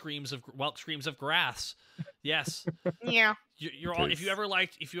pain screams of screams of grass. Yes, Yeah. you're all. If you ever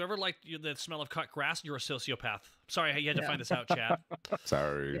liked the smell of cut grass, you're a sociopath. Sorry, you had to Yeah. find this out, chat.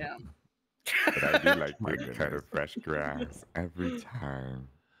 Sorry. Yeah. But I do like My the cut goodness. of fresh grass every time.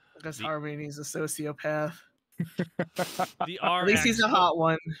 Because The- Harmony's a sociopath. The At least he's RX. a hot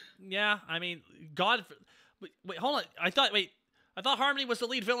one. Yeah, I mean, God. Wait, hold on. I thought Harmony was the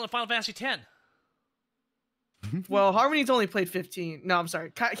lead villain of Final Fantasy X. Well, Harmony's only played 15. No, I'm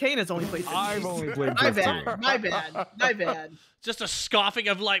sorry. Kane has only played 15. I've only played My 15. bad. My bad. My bad. Just a scoffing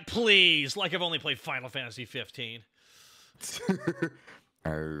of like, please, like I've only played Final Fantasy 15. I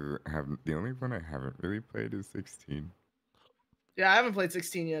have the only one I haven't really played is 16. Yeah, I haven't played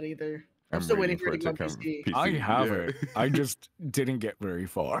 16 yet either. I'm still waiting for it to come on PC. I yeah. have it. I just didn't get very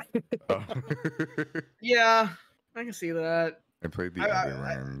far. Oh. Yeah, I can see that. I played the I- other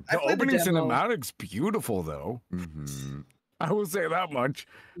one. I The played the opening demo. cinematic's beautiful, though. Hmm. I will say that much.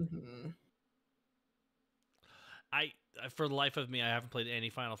 Mhm. For the life of me, I haven't played any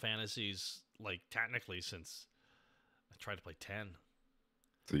Final Fantasies like technically since I tried to play 10.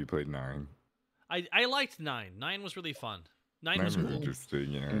 So you played 9. I liked 9. 9 was really fun. 9 9 was was cool.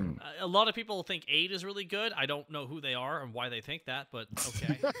 interesting, yeah. Mm. A lot of people think 8 is really good. I don't know who they are and why they think that, but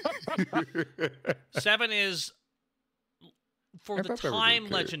okay. 7 is, for I the thought that was time,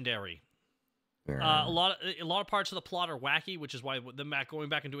 okay. legendary. Yeah. A lot of parts of the plot are wacky, which is why them going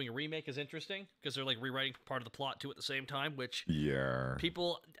back and doing a remake is interesting, because they're like rewriting part of the plot too at the same time, which Yeah.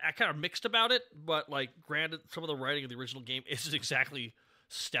 people are kind of mixed about it. But like, granted, some of the writing of the original game isn't exactly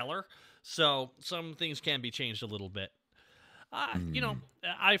stellar, so some things can be changed a little bit. You know,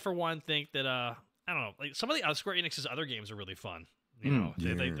 I for one think that I don't know, like some of the Square Enix's other games are really fun. You know,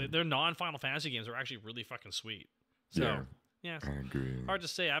 yeah. their non-Final Fantasy games are actually really fucking sweet. So yeah, I agree. hard to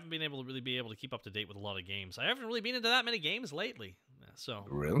say. I haven't been able to keep up to date with a lot of games. I haven't really been into that many games lately. So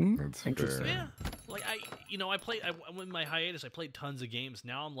Really? That's Interesting. fair. yeah, like I went in my hiatus. I played tons of games.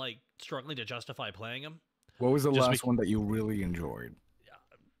 Now I'm like struggling to justify playing them. What was the Just last one that you really enjoyed?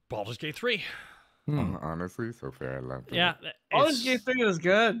 Baldur's Gate 3. Honestly, so fair. I loved it. Yeah, Oh, this game thing is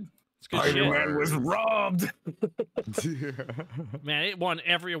good. it's good shit. Spider-Man was robbed. Man, it won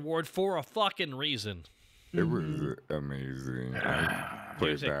every award for a fucking reason. It was amazing. I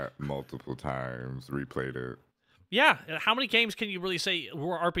played that multiple times, replayed it. Yeah, how many games can you really say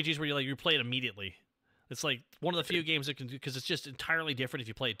were RPGs where you play it immediately? It's like one of the few games that can do, because it's just entirely different if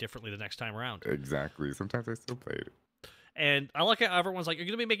you play it differently the next time around. Exactly. Sometimes I still play it. And I like how everyone's like, "You're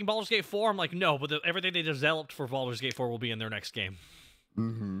gonna be making Baldur's Gate 4?" I'm like, no, but everything they developed for Baldur's Gate 4 will be in their next game.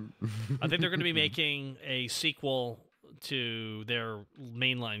 I think they're going to be making a sequel to their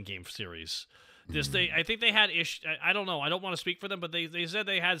mainline game series. I think they had I don't know. I don't want to speak for them, but they said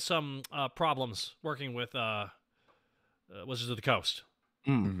they had some problems working with Wizards of the Coast.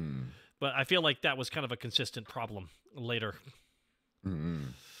 But I feel like that was kind of a consistent problem later.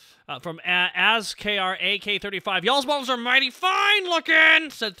 From AskRAK35, y'all's models are mighty fine looking,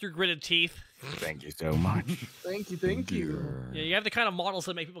 said through gritted teeth. Thank you so much. Thank you. Yeah, you have the kind of models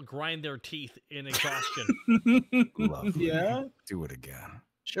that make people grind their teeth in exhaustion. Lovely. Yeah. Do it again.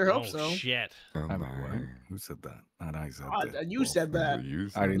 Sure hope Oh, so. shit. Oh I my. mean, what? Who said that? Not I said Ah, that. you said that.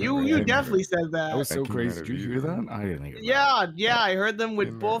 I didn't You hear that. definitely said That was that. so I came crazy. out Did of you hear you. that? I didn't hear Yeah, I heard them with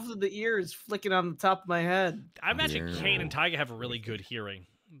In there. both of the ears flicking on the top of my head. I imagine Yeah. Kane and Tyga have a really good hearing.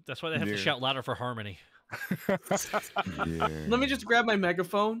 That's why they have to Yeah. shout louder for harmony. Yeah. Let me just grab my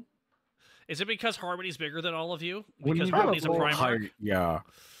megaphone. Is it because Harmony's bigger than all of you? When Because you got Harmony's a full Primarch? height, yeah.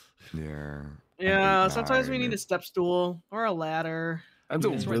 Yeah. Yeah, I'm sometimes we 8'9". need a step stool or a ladder. That's a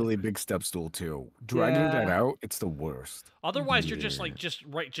That's right. really big step stool too. Dragging that Yeah. out, it's the worst. Otherwise, you're just like Yeah.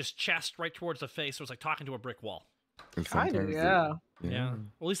 just chest right towards the face. So it's like talking to a brick wall. And Kind of, sometimes it- yeah. Yeah.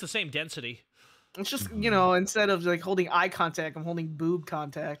 Or at least the same density. It's just, instead of like holding eye contact, I'm holding boob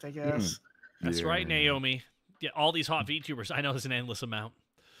contact, I guess. That's right, Yeah. Naomi. Yeah, all these hot VTubers. I know there's an endless amount.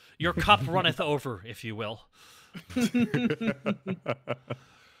 Your cup runneth over, if you will.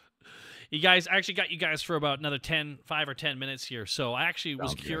 You guys, I actually got you guys for about another 5 or 10 minutes here. So I actually was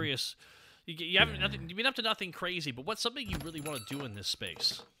Sounds good. curious. You haven't you've been up to nothing crazy, but what's something you really want to do in this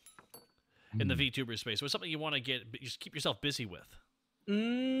space? In the VTuber space? What's something you want to just keep yourself busy with?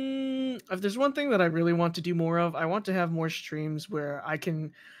 If there's one thing that I really want to do more of, I want to have more streams where I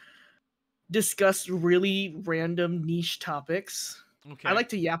can discuss really random niche topics. Okay. I like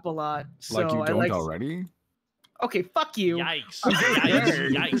to yap a lot. So Like you I don't like already? Okay, fuck you. Yikes. Yikes.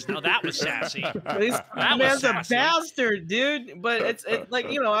 Yikes. Now that was sassy. This That was man's a sassy. bastard, dude. But it's like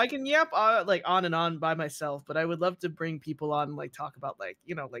I can yap like on and on by myself. But I would love to bring people on, like talk about like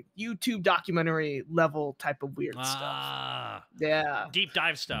YouTube documentary level type of weird stuff. Ah, Yeah, deep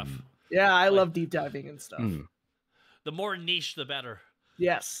dive stuff. yeah, I Like- love deep diving and stuff. Mm. The more niche, the better.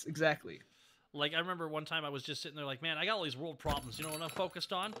 Yes, exactly. Like, I remember one time I was just sitting there like, man, I got all these world problems. You know what I'm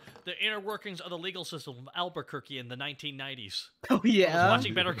focused on? The inner workings of the legal system of Albuquerque in the 1990s. Oh I was yeah.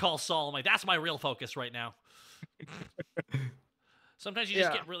 watching Better Call Saul. I'm like, that's my real focus right now. Sometimes you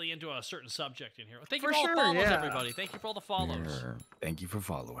just Yeah. get really into a certain subject in here. Thank For you for all sure, the follows, yeah. everybody. Thank you for all the follows. Yeah. Thank you for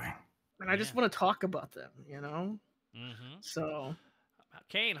following. And I just want to talk about them, you know? Mm-hmm. So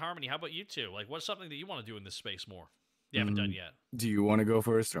Kane, Harmony, how about you two? Like, what's something that you want to do in this space more? You haven't done yet. Do you want to go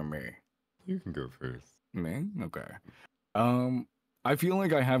first or me? You can go first. Me? Okay. I feel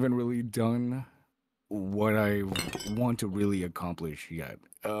like I haven't really done what I want to really accomplish yet.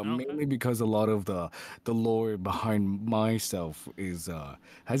 Mainly because a lot of the lore behind myself is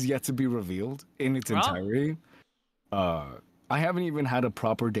has yet to be revealed in its entirety. I haven't even had a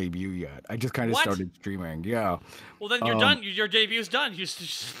proper debut yet. I just kind of What? started streaming. Yeah. Well, then you're done. Your debut's done. You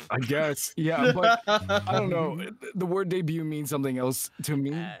I guess. Yeah, but I don't know. The word debut means something else to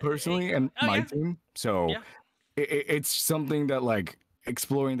me personally and oh, my yeah. team. So Yeah. it's something that like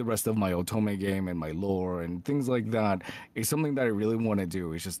exploring the rest of my Otome game and my lore and things like that is something that I really want to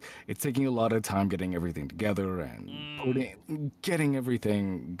do. It's just it's taking a lot of time getting everything together and getting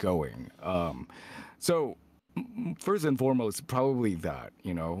everything going. So first and foremost, probably that,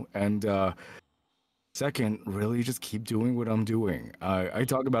 you know, and second, really just keep doing what I'm doing. I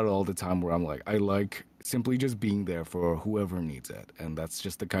talk about it all the time where I'm like, I like simply just being there for whoever needs it. And that's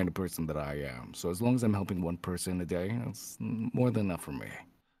just the kind of person that I am. So as long as I'm helping one person a day, that's more than enough for me.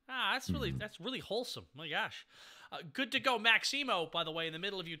 Ah, that's really wholesome. My gosh. Good to go, Maximo, by the way, in the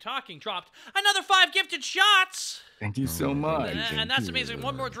middle of you talking, dropped another 5 gifted shots. Thank you so much. And that's amazing.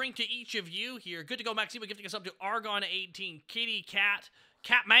 One more drink to each of you here. Good to go, Maximo, gifting us up to Argon18, Kitty Cat,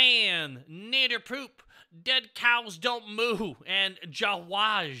 Catman, Nader Poop, Dead Cows Don't Moo, and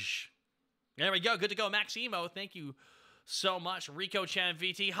Jawaj. There we go. Good to go, Maximo. Thank you so much. Rico Chan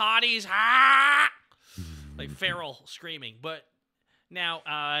VT, hotties, like feral screaming. But now,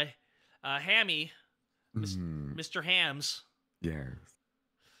 Hammy, Mr. Hams. Yes.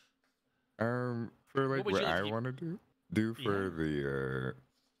 For like would you what like I to want to do for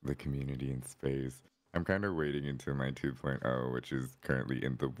the community and space, I'm kind of waiting until my 2.0, which is currently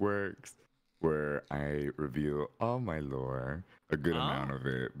in the works, where I reveal all my lore, a good amount of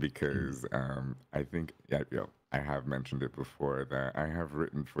it, because I think I have mentioned it before that I have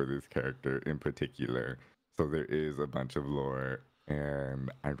written for this character in particular, so there is a bunch of lore,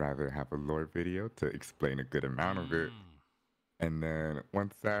 and I'd rather have a lore video to explain a good amount of it, and then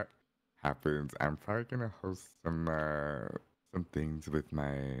once that happens, I'm probably gonna host some things with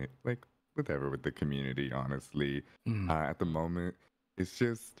my with the community. Honestly, at the moment, it's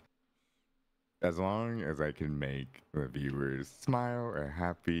just as long as I can make the viewers smile or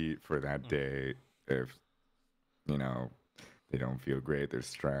happy for that day. If they don't feel great, they're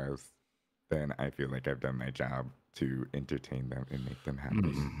stressed, then I feel like I've done my job to entertain them and make them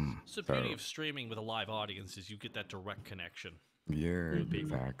happy. So the beauty of streaming with a live audience is you get that direct connection. Yeah,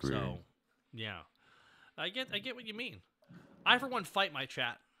 exactly. So, yeah, I get what you mean. I for one fight my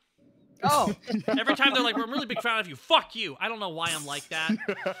chat. Oh, Every time they're like, "We're a really big fan of you." Fuck you. I don't know why I'm like that.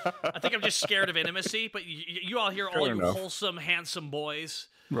 I think I'm just scared of intimacy. But you all hear all Fair you enough. wholesome, handsome boys.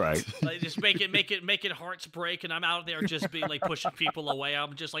 Right. Like, just make it hearts break, and I'm out there just being like pushing people away.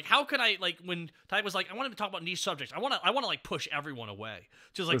 I'm just like, how can I like when Ty was like, I want to talk about niche subjects. I want to like push everyone away.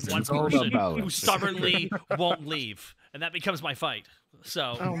 Just like Listen, one it's all about person who balance. stubbornly won't leave, and that becomes my fight.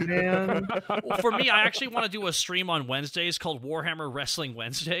 So oh man. for me, I actually want to do a stream on Wednesdays called Warhammer Wrestling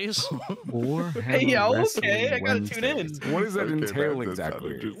Wednesdays. Hey, yo, okay, I gotta tune in. What does that Okay, entail that does sound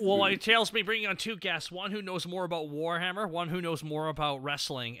exactly? interesting. Well, it entails me bringing on 2 guests, one who knows more about Warhammer, one who knows more about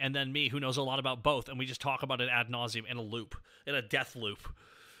wrestling, and then me, who knows a lot about both, and we just talk about it ad nauseum in a death loop.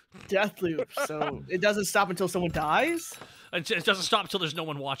 Death loop. So it doesn't stop until someone dies? And it doesn't stop until there's no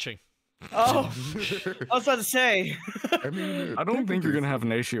one watching. Oh, I was about to say. I mean, I don't think you're gonna have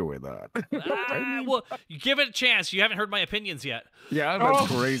an issue with that. Well, you give it a chance. You haven't heard my opinions yet. Yeah,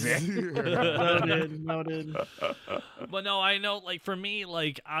 that's crazy. Noted. But no, I know, like, for me,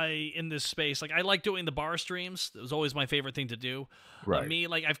 like, in this space, like, I like doing the bar streams. It was always my favorite thing to do. Right. Me,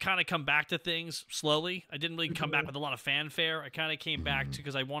 like, I've kind of come back to things slowly. I didn't really come back with a lot of fanfare. I kind of came back to,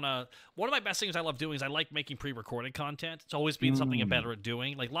 because I want to, one of my best things I love doing is I like making pre-recorded content. It's always been something I'm better at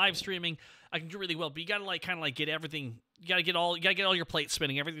doing. Like, live streaming, I can do really well, but you gotta, like, kind of, like, get everything, you gotta get all your plates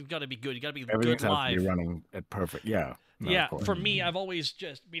spinning. Everything's gotta be good. You gotta be Everything good has live. to be running at perfect. Yeah. No, Yeah, of course. for me, I've always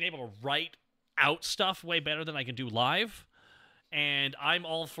just been able to write out stuff way better than I can do live. And I'm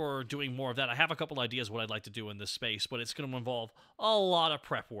all for doing more of that. I have a couple ideas what I'd like to do in this space, but it's going to involve a lot of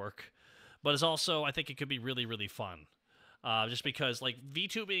prep work. But it's also, I think it could be really, really fun. Just because like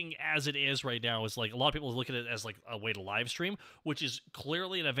VTubing as it is right now is like a lot of people look at it as like a way to live stream, which is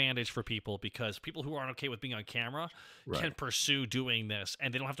clearly an advantage for people because people who aren't okay with being on camera can pursue doing this,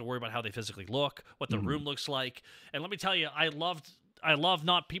 and they don't have to worry about how they physically look, what the room looks like. And let me tell you, I love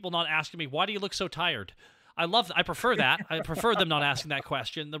not people not asking me, why do you look so tired? I prefer that. I prefer them not asking that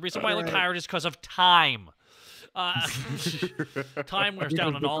question. The reason why I look tired is because of time. Time wears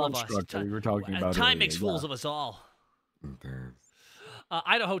down on all of us. We were talking about time earlier, makes fools of us all. There's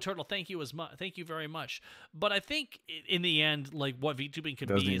Idaho Turtle, thank you thank you very much. But I think in the end, like what VTubing can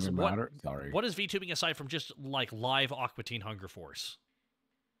be is what is VTubing aside from just like live Aqua Teen Hunger Force?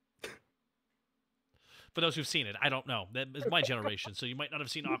 For those who've seen it, I don't know. That is my generation, so you might not have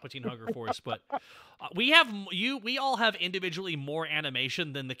seen Aqua Teen Hunger Force, but we all have individually more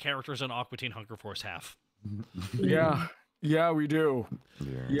animation than the characters in Aqua Teen Hunger Force have. Yeah, we do.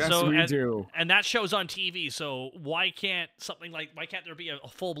 yeah. Yes, we do. And that show's on TV, so why can't there be a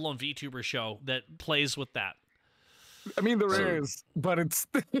full-blown VTuber show that plays with that? I mean, there is, but it's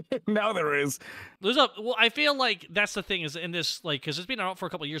now there is. Well, I feel like that's the thing is in this, like, because it's been out for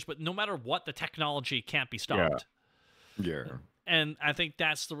a couple of years, but no matter what, the technology can't be stopped. Yeah. And I think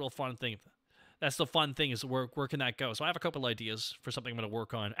that's the real fun thing. That's the fun thing is where can that go? So I have a couple ideas for something I'm going to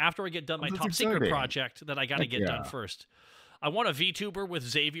work on after I get done my top secret project that I got to get done first. I want a VTuber with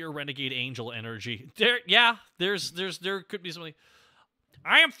Xavier Renegade Angel energy. There could be something.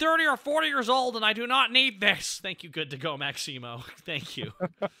 I am 30 or 40 years old and I do not need this. Thank you, good to go, Maximo. Thank you.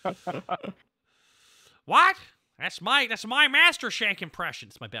 What? That's my Master Shank impression.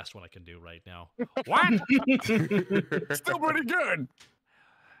 It's my best one I can do right now. What? Still pretty good.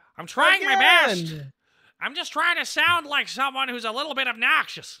 I'm trying my best. I'm just trying to sound like someone who's a little bit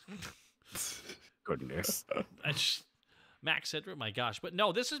obnoxious. Goodness. Max said, oh my gosh. But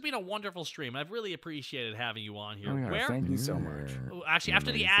no, this has been a wonderful stream. I've really appreciated having you on here. Oh, yeah, thank you so much. Actually,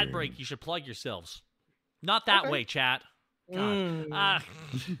 after the ad break, you should plug yourselves. Not that way, chat. God.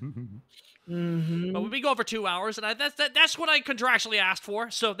 But we go over 2 hours, and that's what I contractually asked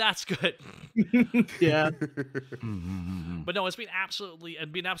for, so that's good. Yeah. But no, it's been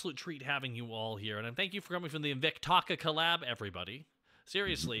an absolute treat having you all here, and thank you for coming from the Invicta collab, everybody.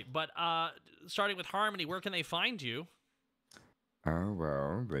 Seriously. But starting with Harmony, where can they find you? Oh,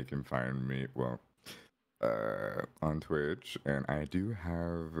 well, they can find me, on Twitch, and I do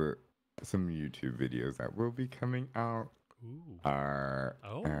have some YouTube videos that will be coming out.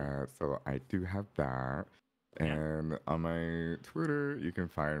 So I do have that. And on my Twitter, you can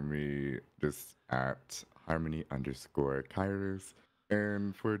find me just at Harmony_Kairos.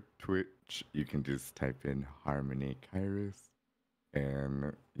 And for Twitch, you can just type in Harmony Kairos,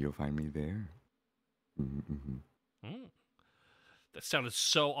 and you'll find me there. That sounded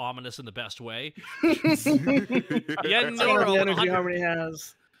so ominous in the best way. The energy Harmony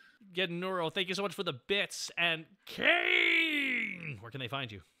has. Get Neuro, thank you so much for the bits. And Kane, where can they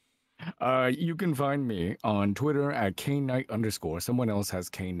find you? You can find me on Twitter at KKnight_. Someone else has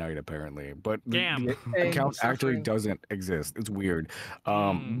K-Knight apparently, but the account actually doesn't exist. It's weird.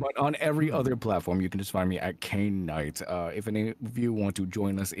 But on every other platform, you can just find me at K-Knight. If any of you want to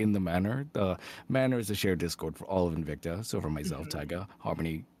join us in the Manor is a shared Discord for all of Invicta. So for myself, Taiga,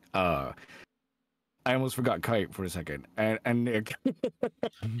 Harmony, I almost forgot Kite for a second, and Nick.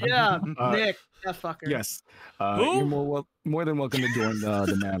 Yeah, Nick, that fucker. Yes, you're more than welcome to join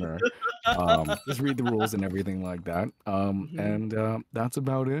the Manor. Just read the rules and everything like that. And that's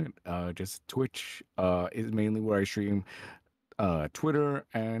about it. Just Twitch is mainly where I stream. Twitter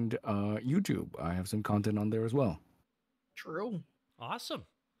and YouTube. I have some content on there as well. True. Awesome.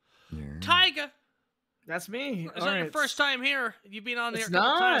 Yeah. Taiga. That's me. Is that your first time here? You've been on there a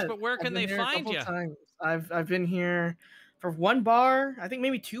couple times, but where can they find you? I've been here for one bar, I think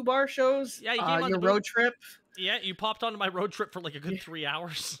maybe 2 bar shows. Yeah, you came on your road trip. Yeah, you popped onto my road trip for like a good 3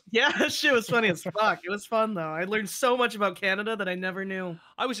 hours. Yeah, that shit was funny as fuck. It was fun though. I learned so much about Canada that I never knew.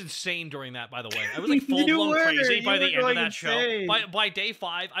 I was insane during that, by the way. I was like full blown crazy by the end of that show. By day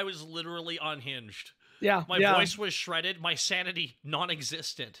 5, I was literally unhinged. Yeah, my voice was shredded. My sanity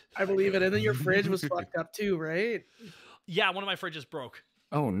non-existent. I believe it. And then your fridge was fucked up too, right? Yeah, one of my fridges broke.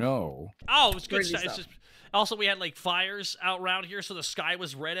 Oh no. Oh, it was good stuff. It's just, also, we had like fires out around here, so the sky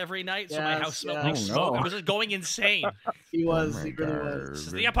was red every night. So my house smelled like smoke. I was just going insane. He was. He really was. This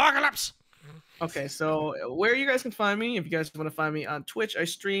is the apocalypse. Okay, so where you guys can find me, if you guys want to find me on Twitch, I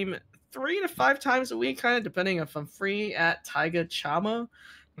stream 3 to 5 times a week, kind of depending if I'm free, at Taiga Chama.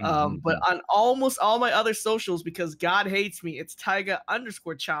 But on almost all my other socials, because God hates me, it's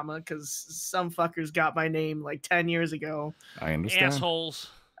Taiga_Chama, because some fuckers got my name like 10 years ago. I understand. Assholes.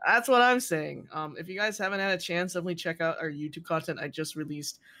 That's what I'm saying. If you guys haven't had a chance, definitely check out our YouTube content. I just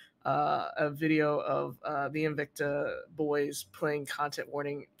released a video of the Invicta boys playing Content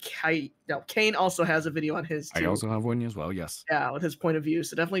Warning. Kane also has a video on his too. I also have one as well. Yes. Yeah, with his point of view.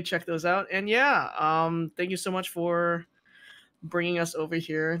 So definitely check those out. And yeah, thank you so much for bringing us over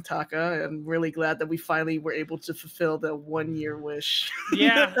here, Taka. I'm really glad that we finally were able to fulfill the 1-year wish.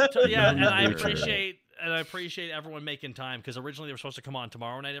 Yeah, and I Yeah. appreciate everyone making time, because originally they were supposed to come on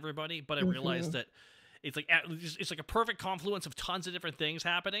tomorrow night, everybody, but I realized that it's like a perfect confluence of tons of different things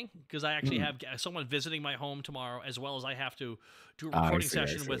happening, because I actually have someone visiting my home tomorrow, as well as I have to do a recording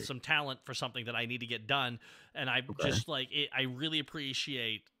session with some talent for something that I need to get done, and I just like it. I really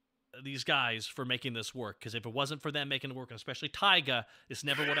appreciate these guys for making this work, because if it wasn't for them making it work, and especially Taiga, this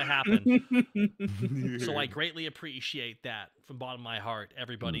never would have happened. So I greatly appreciate that from the bottom of my heart,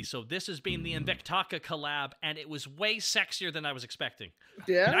 everybody. So this has been the Invicta collab, and it was way sexier than I was expecting.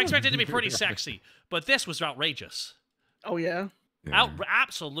 Yeah. I expected it to be pretty sexy, but this was outrageous. Oh yeah.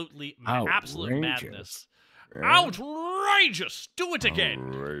 Absolute madness. Yeah. Outrageous! Do it again.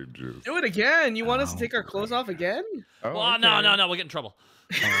 Outrageous. Do it again. You want us to take our clothes off again? Oh, Well, no, we'll get in trouble.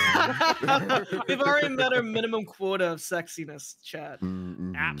 We've already met our minimum quota of sexiness, Chad.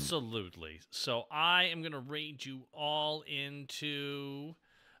 Absolutely. So I am gonna raid you all into.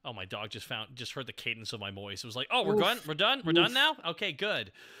 Oh, my dog just heard the cadence of my voice. It was like, oh, we're done now. Okay,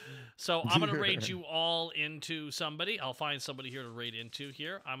 good. So I'm gonna raid you all into somebody. I'll find somebody here to raid into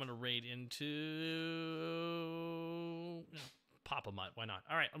here. I'm gonna raid into Papa Mutt. Why not?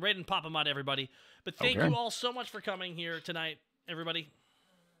 All right, I'm raiding Papa Mutt, everybody. But thank you all so much for coming here tonight, everybody.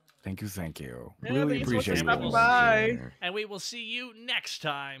 Thank you. Yeah, Really thanks so much for appreciate stopping it. by. And we will see you next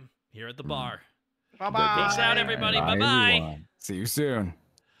time here at the bar. Bye-bye. Peace out, everybody. Bye, Bye-bye. everyone. See you soon.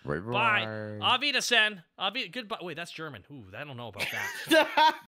 Bye. Avita sen. Goodbye. Wait, that's German. Ooh, I don't know about that.